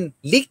 they can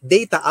leak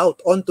data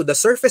out onto the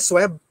surface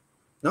web,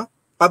 no,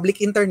 public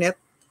internet,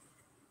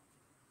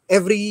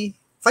 every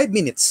 5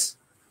 minutes.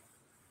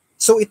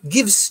 So it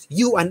gives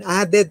you an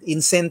added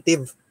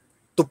incentive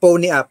to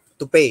pony up,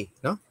 to pay,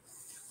 no?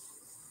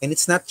 And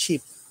it's not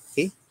cheap,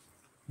 okay?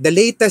 The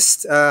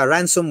latest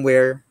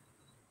ransomware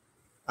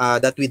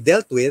that we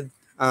dealt with,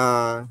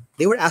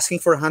 they were asking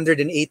for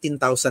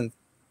 118,000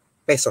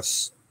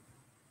 pesos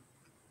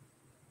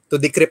to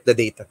decrypt the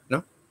data,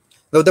 no?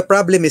 Now, the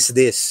problem is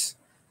this.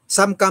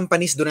 Some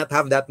companies do not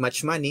have that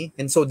much money,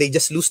 and so they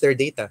just lose their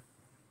data.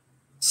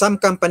 Some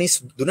companies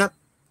do not,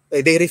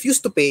 they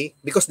refuse to pay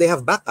because they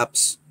have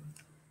backups.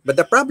 But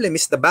the problem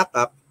is the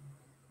backup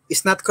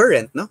is not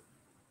current, no?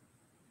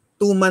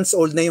 2 months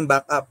old na yung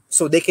backup.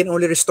 So they can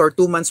only restore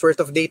 2 months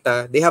worth of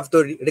data. They have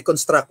to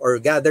reconstruct or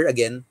gather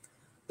again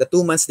the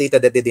 2 months data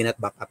that they did not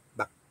back.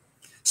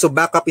 So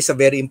backup is a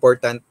very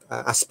important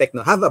aspect.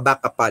 No? Have a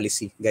backup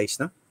policy, guys,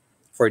 no?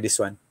 For this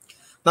one.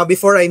 Now,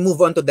 before I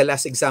move on to the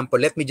last example,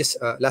 let me just,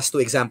 last 2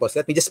 examples,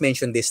 let me just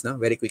mention this, no?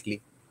 Very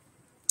quickly.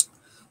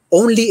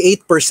 Only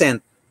 8%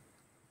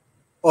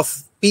 of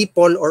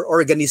people or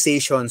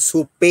organizations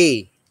who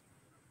pay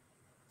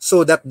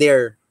so that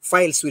their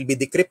files will be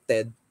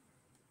decrypted,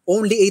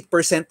 only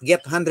 8%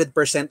 get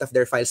 100% of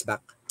their files back.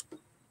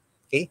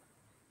 Okay?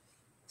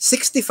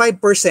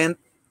 65%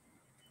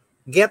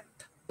 get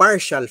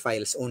partial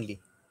files only.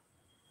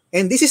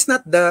 And this is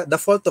not the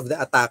fault of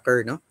the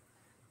attacker, no?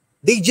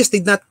 They just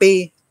did not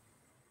pay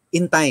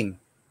in time.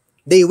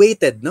 They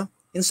waited, no?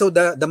 And so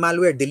the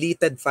malware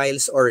deleted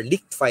files or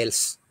leaked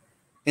files,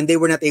 and they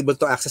were not able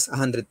to access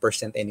 100%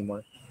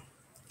 anymore.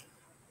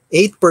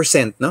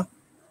 8%, no?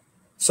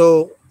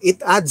 So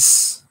it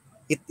adds,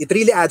 it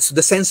really adds to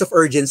the sense of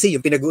urgency.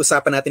 Yung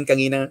pinag-uusapan natin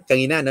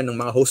kanina ng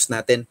mga host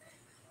natin.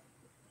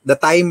 The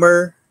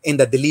timer and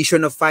the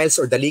deletion of files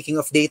or the leaking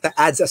of data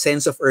adds a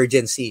sense of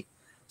urgency.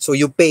 So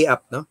you pay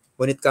up, no?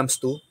 When it comes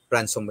to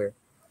ransomware.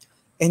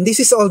 And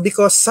this is all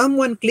because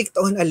someone clicked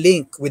on a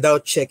link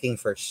without checking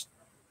first.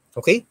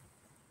 Okay?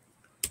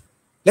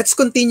 Let's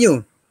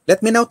continue. Let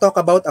me now talk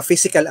about a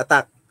physical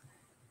attack.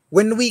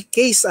 When we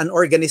case an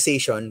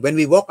organization, when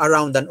we walk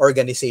around an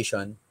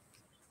organization,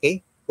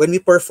 okay, when we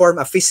perform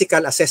a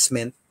physical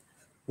assessment,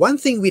 one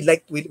thing we'd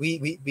like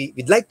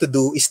to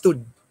do is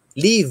to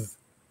leave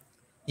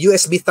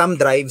USB thumb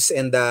drives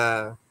and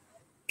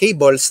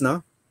cables,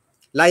 no,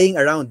 lying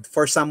around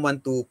for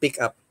someone to pick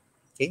up.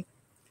 Okay?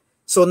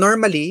 So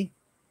normally,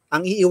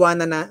 ang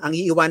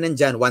iiwanan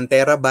dyan, 1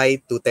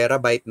 terabyte, 2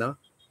 terabyte, no,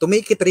 to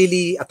make it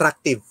really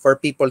attractive for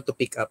people to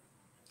pick up.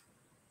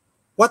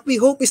 What we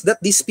hope is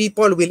that these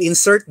people will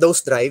insert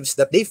those drives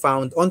that they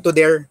found onto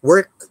their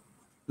work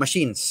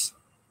machines.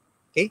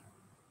 Okay?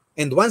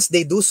 And once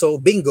they do so,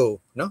 bingo,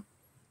 no?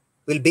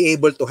 We'll be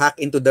able to hack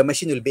into the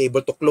machine, we'll be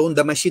able to clone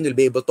the machine, we'll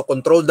be able to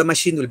control the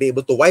machine, we'll be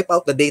able to wipe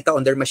out the data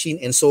on their machine,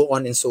 and so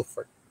on and so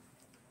forth.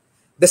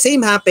 The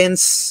same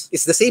happens,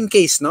 it's the same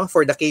case, no,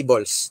 for the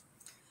cables.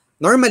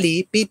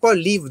 Normally, people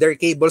leave their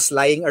cables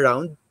lying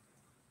around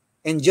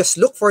and just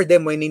look for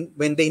them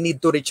when they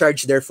need to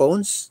recharge their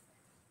phones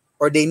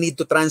or they need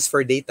to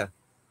transfer data.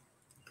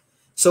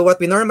 So what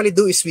we normally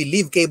do is we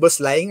leave cables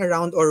lying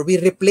around, or we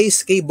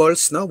replace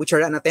cables, no, which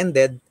are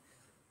unattended,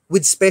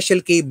 with special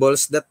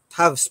cables that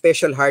have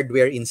special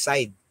hardware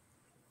inside.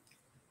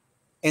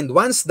 And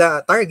once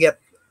the target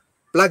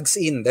plugs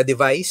in the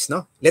device,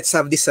 no, let's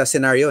have this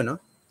scenario, no,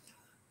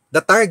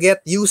 the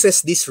target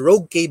uses these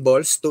rogue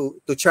cables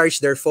to charge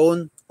their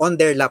phone on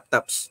their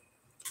laptops.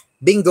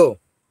 Bingo!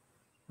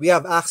 We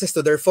have access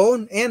to their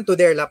phone and to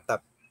their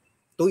laptop.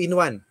 2 in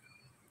 1.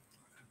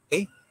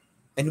 Okay?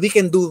 And we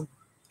can do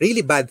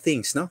really bad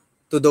things, no,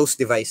 to those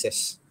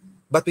devices.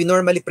 But we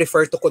normally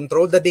prefer to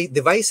control the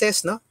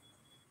devices, no,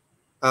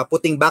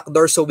 putting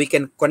backdoors so we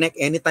can connect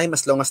anytime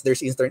as long as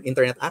there's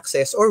internet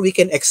access, or we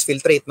can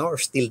exfiltrate, no, or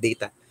steal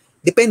data.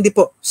 Depende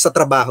po sa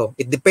trabaho.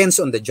 It depends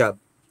on the job.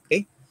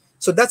 Okay?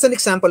 So that's an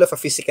example of a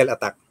physical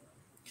attack.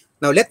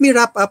 Now, let me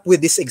wrap up with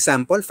this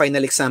example,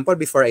 final example,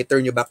 before I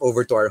turn you back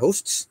over to our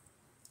hosts.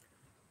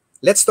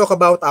 Let's talk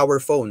about our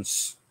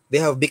phones. They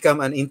have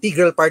become an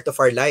integral part of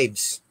our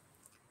lives.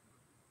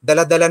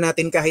 Dala-dala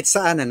natin kahit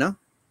saan, ano?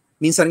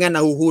 Minsan nga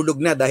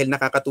nahuhulog na dahil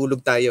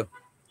nakakatulog tayo.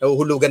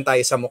 Nahuhulugan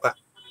tayo sa muka.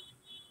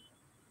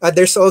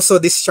 There's also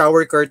this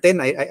shower curtain.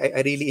 I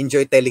really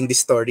enjoy telling this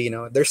story.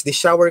 No? There's this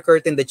shower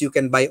curtain that you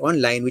can buy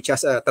online which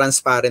has a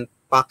transparent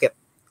pocket,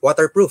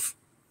 waterproof.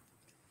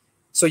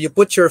 So you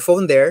put your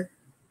phone there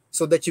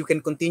so that you can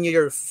continue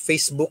your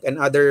Facebook and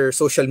other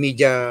social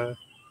media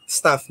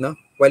stuff, no,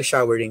 while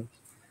showering.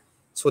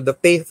 So the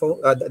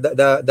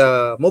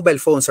mobile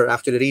phones are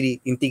actually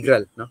really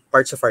integral, no,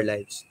 parts of our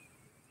lives.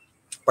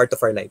 Part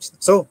of our lives.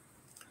 So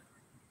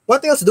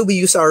what else do we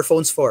use our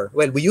phones for?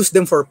 Well, we use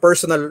them for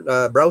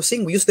personal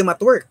browsing. We use them at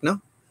work,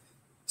 no?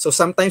 So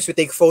sometimes we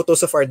take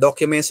photos of our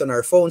documents on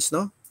our phones,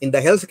 no? In the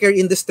healthcare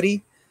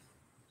industry,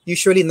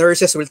 usually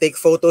nurses will take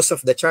photos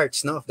of the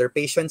charts, no, of their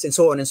patients and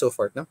so on and so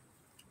forth, no?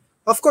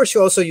 Of course,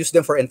 you also use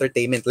them for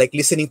entertainment, like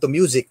listening to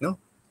music, no?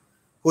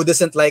 Who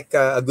doesn't like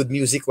a good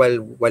music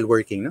while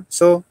working, no?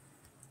 So,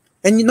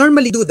 and you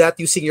normally do that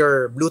using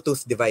your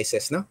Bluetooth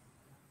devices, no?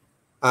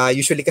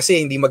 Usually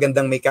kasi hindi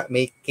magandang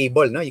may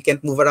cable, no? You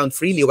can't move around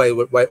freely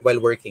while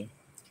working.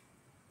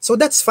 So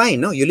that's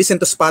fine, no? You listen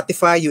to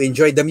Spotify, you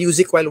enjoy the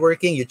music while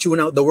working, you tune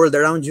out the world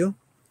around you.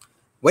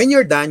 When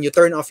you're done, you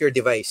turn off your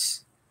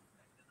device.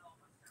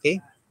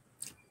 Okay?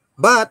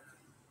 But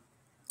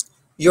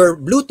your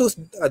Bluetooth,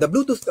 the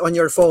Bluetooth on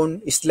your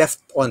phone is left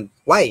on.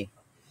 Why?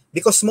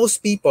 Because most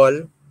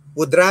people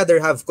would rather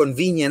have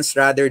convenience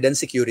rather than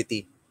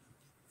security.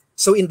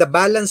 So in the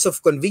balance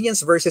of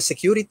convenience versus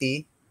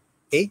security,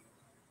 okay,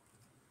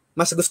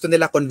 mas gusto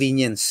nila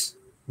convenience.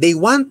 They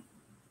want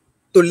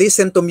to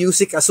listen to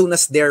music as soon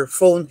as their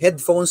phone,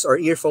 headphones or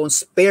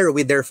earphones pair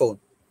with their phone.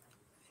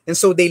 And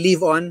so they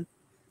leave on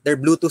their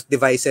Bluetooth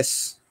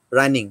devices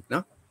running.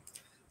 No?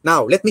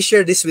 Now, let me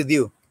share this with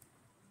you.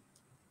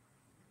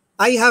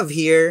 I have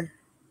here,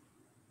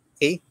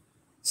 okay,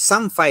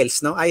 some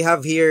files. No? I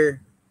have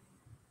here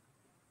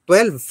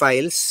 12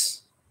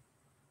 files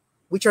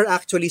which are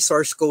actually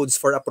source codes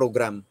for a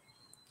program.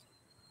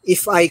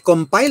 If I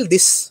compile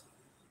this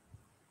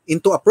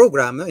into a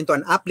program, into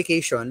an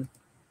application,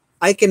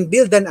 I can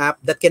build an app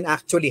that can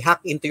actually hack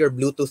into your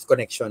Bluetooth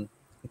connection,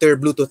 into your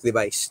Bluetooth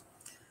device.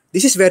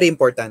 This is very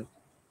important.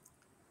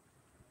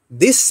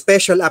 This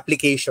special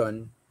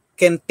application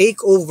can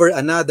take over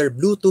another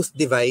Bluetooth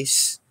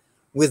device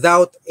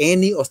without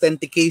any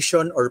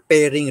authentication or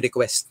pairing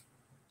request.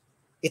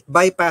 It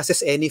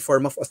bypasses any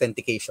form of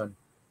authentication.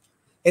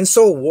 And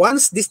so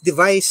once this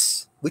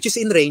device, which is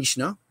in range,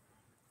 no,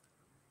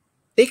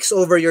 takes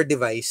over your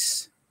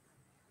device,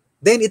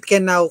 then it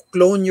can now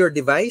clone your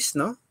device,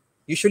 no?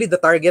 Usually the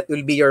target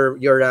will be your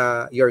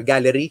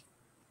gallery,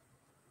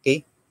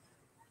 okay?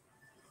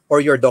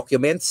 Or your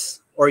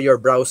documents, or your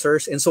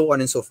browsers, and so on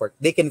and so forth.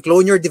 They can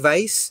clone your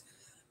device,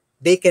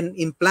 they can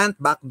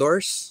implant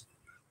backdoors,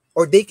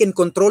 or they can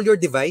control your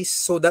device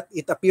so that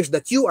it appears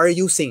that you are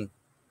using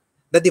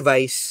the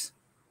device,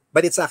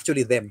 but it's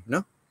actually them,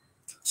 no?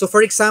 So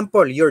for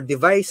example, your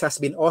device has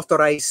been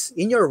authorized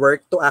in your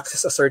work to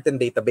access a certain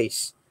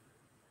database.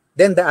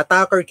 Then the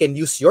attacker can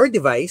use your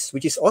device,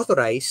 which is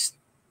authorized,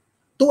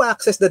 to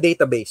access the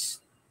database.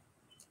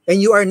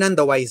 And you are none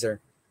the wiser.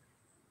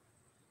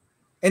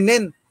 And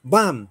then,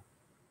 bam!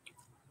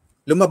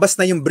 Lumabas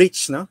na yung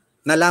breach, no?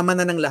 Nalaman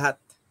na ng lahat.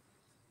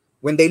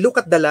 When they look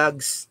at the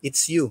logs,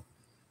 it's you.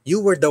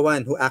 You were the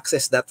one who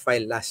accessed that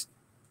file last,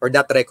 or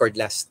that record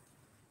last.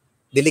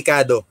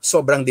 Delikado,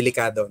 sobrang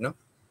delikado, no?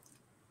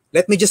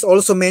 Let me just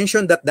also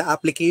mention that the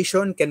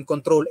application can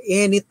control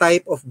any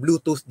type of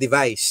Bluetooth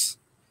device.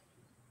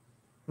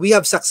 We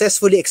have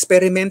successfully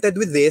experimented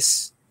with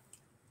this.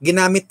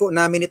 Ginamit po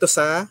namin ito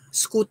sa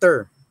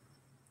scooter.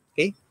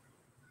 Okay?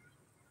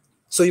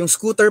 So yung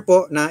scooter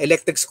po, na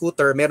electric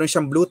scooter, meron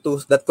siyang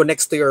Bluetooth that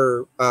connects to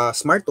your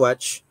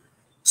smartwatch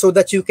so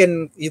that you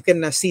can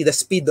see the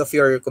speed of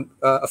your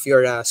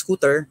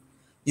scooter.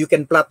 You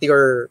can plot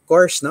your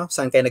course, no?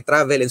 Saan kayo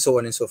nag-travel and so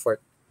on and so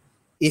forth.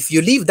 If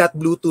you leave that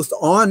Bluetooth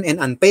on and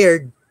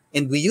unpaired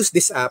and we use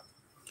this app,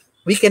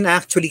 we can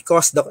actually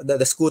cause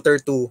the scooter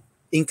to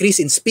increase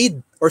in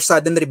speed or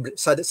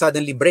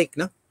suddenly break,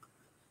 no?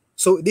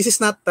 So this is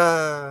not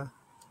a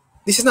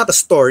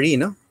story,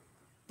 no?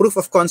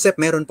 Proof of concept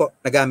meron po,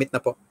 nagamit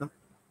na po, no?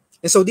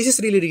 And so this is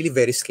really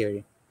very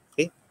scary.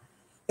 Okay?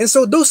 And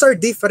so those are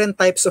different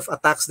types of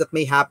attacks that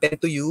may happen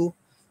to you.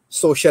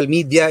 Social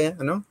media,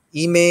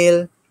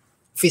 email,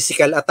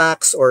 physical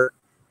attacks, or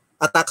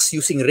attacks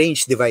using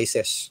range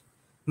devices.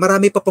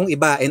 Marami pa pong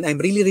iba, and I'm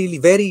really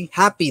very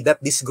happy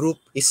that this group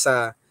is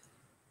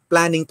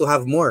planning to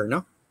have more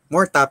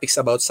topics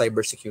about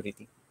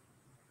cybersecurity.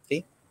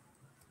 Okay?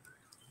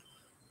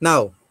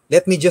 Now,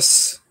 let me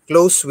just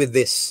close with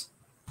this.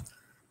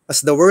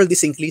 As the world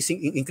is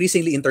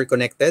increasingly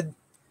interconnected,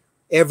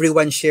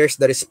 everyone shares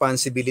the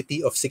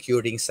responsibility of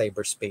securing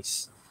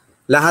cyberspace.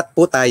 Lahat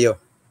po tayo.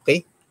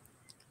 Okay?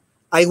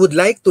 I would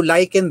like to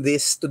liken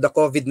this to the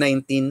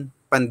COVID-19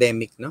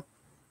 pandemic, no?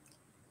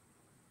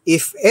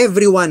 if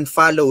everyone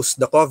follows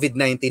the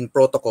COVID-19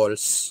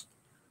 protocols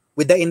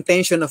with the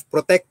intention of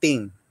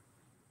protecting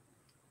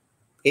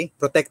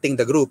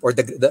the group or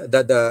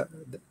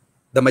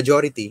the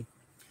majority,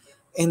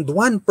 and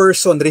one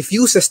person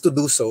refuses to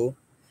do so,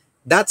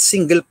 that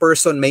single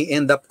person may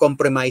end up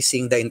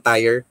compromising the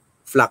entire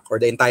flock or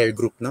the entire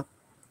group, no?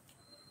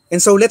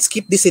 And so let's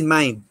keep this in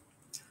mind.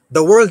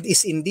 The world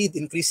is indeed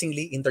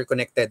increasingly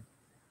interconnected.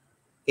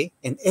 Okay?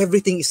 And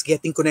everything is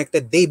getting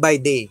connected day by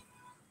day.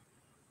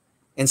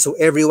 And so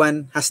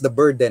everyone has the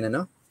burden,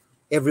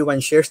 everyone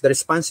shares the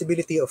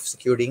responsibility of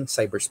securing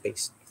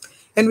cyberspace.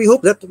 And we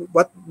hope that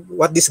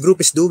what this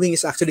group is doing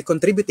is actually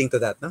contributing to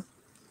that, no?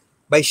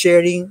 By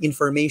sharing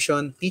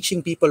information,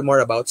 teaching people more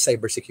about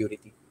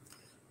cybersecurity.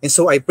 And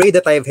so I pray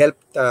that I have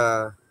helped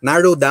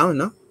narrow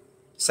down,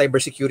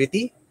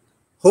 cybersecurity.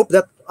 Hope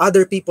that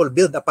other people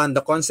build upon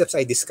the concepts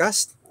I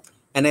discussed.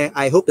 And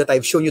I hope that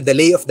I've shown you the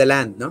lay of the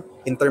land,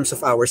 in terms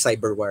of our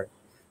cyber war.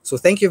 So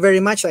thank you very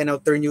much. I now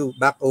turn you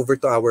back over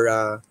to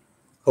our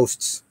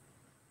hosts.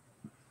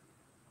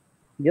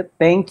 Yep,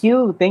 thank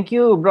you. Thank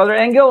you, Brother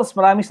Engels.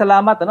 Maraming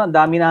salamat. Ang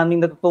dami naming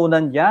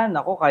natutunan dyan.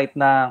 Ako, kahit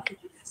na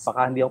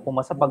baka hindi ako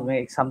pumasa pag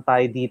may exam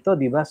tayo dito,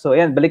 di ba? So,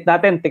 ayan, balik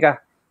natin. Teka,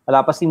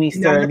 wala pa si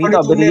Mr.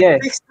 dito.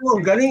 Netflix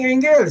to. Galing,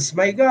 Engels.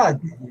 My God.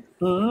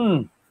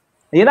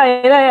 Yan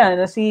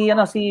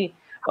na.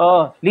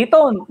 Lito,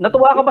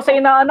 natuwa ka ba sa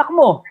inaanak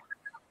mo?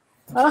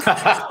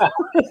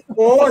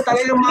 Oo,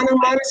 talagang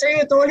manang-manang sa'yo.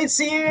 Ito ulit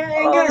si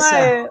Engels.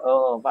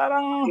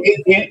 Parang,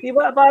 di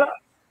ba, parang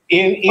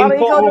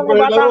ikaw nung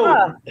bata ka.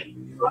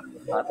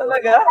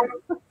 Talaga?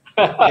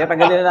 Kaya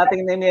tanggalin na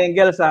natin ni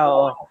Engels.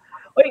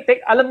 Uy,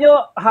 alam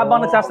nyo,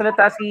 habang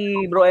nagsasalita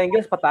si Bro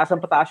Engels, pataas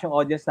yung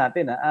audience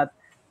natin. At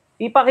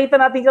ipakita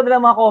natin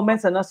kanila mga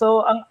comments.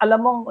 So, alam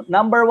mo,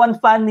 number 1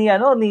 fan ni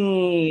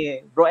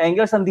Bro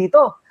Engels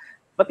nandito.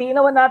 Patiin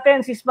naman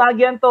natin si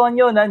Smaggy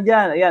Antonio,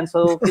 nandyan. Ayan,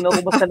 so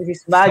kinukumusta ni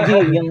si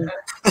Smaggy, yung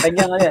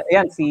kanyang,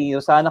 ayan, si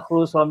Rosana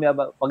Cruz,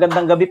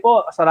 magandang gabi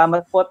po,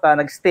 salamat po at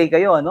nag-stay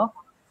kayo,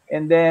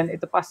 And then,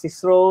 ito pa, si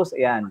Rose,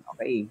 ayan,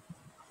 okay.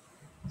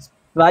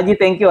 Smaggy,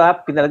 thank you,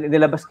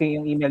 nilabas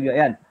kayo yung email nyo,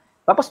 ayan.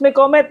 Tapos may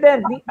comment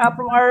din,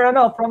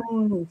 from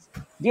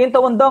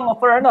Ginto Undong,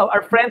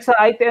 our friends sa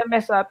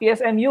ITMS,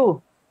 PSMU.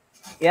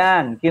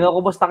 Ayan,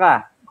 kinukumusta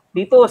ka.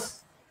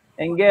 Titus,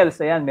 Engels,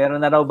 ayan, meron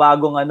na raw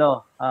bagong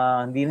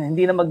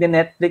hindi na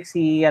magde-Netflix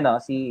si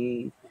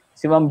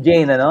Ma'am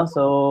Jane,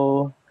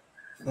 So,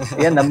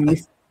 ayan,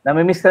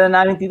 namimiss ka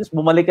na namin, Titus.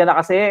 Bumalik ka na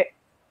kasi.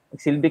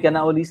 Nagsilbi ka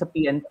na uli sa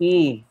PNP.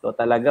 Ito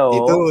talaga,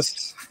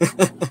 Titus.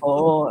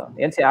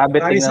 Yan si Abet.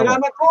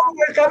 Salamat po.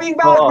 We're coming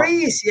back,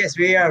 please. Yes,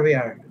 we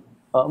are.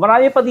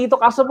 Marami pa dito.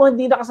 Kaso po,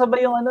 hindi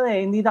nakasabay yung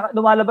hindi na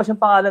lumalabas yung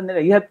pangalan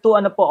nila. You have to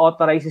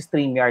authorize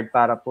StreamYard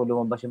para po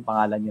lumabas yung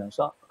pangalan yun.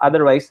 So,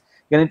 otherwise,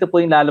 ganito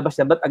po yung lalabas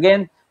niya. But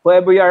again,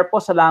 whoever you are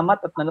po, salamat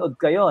at nanood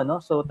kayo.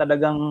 So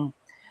talagang,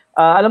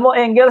 alam mo,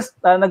 Engels,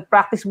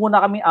 nag-practice muna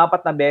kami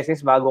 4 na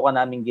beses bago ka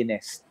namin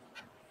ginest.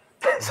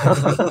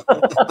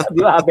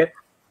 Di ba, Abet?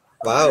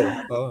 Wow.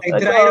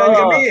 Nag-dry run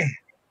kami.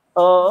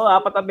 Oo,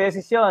 4 na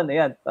beses yun.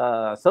 Ayan.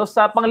 So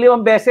sa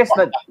pang-5 beses,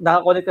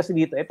 nakakonect kasi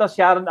dito. Ito,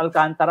 Sharon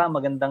Alcantara,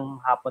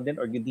 magandang hapon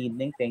din or good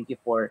evening. Thank you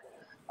for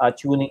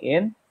tuning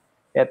in.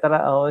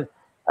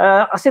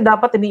 Kasi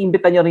dapat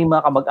iniimbita nyo rin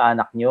mga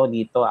kamag-anak nyo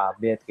dito,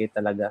 Abet, kayo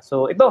talaga.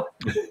 So ito,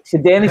 si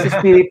Dennis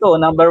Espiritu,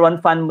 number 1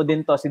 fan mo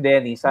din to, si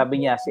Dennis.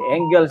 Sabi niya, si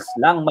Engels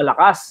lang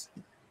malakas.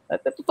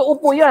 At totoo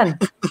po yan.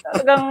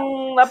 Talagang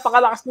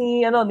napakalakas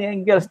ni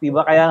Engels, di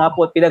ba? Kaya nga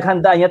po,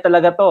 pinaghandaan niya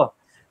talaga to.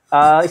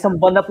 Isang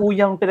buwan na po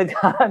yung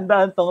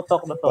pinaghandaan tong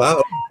talk na to.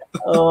 Wow.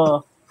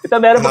 Ito,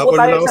 meron po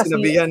tayo sa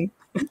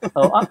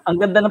ang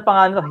ganda ng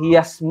pangalan,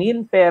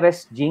 Yasmin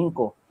Perez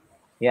Jinko.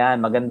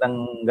 Yan,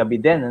 magandang gabi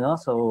din,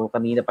 So,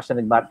 kanina pa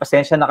siya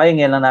pasensya na kayo,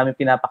 ngayon lang namin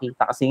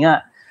pinapakita kasi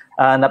nga,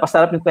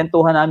 napasarap yung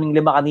kwentuhan naming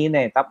 5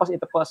 kanina eh. Tapos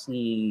ito po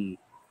si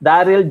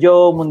Daryl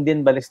Joe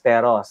Mundin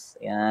Balesteros.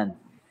 Yan.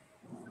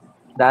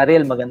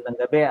 Daryl, magandang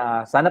gabi.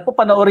 Sana po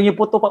panoorin niyo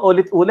po ito pa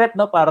ulit-ulit,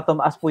 para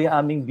tumaas po yung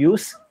aming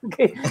views.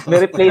 Okay,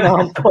 may replay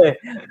naman po eh.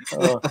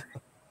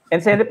 And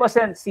send po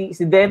si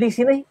Denny,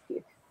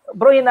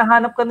 bro,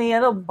 hinahanap ka ni,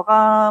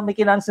 baka may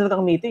kinancel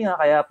kang meeting,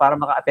 kaya para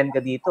maka-attend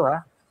ka dito,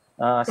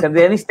 Sir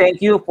Dennis, thank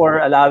you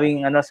for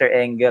allowing Sir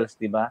Engels,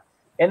 di ba?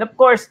 And of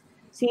course,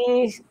 si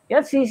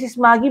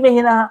Smaggy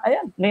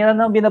mayroon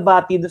nang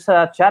binabati do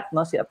sa chat,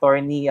 si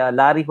Attorney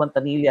Larry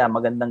Fontanilla.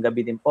 Magandang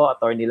gabi din po,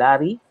 Attorney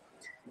Larry.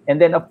 And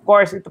then of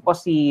course, ito po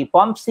si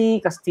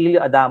Pomsi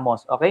Castillo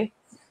Adamos, okay?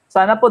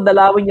 Sana po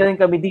dalawin niyo rin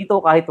kami dito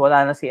kahit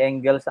wala na si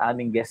Engels sa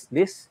aming guest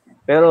list.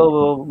 Pero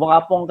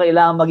mukha pong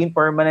kailangan maging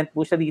permanent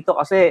po siya dito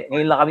kasi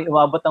ngayon lang kami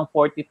umabot ng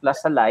 40 plus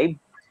sa live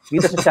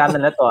dito sa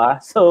channel na to,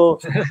 So,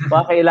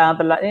 baka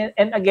kailangan talaga.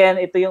 And again,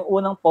 ito yung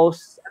unang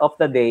post of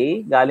the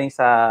day galing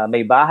sa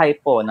may bahay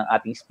po ng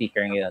ating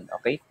speaker ngayon,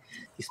 okay?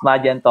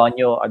 Smaggy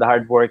Antonio, the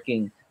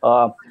hardworking.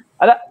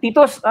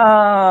 Titos,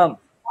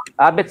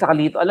 Abet sa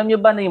Kalito, alam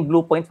niyo ba na yung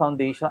Bluepoint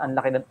Foundation, ang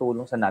laki ng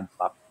tulong sa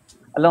NADPOP?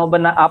 Alam mo ba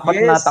na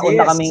 4 na taon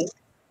na kami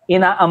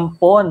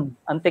inaampon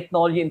ang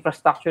technology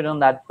infrastructure ng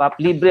NADPOP.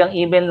 Libre ang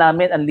email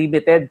namin,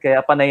 unlimited.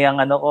 Kaya panay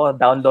ang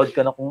download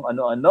ka na kung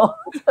ano-ano.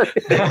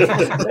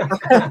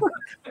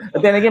 At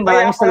then again,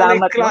 maraming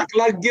salamat.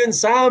 Clock yun,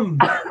 Sam.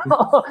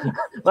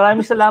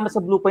 Maraming salamat sa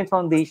Bluepoint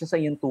Foundation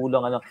sa iyong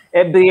tulong.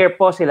 Every year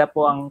po, sila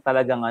po ang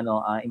talagang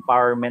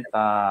empowerment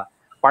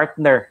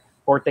partner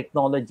for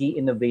technology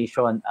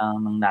innovation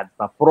ng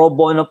NADPOP. Pro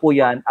bono po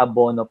yan,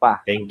 abono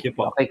pa. Thank you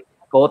po. Okay,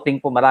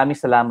 quoting po. Maraming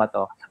salamat.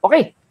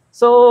 Okay.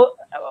 So,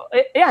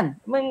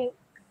 ayan,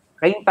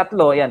 kayong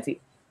tatlo, ayan,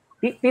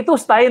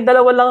 Titus, tayong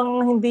dalawa lang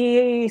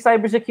hindi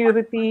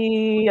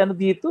cybersecurity,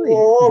 dito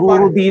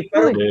guru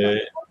dito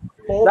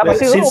Dapat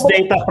since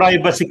data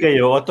privacy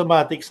kayo,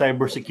 automatic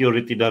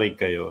cybersecurity na rin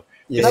kayo.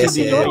 Yes,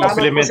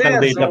 implement ang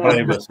data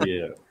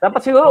privacy. Dapat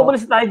siguro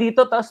umalis tayo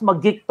dito, tapos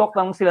mag-geek-talk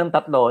lang silang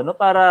tatlo,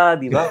 para,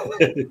 di ba?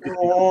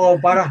 Oo,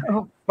 para,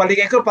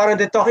 paligay ko, parang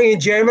the talking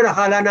in German,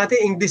 akala natin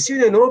English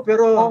yun,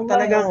 pero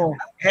talagang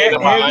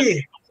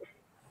heavy.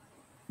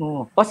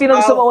 O sino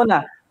gusto mo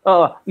una?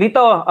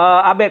 Lito,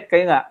 Abet,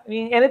 kayo nga.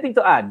 Anything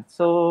to add?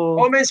 So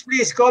comments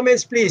please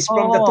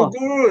from the two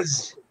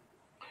gurus.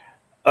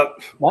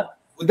 What?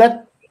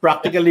 That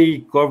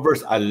practically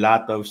covers a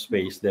lot of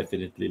space,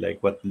 definitely, like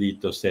what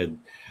Lito said.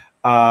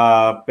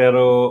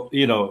 Pero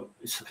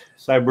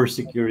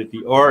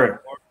cybersecurity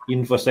or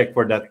infosec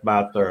for that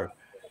matter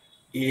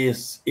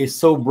is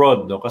so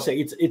broad, no? Kasi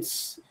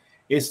it's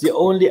the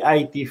only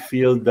IT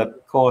field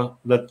that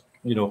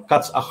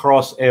cuts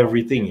across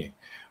everything.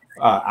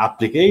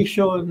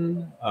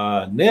 Application,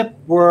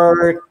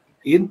 network,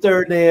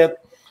 internet.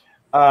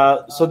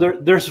 So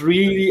there's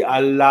really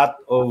a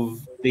lot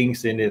of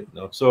things in it,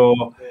 no? So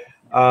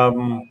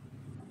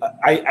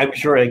I'm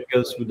sure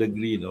Engels would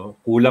agree, no?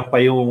 Kulang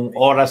pa yung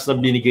oras na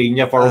binigay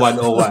niya for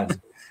 101.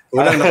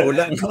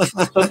 Kulang.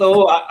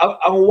 Totoo,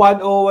 ang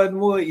 101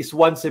 mo is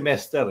one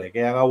semester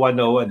Kaya nga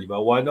 101, di ba?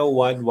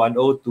 101,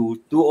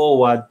 102,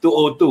 201,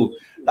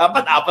 202.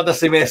 Dapat 4 na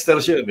semester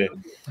siya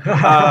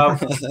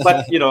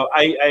But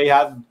I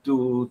have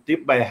to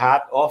tip my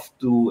hat off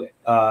to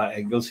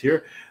Engels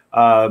here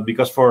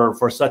because for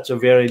such a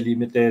very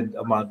limited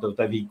amount of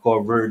time, he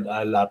covered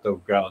a lot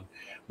of ground.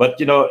 But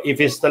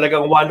if it's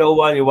talagang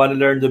 101, you want to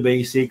learn the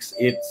basics,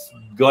 it's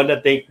gonna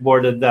take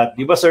more than that.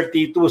 Di ba, Sir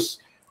Titus,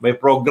 may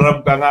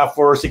program ka nga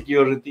for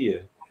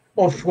security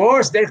Of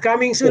course, they're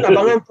coming soon.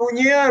 Abangan po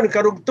niyo yan.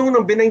 Karugtong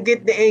ng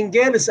binanggit ni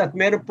Engels at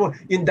meron po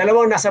yung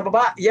dalawang nasa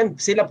baba. Yan,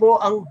 sila po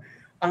ang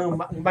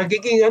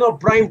magiging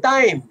prime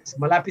time.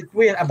 Malapit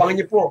po yan. Abangan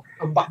niyo po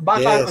ang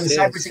bakbakan on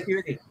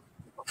cybersecurity.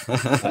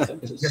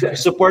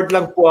 Support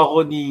lang po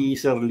ako ni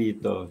Sir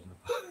Lito.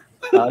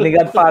 Ni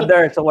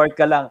Godfather, so work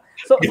ka lang.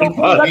 So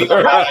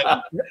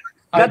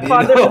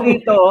Godfather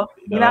Lito,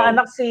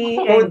 inaanak si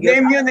Engels.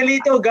 Name yun ni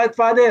Lito,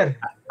 Godfather.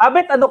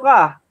 Abet,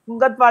 ka? Kung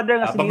Godfather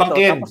nga si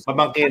Lito.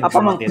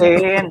 Pamangkin.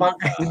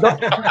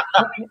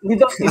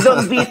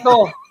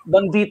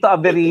 Don Vito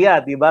Averia,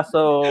 di ba?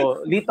 So,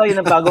 Lito,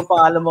 yun ang bagong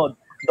pangalan mo.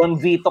 Don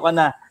Vito ka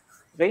na.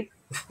 Okay?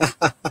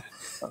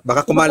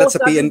 Baka kumalat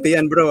sa PNP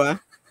yan, bro,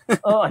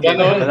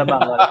 Ganon.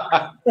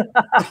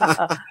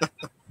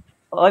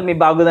 May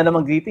bago na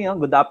namang greeting.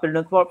 Good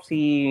afternoon po si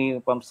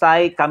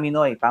Pamsay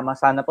Kaminoy. Tama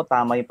yung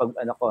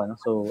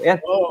So,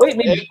 ayan. Wait,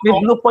 may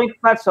Bluepoint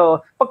pa.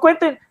 So,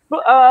 pagkwento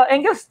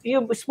Engels,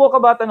 you spoke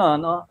about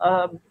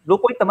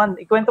Bluepoint naman.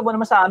 Ikwento mo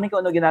naman sa amin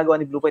kung ano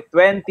ginagawa ni Bluepoint.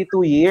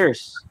 22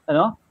 years.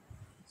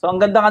 So, ang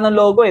ganda ng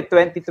logo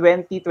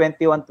 2020,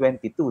 21,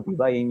 22.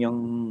 Diba? Yun yung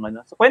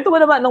So, kwento mo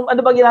naman, ano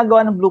ba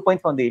ginagawa ng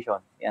Bluepoint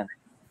Foundation? Yan.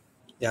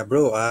 Yeah,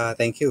 bro.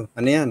 Thank you.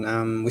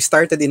 We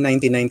started in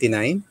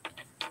 1999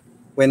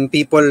 when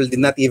people did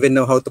not even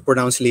know how to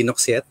pronounce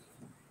Linux yet.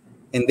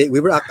 And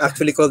we were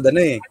actually called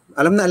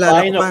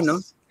alala ko pa,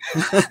 no?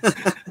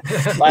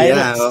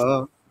 Yeah,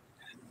 oo.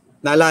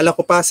 Naalala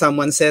ko pa,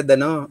 someone said,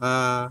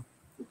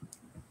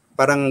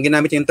 parang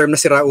ginamit yung term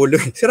na sira ulo.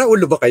 Sira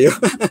ulo ba kayo?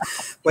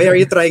 Why are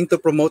you trying to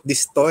promote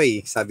this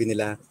toy? Sabi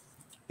nila.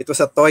 It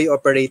was a toy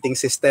operating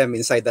system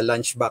inside the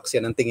lunchbox.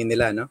 Yan ang tingin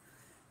nila, no?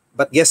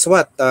 But guess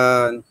what?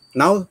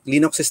 Now,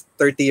 Linux is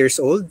 30 years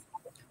old.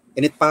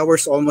 And it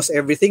powers almost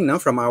everything,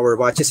 no? From our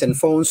watches and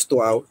phones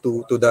to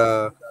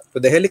the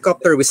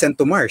helicopter we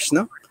sent to Mars,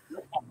 no?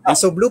 And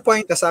so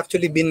Bluepoint has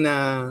actually been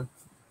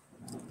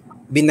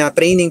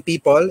training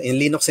people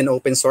in Linux and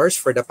open source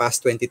for the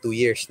past 22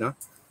 years, no?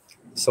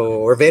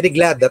 So we're very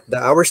glad that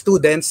our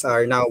students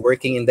are now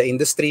working in the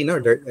industry, no?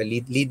 They're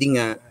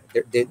leading,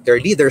 they're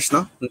leaders,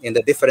 no? In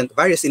the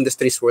various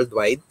industries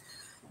worldwide,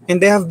 and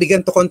they have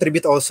begun to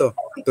contribute also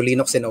to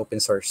Linux and open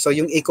source. So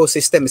yung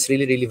ecosystem is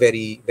really, really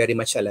very, very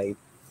much alive.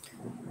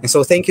 And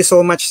so thank you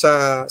so much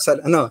sa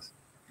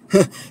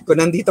kung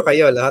nandito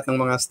kayo, lahat ng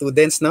mga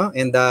students, no?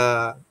 And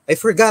I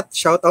forgot,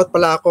 shout out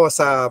pala ako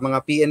sa mga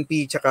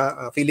PNP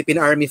tsaka Philippine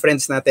Army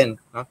friends natin,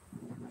 no?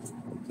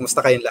 Kumusta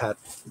kayong lahat?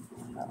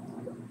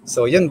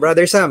 So yun,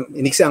 Brother Sam,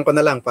 iniksian ko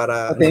na lang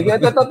para... Okay,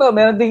 totoo.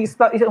 Meron din,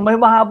 may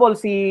mahabol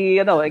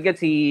si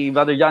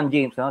Brother John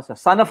James, no?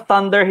 Son of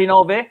Thunder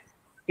Hinove.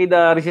 kay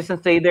the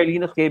resistance trader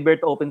Linus Gaber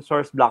to open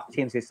source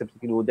blockchain systems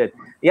included.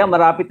 Yan,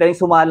 marapit na rin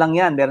sumalang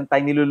yan. Meron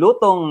tayong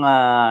nilulutong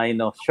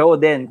show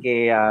din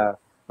kay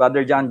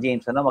Brother John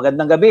James.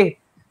 Magandang gabi.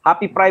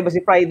 Happy Privacy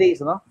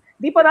Fridays,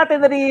 Hindi pa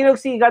natin narinig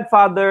si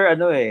Godfather,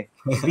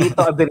 Vito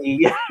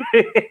Aberia.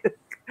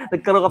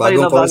 Nagkaroon ka pa rin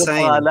ng bagong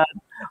pangalan.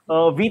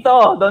 Vito,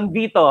 Don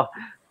Vito.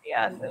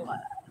 Yan.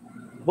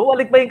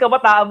 Bumalik pa yung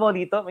kabataan mo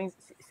dito.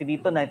 Si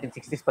Vito,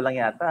 1960s pa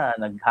lang yata,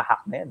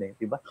 nag-hack na yan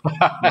di ba?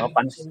 Yung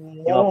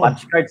mga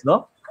punch cards,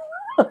 no?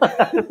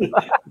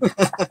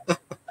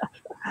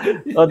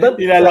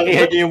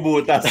 Tinalakihan niya yung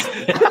butas.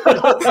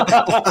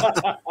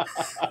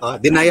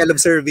 Denial of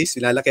service,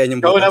 tinalakihan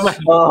yung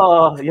butas.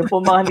 Yung po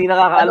mga hindi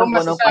nakakaalam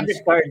po ng punch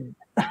card.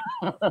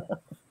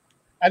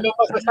 Ano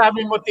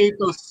masasabi mo,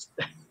 Titus?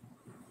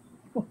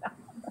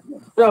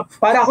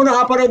 Para ako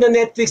nakapanood ng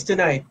Netflix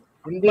tonight.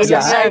 Hindi mas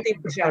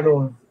exciting pa siya,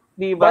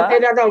 Diba?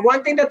 But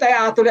one thing that I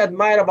actually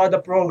admire about the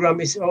program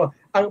is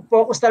ang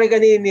focus talaga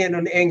ni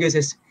Engels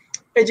is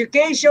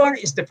education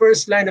is the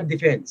first line of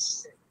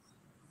defense.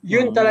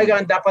 Yun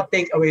talaga ang dapat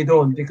take away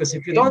doon. Because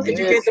if you don't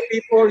educate the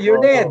people, you're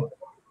dead.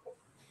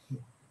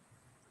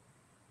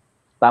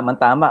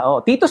 Tama-tama.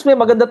 Titus, may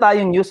maganda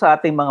tayong news sa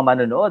ating mga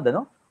manonood,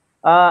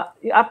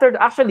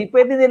 actually,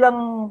 pwede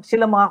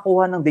sila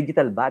makakuha ng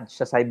digital badge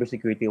sa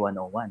Cybersecurity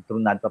 101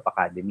 through NADPOP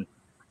Academy.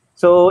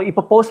 So,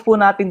 ipopost po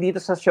natin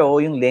dito sa show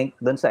yung link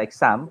doon sa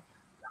exam.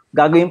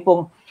 Gagawin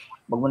pong,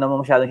 wag mo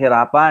naman masyadong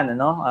hirapan,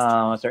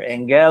 Sir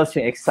Engels,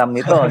 yung exam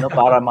nito,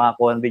 para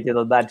makakuha ng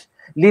digital badge.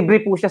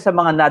 Libre po siya sa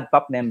mga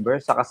NADPOP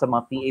members, saka sa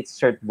mga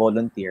PH-CERT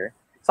volunteer,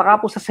 saka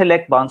po sa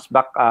select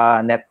BounceBack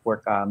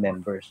network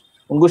members.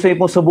 Kung gusto niyo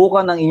pong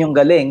subukan ng inyong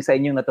galing sa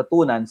inyong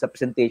natutunan sa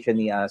presentation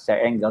ni Sir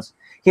Engels,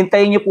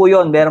 hintayin niyo po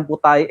yon. Meron po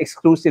tayo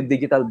exclusive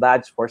digital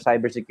badge for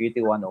Cybersecurity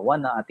 101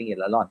 na ating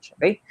ila-launch.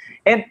 Okay?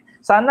 And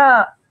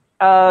sana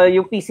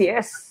yung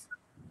PCS,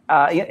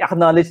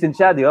 acknowledge din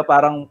siya, di ba?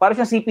 Parang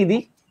siyang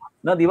CPD,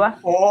 di ba?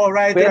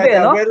 Right. Pwede,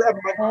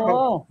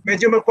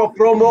 Medyo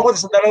magpo-promo ko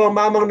sa dalawang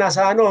mamang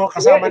nasa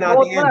kasama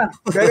natin yan.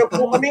 Pero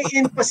po kami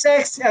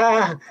InfoSec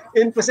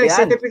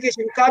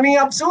certification coming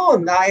up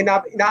soon.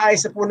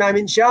 Inaayos po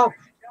namin siya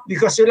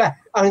because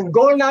ang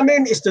goal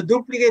namin is to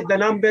duplicate the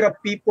number of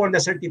people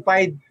na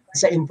certified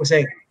sa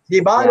InfoSec.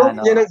 Di ba?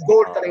 Yan ang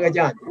goal talaga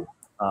dyan.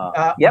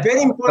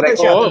 Very important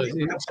siya.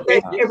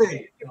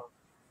 Everything.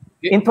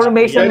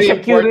 Information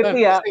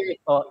security,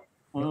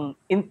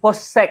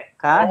 InfoSec,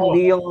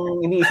 hindi yung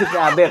iniisip ni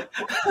Aber.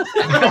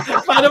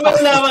 Paano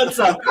malaman,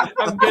 Sam?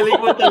 Ang galing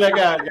mo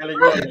talaga.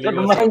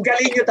 Ang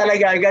galing nyo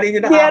talaga. Ang galing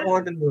nyo nakakuha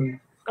nun.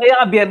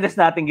 Kaya Biyernes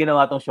natin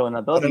ginawa tong show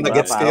na to. Diba?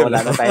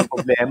 Wala na tayong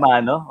problema,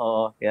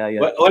 Kaya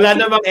yun. Wala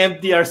namang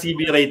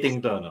MTRCB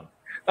rating to,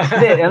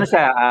 Hindi,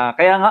 siya.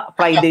 Kaya nga,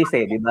 Fridays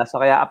diba?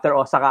 So kaya after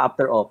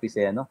office,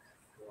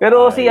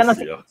 Pero si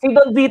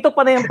Don Vito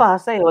pa na yung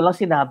pasa walang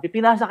sinabi.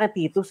 Pinasa kay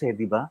Titus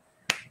di ba?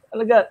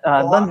 Talaga,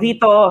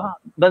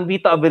 Don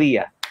Vito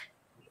Aberia.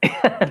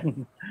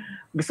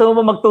 Gusto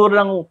mo magturo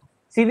ng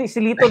si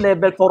Lito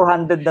level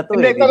 400 na to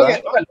di ba?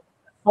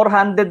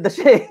 400 na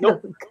siya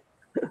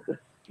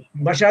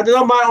Masyado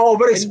lang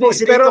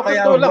ma-overexpose si Lito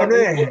kaya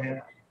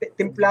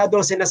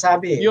templado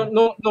sinasabi.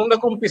 Nung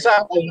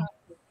nag-umpisa ako,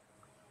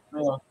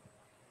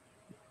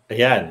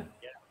 ayan.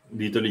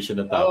 Dito lang siya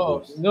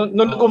natapos. Nung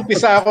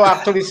nag-umpisa ako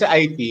actually sa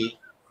IT,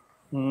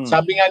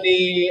 sabi nga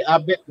ni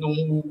Abet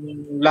nung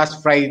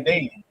last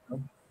Friday,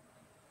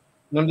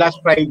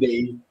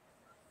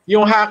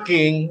 yung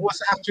hacking was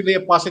actually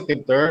a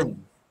positive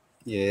term.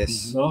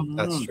 Yes,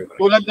 that's true.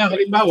 Tulad ng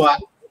halimbawa,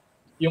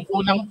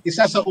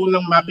 isa sa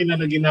unang makina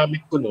na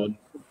ginamit ko noon,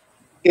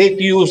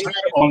 8-user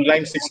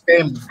online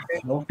system.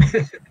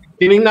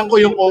 Tinignan ko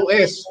yung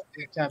OS,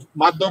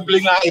 madoble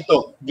nga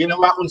ito.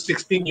 Ginawa kong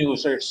 16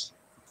 users.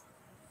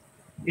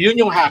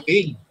 Yun yung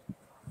hacking.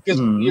 Because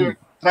you're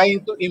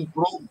trying to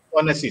improve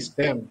on a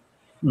system.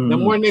 The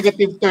more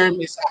negative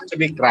term is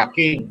actually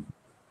cracking.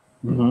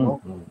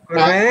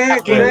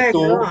 Correct.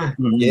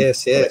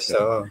 Yes.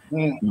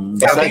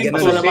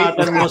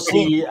 Salamatan mo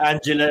si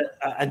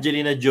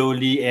Angelina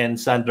Jolie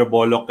and Sandra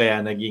Bullock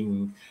kaya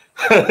naging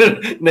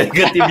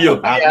negative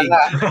yung hacking.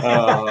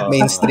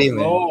 Mainstream.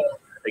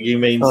 Naging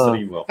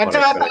mainstream. At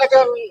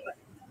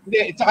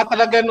saka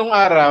talaga nung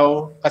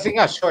araw, kasi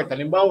nga short,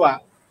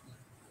 halimbawa,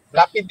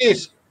 floppy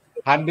disk,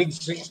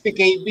 160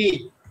 KB.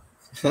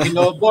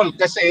 Pinobol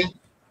kasi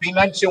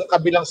pinanch yung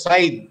kabilang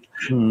side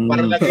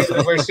para naging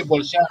reversible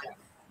siya.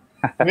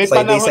 May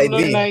panahon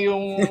nun na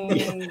yung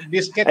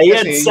diskette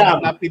kasi,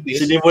 yung floppy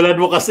disk.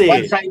 Sinimulan mo kasi.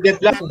 One-sided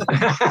lang.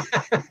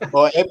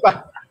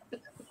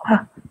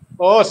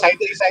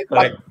 Side-to-side.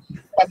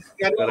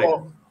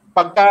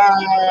 Pag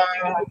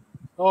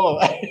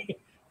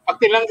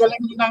tinanggalan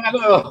mo ng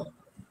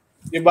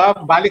di ba,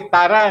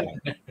 baliktaran.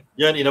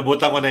 Yan,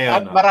 inabutan ko na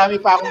yan. At marami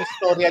pa akong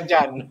istorya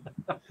dyan.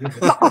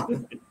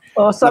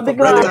 Sabi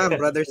ko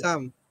Brother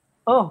Sam.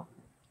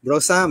 Bro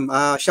Sam,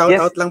 shout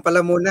out lang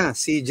pala muna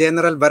si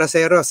General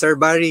Baracero, Sir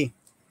Barry.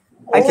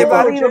 Thank you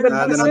po.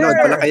 Magandang Nanonood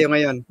pala kayo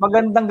ngayon.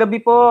 Magandang gabi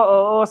po.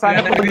 Oo,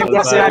 sana po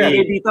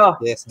kayo dito.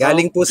 Yes,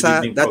 galing po sa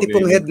dati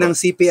pong head ng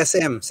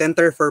CPSM,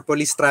 Center for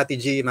Police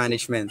Strategy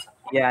Management.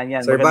 Yan.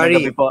 Sir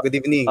Barry, good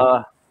evening.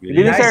 Good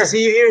evening, nice sir. to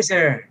see you here,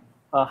 sir.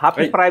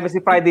 Happy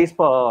Privacy Fridays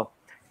po.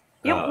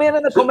 Yung meron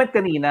nag-comment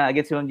kanina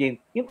against yung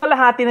James, yung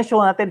kalahati na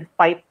show natin,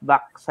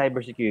 FightBack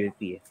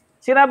Cybersecurity.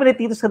 Sinabi ni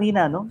Tito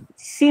kanina, no? It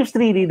seems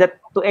really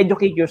that to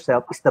educate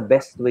yourself is the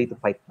best way to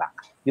fight back.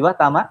 Di ba?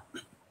 Tama?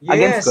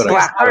 Yes,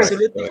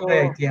 absolutely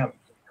correct. Yeah.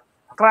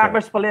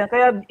 Crackers pala yan.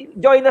 Kaya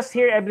join us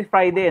here every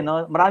Friday,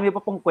 no? Marami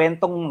pa pong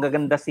kwentong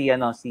gaganda si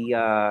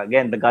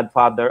again, the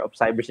godfather of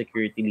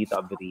cybersecurity dito,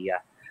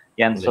 Aberia.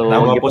 Yan, so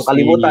hindi po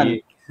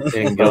kalimutan.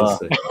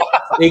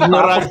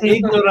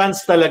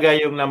 Ignorance talaga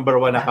yung number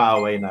one na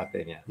kaaway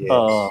natin yan. Yes.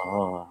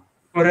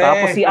 Correct.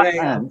 Tapos si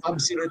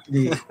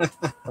absolutely.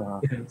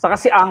 Saka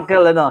si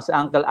Uncle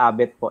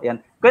Abet po. Yan.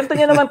 Kwento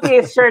niyo naman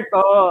PH-CERT.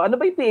 Ano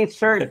ba yung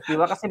PH-CERT? Di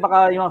ba? Kasi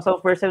baka yung sa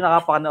first time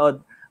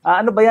nakapanood,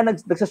 ano ba yan?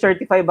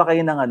 Nagsa-certify ba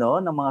kayo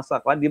ng mga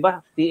sakwan? Di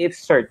ba?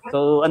 PH-CERT.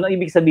 So, ano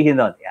ibig sabihin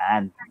nun?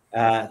 Yan.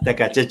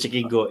 Teka,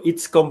 checking ko.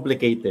 It's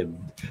complicated.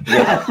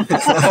 Yeah.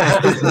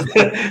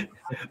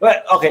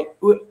 Well, okay.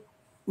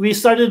 We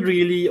started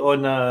really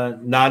on a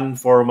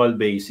non-formal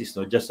basis,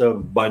 no? Just a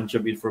bunch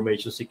of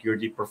information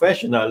security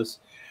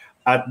professionals.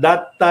 At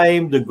that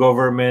time, the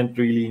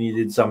government really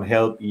needed some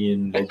help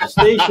in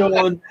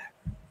legislation,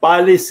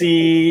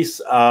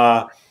 policies,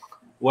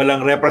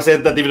 walang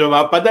representative na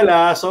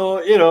mapadala.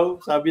 So,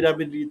 sabi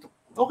namin dito,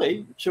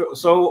 okay, sure.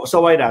 So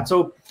why not?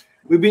 So,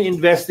 we've been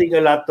investing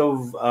a lot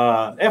of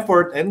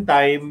effort and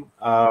time,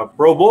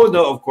 pro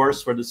bono, of course,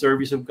 for the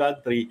service of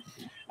country,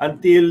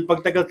 until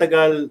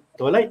pagtagal-tagal,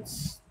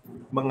 lights,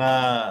 mga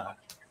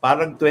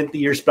parang 20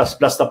 years plus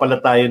na pala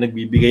tayo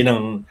nagbibigay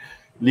ng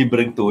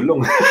libreng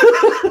tulong.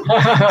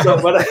 So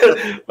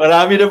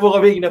marami na po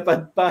kami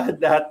napadpad,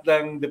 lahat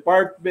ng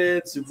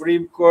department,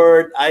 Supreme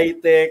Court,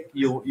 ITEC,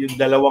 yung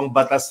dalawang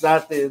batas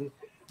natin,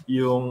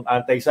 yung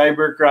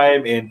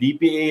anti-cybercrime and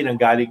DPA,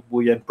 nanggaling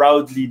po yan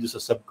proudly do sa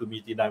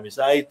subcommittee namin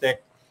sa ITEC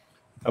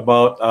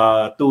about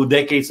 2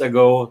 decades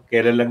ago,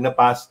 kailan lang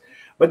na-pass.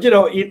 But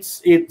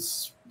it's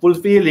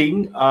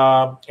fulfilling,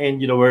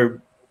 and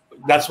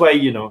that's why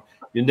you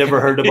never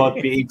heard about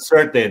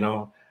PH-CERT,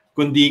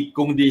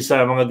 kundi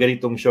sa mga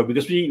ganitong show,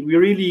 because we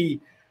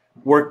really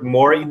work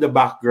more in the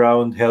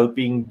background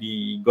helping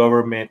the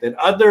government and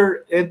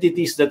other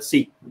entities that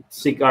seek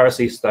our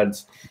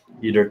assistance,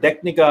 either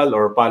technical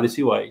or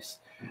policy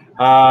wise,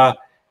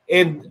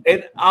 and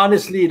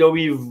honestly,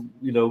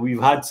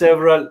 we've had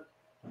several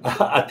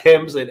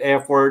attempts and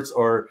efforts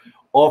or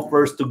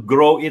offers to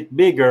grow it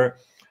bigger.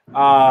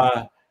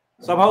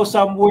 Somehow,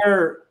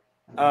 somewhere,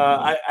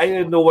 I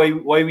don't know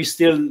why we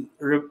still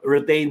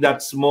retain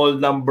that small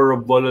number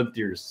of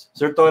volunteers.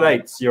 Sir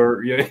Tolites,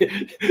 your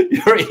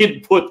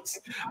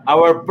inputs.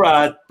 Our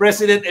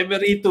President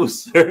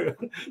Emeritus, Sir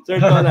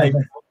Tolites.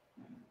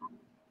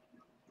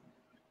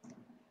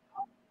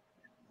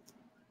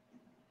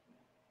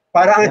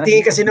 Parang ang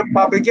tingin kasi ng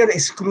public yan,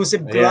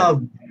 exclusive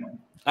club.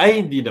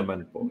 Ay, hindi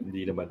naman po.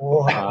 Hindi naman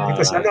po.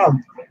 Because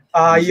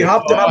you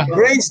have to have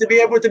brains to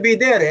be able to be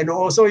there, and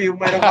also you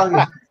might have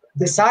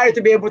desire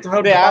to be able to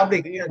help the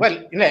public.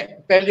 Well,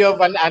 tell you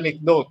of an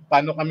anecdote.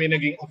 Paano kami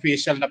naging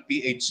official na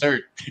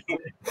PH-CERT?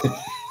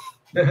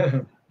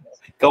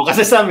 Ikaw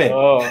kasi sa amin.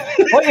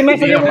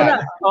 I-mention nyo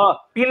muna.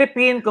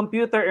 Philippine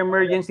Computer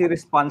Emergency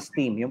Response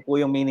Team. Yun po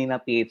yung meaning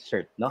ng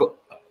PH-CERT, no?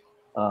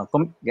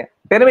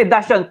 Pero may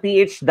dash yun,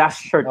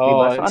 PH-CERT.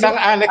 Diba? So, isang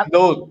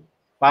anecdote.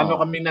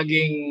 Paano kami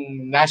naging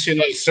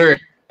national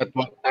CERT at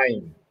one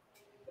time?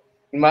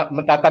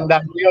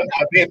 Matatanda ko yun,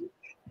 Abit.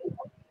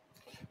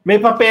 May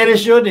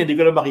papeles yun, hindi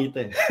ko na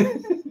makita.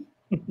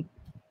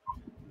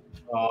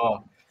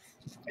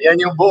 Yan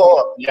yung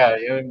buo. Yeah,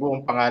 yung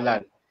buong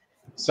pangalan.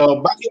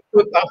 So, back in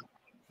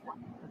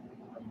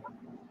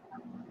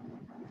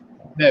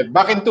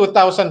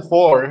 2004,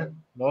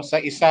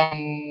 sa isang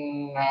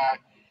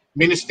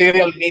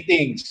ministerial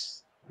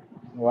meetings,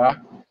 diba?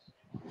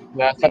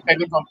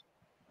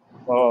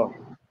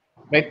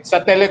 Sa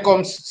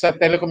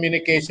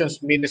telecommunications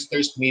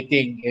ministers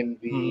meeting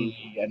in the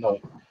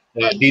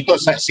dito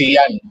sa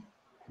Sian.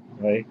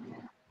 Okay?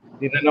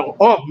 Tinanong,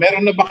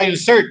 meron na ba kayong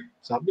CERT?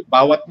 Sabi,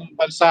 bawat ng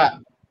bansa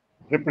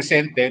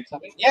represented.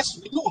 Sabi, yes,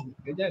 we do.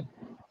 Ganyan.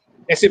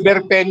 Si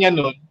Berpenya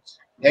noon,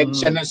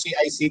 siya ng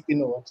CICT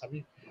noon.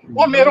 Sabi,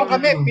 meron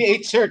kami,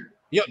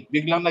 PH-CERT. Yun,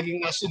 biglang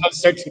naging national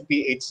CERT si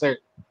PH-CERT.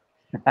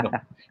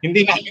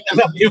 Hindi namin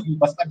alam yun,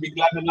 basta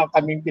bigla na lang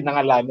kaming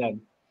pinangalanan.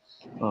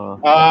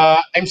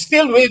 I'm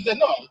still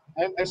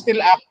I'm still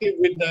active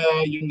with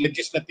yung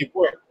legislative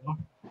work.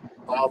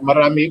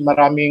 Maraming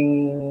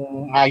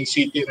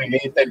ICT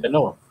related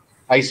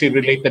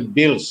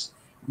bills.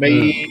 May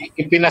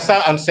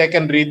ipinasa ang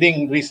second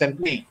reading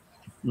recently,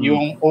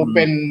 yung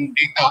Open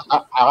Data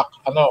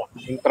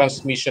yung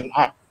Transmission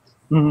Act.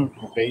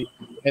 Okay?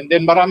 And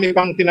then marami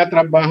pang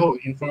tinatrabaho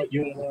yung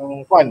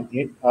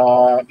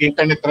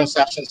Internet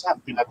Transactions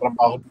Act,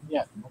 tinatrabaho din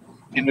yan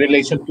in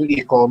relation to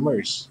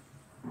e-commerce.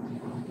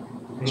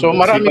 So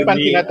marami pang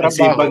tinatrabaho.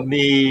 Sipag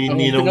ni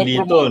Ninong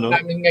Lito, no?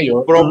 Namin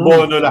ngayon, pro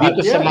bono lahat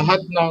dito sa lahat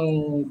ng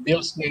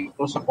bills na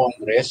ito sa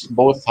Congress,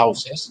 both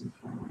houses,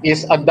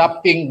 is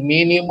adopting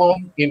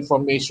minimum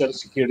information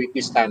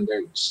security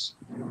standards.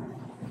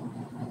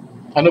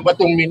 Ano ba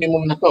itong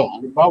minimum na to?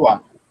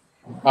 Halimbawa,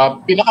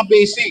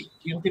 pinaka-basic,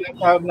 yung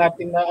tinatawag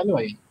natin na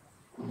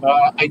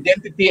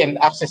identity and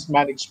access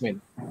management.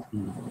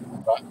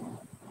 Diba?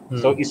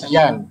 So isa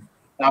yan.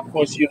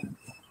 Tapos yung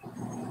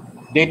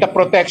data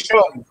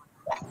protection.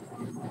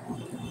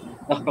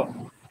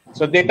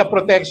 So data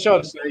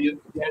protection,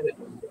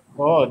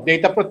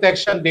 data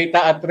protection, data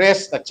at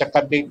rest, at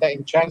saka data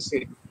in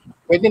transit.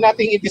 Pwede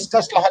nating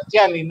i-discuss lahat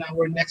yan in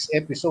our next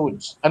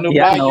episodes. Ano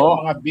ba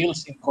yung mga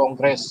bills in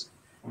Congress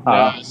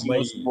na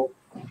sinusubok?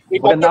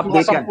 Ito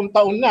mga 10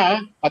 taon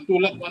na, at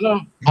tulad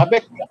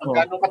Abek,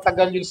 gano'ng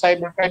katagal yung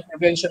Cybercrime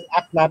Prevention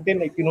Act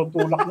natin ay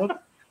tinutulak nun.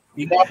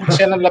 Inabot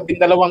siya ng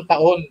 12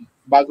 taon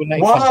bago na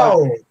ipasa.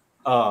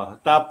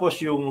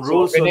 Tapos yung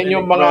rules on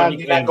yung mga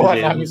ginagawa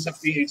namin sa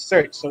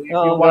PH-CERT. So if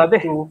you want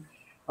to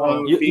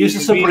yung sa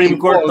Supreme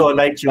Court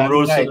like yung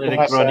rules on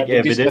electronic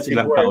evidence,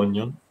 ilang taon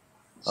yun?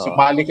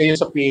 Sumali kayo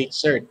sa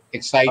PH-CERT.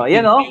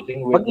 Exciting.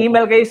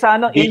 Mag-email kayo sa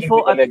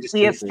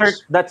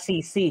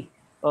info@phcert.cc.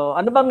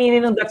 Ano ba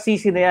meaning ng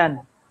 .cc na yan?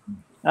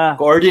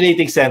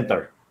 Coordinating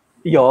Center.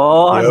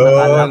 Yun.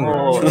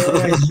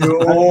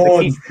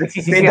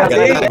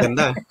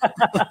 Ganda.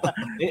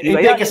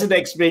 Hindi kasi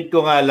na-explain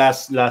ko nga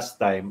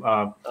last time.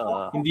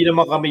 Hindi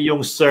naman kami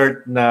yung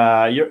CERT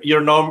na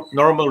your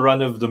normal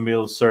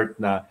run-of-the-mill CERT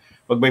na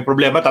pag may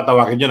problema,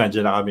 tatawakin nyo,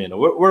 nandiyan na kami. No?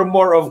 We're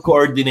more of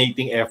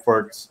coordinating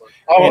efforts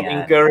and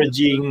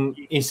encouraging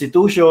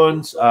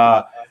institutions,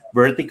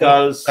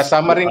 verticals,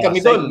 kasama rin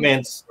kami doon.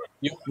 Segments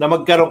na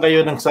magkaroon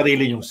kayo ng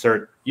sarili yung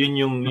CERT.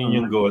 Yun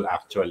yung goal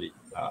actually.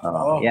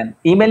 Yan.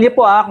 Email niyo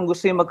po kung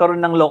gusto niyo magkaroon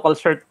ng local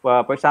CERT,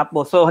 for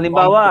example. So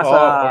halimbawa sa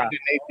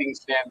coordinating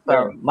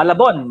center.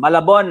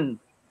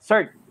 Malabon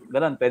CERT.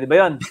 Ganun, pwede ba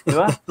 'yon? Di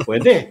ba?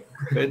 Pwede.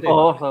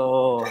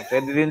 So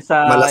pwede din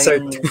sa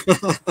Malasert.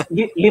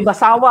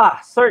 Limasawa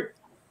CERT.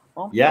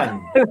 Yan.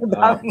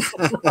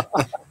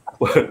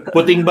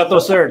 Puting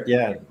Bato CERT,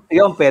 yan.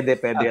 Yung pwede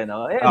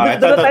ano.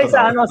 Doon tayo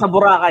sa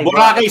Boracay.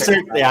 Boracay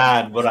CERT,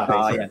 yan.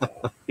 Boracay CERT.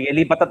 Sige,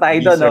 lipat na tayo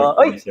doon, no.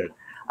 Oy.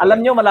 Alam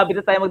nyo, malapit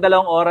na tayo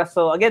magdalawang oras.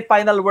 So again,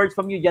 final words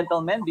from you,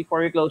 gentlemen,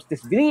 before we close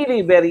this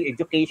really very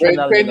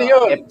educational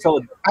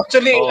episode.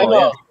 Actually,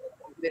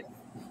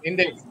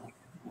 hindi.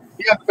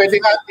 Yeah,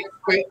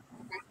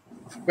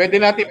 pwede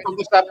natin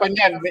pag-usapan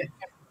yan.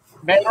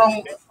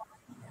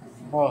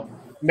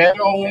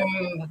 Merong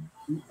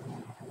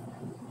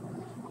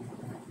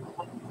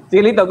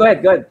sige, Lito, go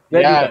ahead.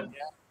 Yeah.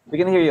 We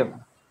can hear you.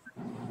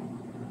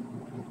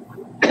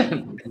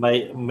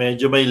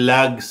 Medyo may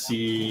lag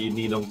si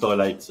Ninong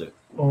Tolites.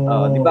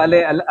 Di ba,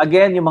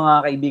 again, yung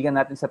mga kaibigan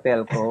natin sa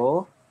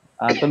telco,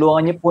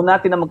 tulungan niyo po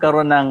natin na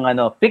magkaroon ng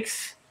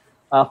fixed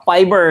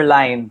fiber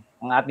line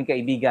ang ating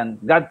kaibigan,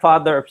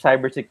 Godfather of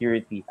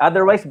Cybersecurity.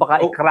 Otherwise,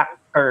 baka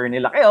i-cracker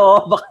nila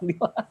kayo. Baka di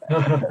ba?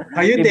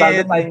 Ayun din.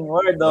 Bago tayong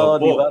word,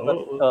 di ba?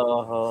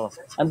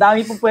 Ang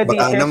dami pong pwede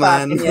i-share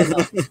sa atin yan.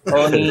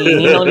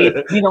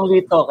 Ninong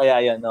Lito,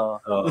 kaya yan.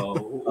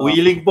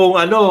 Willing pong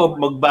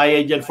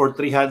magbayad dyan for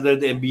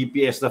 300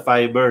 Mbps na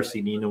fiber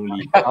si Ninong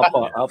Lito.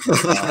 Opo.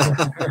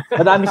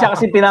 Madami siya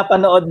kasi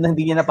pinapanood na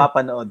hindi niya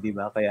napapanood, di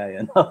ba? Kaya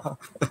yan.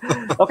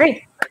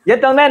 Okay.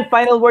 Gentlemen,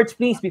 final words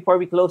please before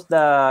we close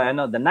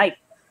the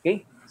night.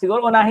 Okay?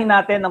 Siguro unahin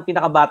natin ang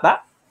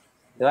pinakabata,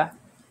 di ba?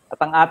 At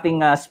ang ating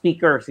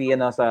speaker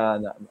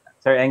sa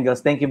Sir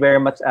Engels. Thank you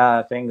very much,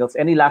 Sir Engels.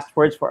 Any last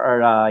words for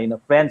our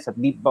friends at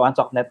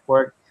BounceBack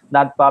Network,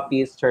 NADPOP,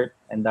 PH-CERT,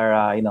 and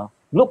our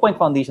Bluepoint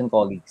Foundation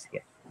colleagues?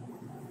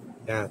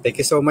 Yeah, thank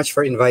you so much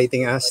for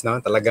inviting us. No,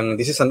 talagang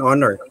this is an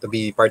honor to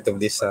be part of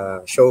this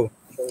show.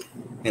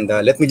 And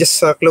let me just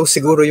close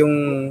siguro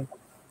yung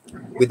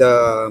with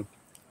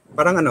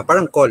parang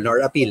call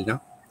or appeal, no?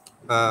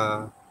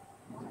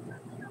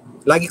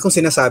 Lagi kong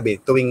sinasabi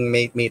tuwing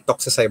may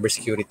talk sa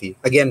cybersecurity.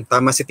 Again,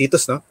 tama si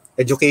Titus, no?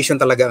 Education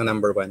talaga ang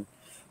number one.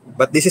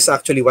 But this is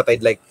actually what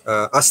I'd like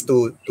us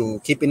to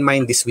keep in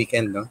mind this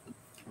weekend, no?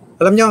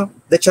 Alam nyo,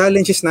 the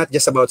challenge is not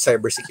just about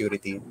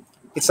cybersecurity.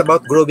 It's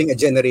about growing a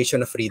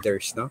generation of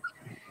readers, no?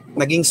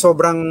 Naging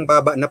sobrang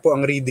baba na po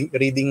ang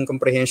reading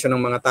comprehension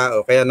ng mga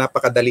tao, kaya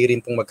napakadali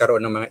rin pong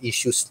magkaroon ng mga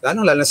issues,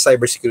 lalo sa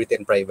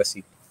cybersecurity and privacy.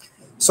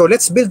 So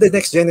let's build the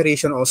next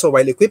generation also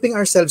while equipping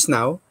ourselves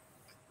now.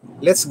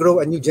 Let's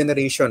grow a new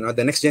generation or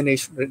the next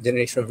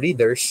generation of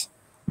readers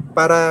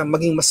para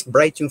maging mas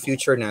bright yung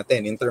future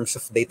natin in terms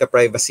of data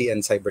privacy and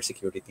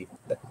cybersecurity.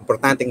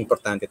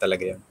 Importante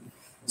talaga yan.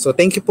 So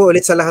thank you po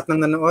ulit sa lahat ng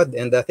nanood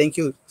and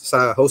thank you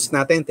sa host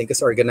natin, thank you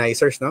sa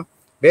organizers, no?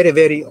 Very,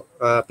 very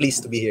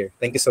pleased to be here.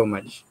 Thank you so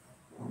much.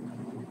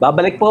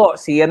 Babalik po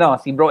si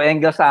Bro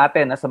Engel sa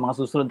atin sa mga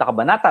susunod na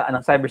kabanata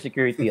ng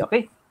cybersecurity,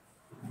 okay?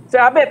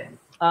 Sir Abet,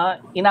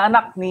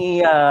 inaanak ni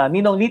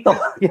Ninong Nito.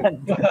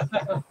 Yan.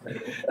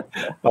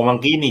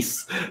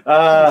 Pamangkinis.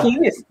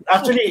 Kinis.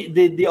 Actually,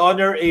 the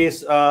honor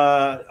is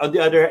on the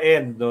other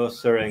end, no,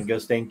 Sir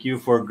Engels. Thank you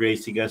for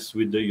gracing us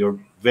with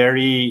your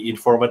very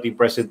informative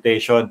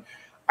presentation.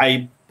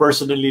 I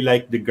personally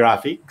like the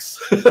graphics.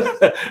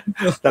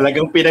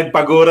 Talagang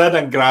pinagpagura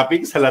ng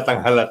graphics, halatang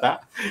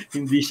halata.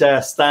 Hindi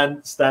siya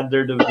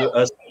standard of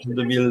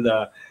the mill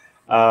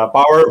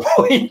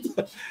PowerPoint.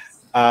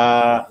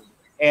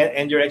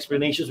 And your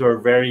explanations were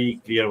very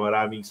clear.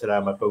 Maraming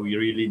salamat, but we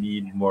really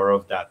need more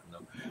of that.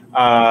 No?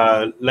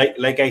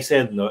 Like I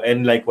said, no,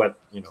 and like what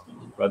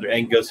Brother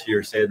Engels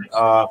here said,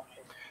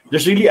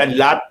 there's really a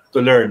lot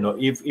to learn. No,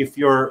 if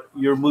you're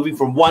moving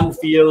from one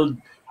field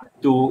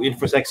to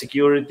infosec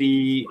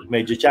security,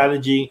 medyo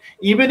challenging.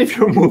 Even if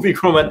you're moving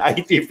from an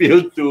IT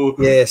field to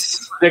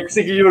infosec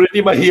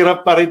security,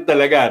 mahirap pa rin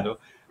talaga. No,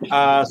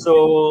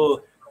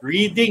 so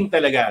reading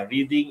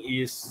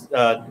is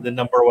the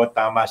number one.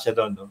 Tama siya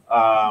doon. No?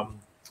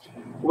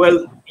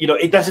 Well,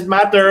 it doesn't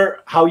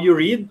matter how you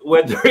read,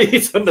 whether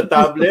it's on the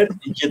tablet,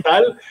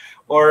 digital,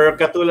 or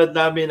katulad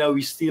namin na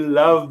we still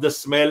love the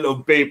smell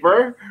of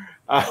paper.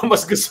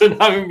 Mas gusto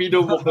namin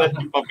binubuklat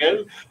yung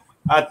papel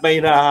at may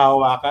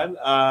nahahawakan.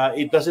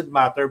 It doesn't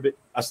matter, but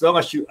as long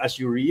as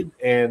you read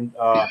and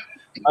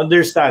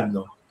understand,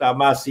 no?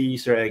 Tama si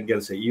Sir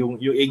Engels, yung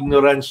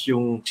ignorance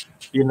yung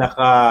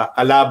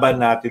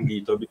pinakakalaban natin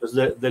dito, because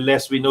the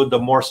less we know, the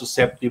more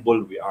susceptible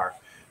we are.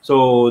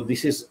 So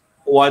this is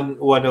one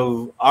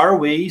of our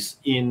ways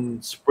in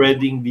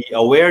spreading the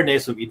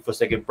awareness of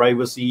InfoSec and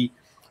privacy,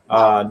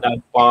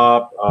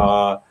 NADPOP,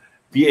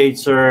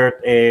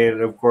 PH-CERT,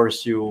 and of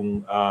course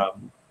yung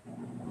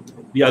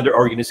the other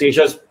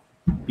organizations,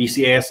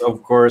 PCS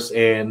of course,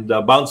 and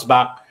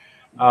BounceBack.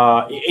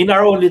 In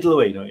our own little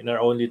way,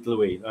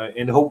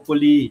 and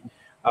hopefully,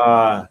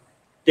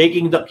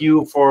 taking the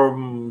cue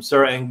from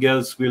Sir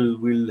Engels,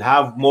 will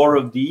have more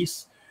of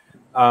these,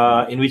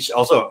 in which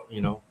also,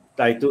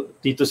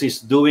 Titus is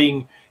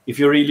doing. If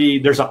you really,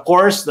 there's a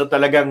course that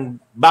talagang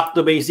back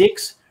to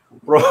basics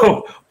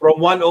from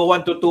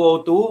 101 to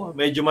 202,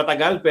 medyo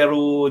matagal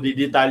pero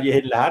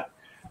didetalyehin lahat.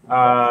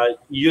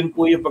 Yun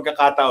po yung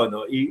pagkakataon,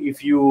 no?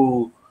 If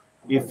you're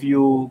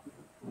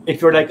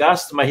like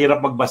us, mahirap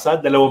magbasa,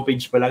 2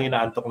 page pa lang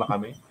inaantok na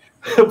kami.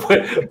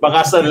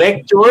 baka sa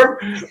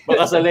lecture,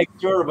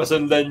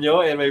 masundan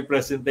nyo, and my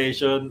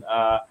presentation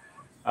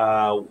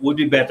would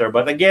be better.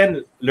 But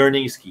again,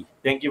 learning is key.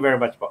 Thank you very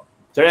much po.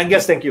 Sir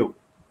Engels, thank you.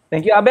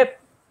 Thank you, Abet.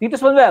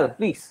 Titus Manuel,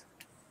 please.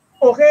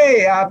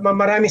 Okay,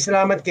 maraming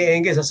salamat kay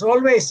Engels. As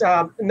always,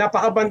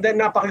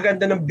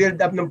 napakaganda ng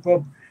build-up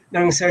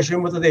ng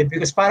session mo today,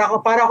 because para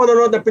ako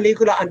nanonood ng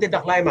pelikula until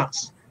the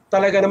climax.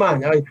 Talaga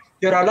naman,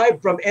 you're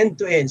alive from end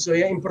to end. So,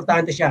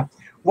 importante siya.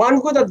 One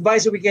good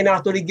advice we can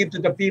actually give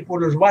to the people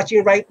who's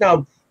watching right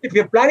now, if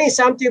you're planning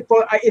something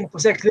for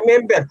InfoSec,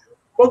 remember,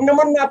 huwag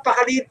naman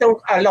napakaliit ng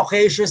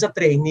allocation sa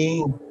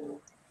training.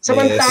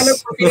 Samantalang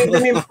kung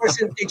tinignan yung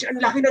percentage, ang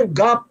laki ng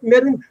gap.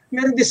 Meron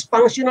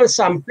dysfunctional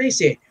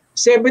someplace eh.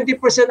 70%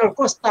 ang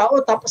cost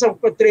tao, tapos ang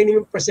training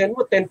yung percent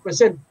mo, 10%.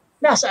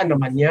 Nasaan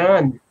naman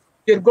yan?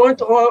 You're going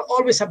to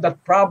always have that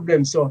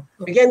problem. So,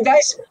 again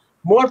guys,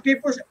 more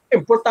people,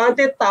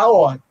 importante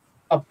tao.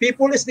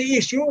 People is the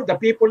issue. The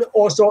people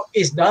also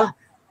is the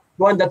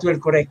one that will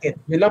correct it.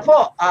 Yun lang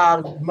po.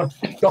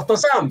 Dr.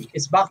 Sam,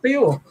 it's back to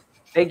you.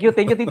 Thank you,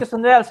 Tito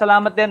Samuel.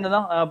 Salamat din,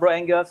 Bro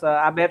Engels,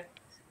 Abet.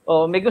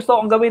 May gusto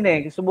akong gawin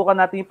eh. Subukan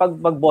natin yung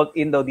pag-bolt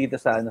in daw dito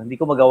sa Hindi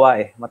ko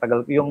magawa eh.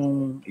 Matagal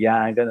yung,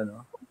 gano'n,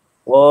 no?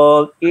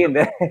 Bolt in.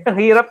 Ang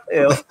hirap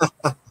eh.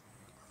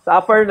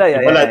 Sa upper na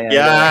yan.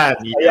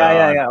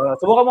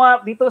 Subukan mo nga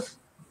dito,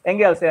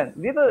 Engels, yan.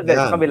 Dito,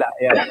 sa kabila.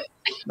 Yan.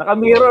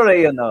 Naka-mirror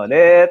eh yun, no?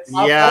 Let's...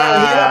 Konti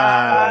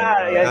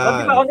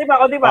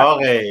pa.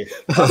 Okay.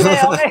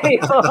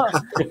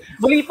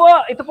 Muli po,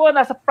 ito po,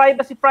 nasa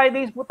Privacy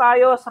Fridays po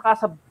tayo, saka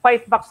sa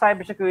FightBack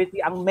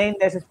Cybersecurity. Ang main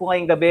message po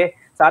ngayong gabi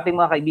sa ating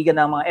mga kaibigan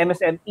ng mga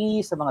MSME,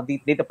 sa mga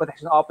data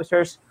protection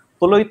officers,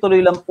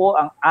 tuloy-tuloy lang po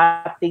ang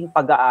ating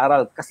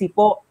pag-aaral. Kasi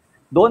po,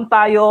 doon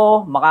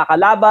tayo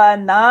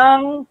makakalaban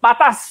ng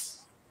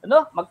patas.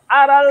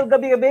 Mag-aral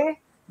gabi-gabi,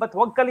 but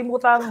huwag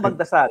kalimutang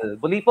magdasal.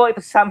 Muli po, ito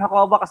si Sam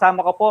Jacoba,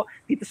 kasama ko po,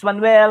 Titus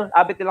Manuel,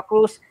 Abet de la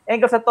Cruz,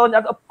 Engels Antonio,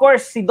 at of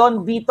course, si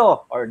Don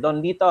Vito,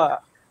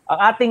 ang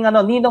ating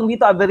Ninong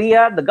Vito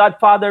Averia, the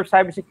godfather of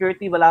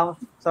cybersecurity. Maraming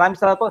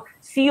salamat po.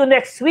 See you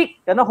next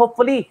week.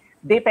 Hopefully,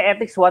 Data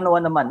Ethics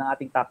 101 naman ang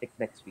ating topic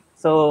next week.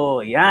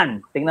 So,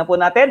 yan. Tingnan po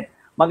natin.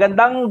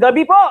 Magandang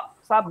gabi po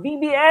sa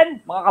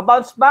BBN, mga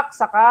ka-BounceBack,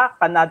 saka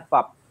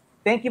ka-NADPOP.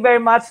 Thank you very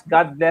much.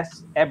 God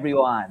bless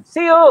everyone.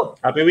 See you!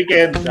 Happy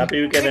weekend.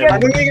 Happy weekend.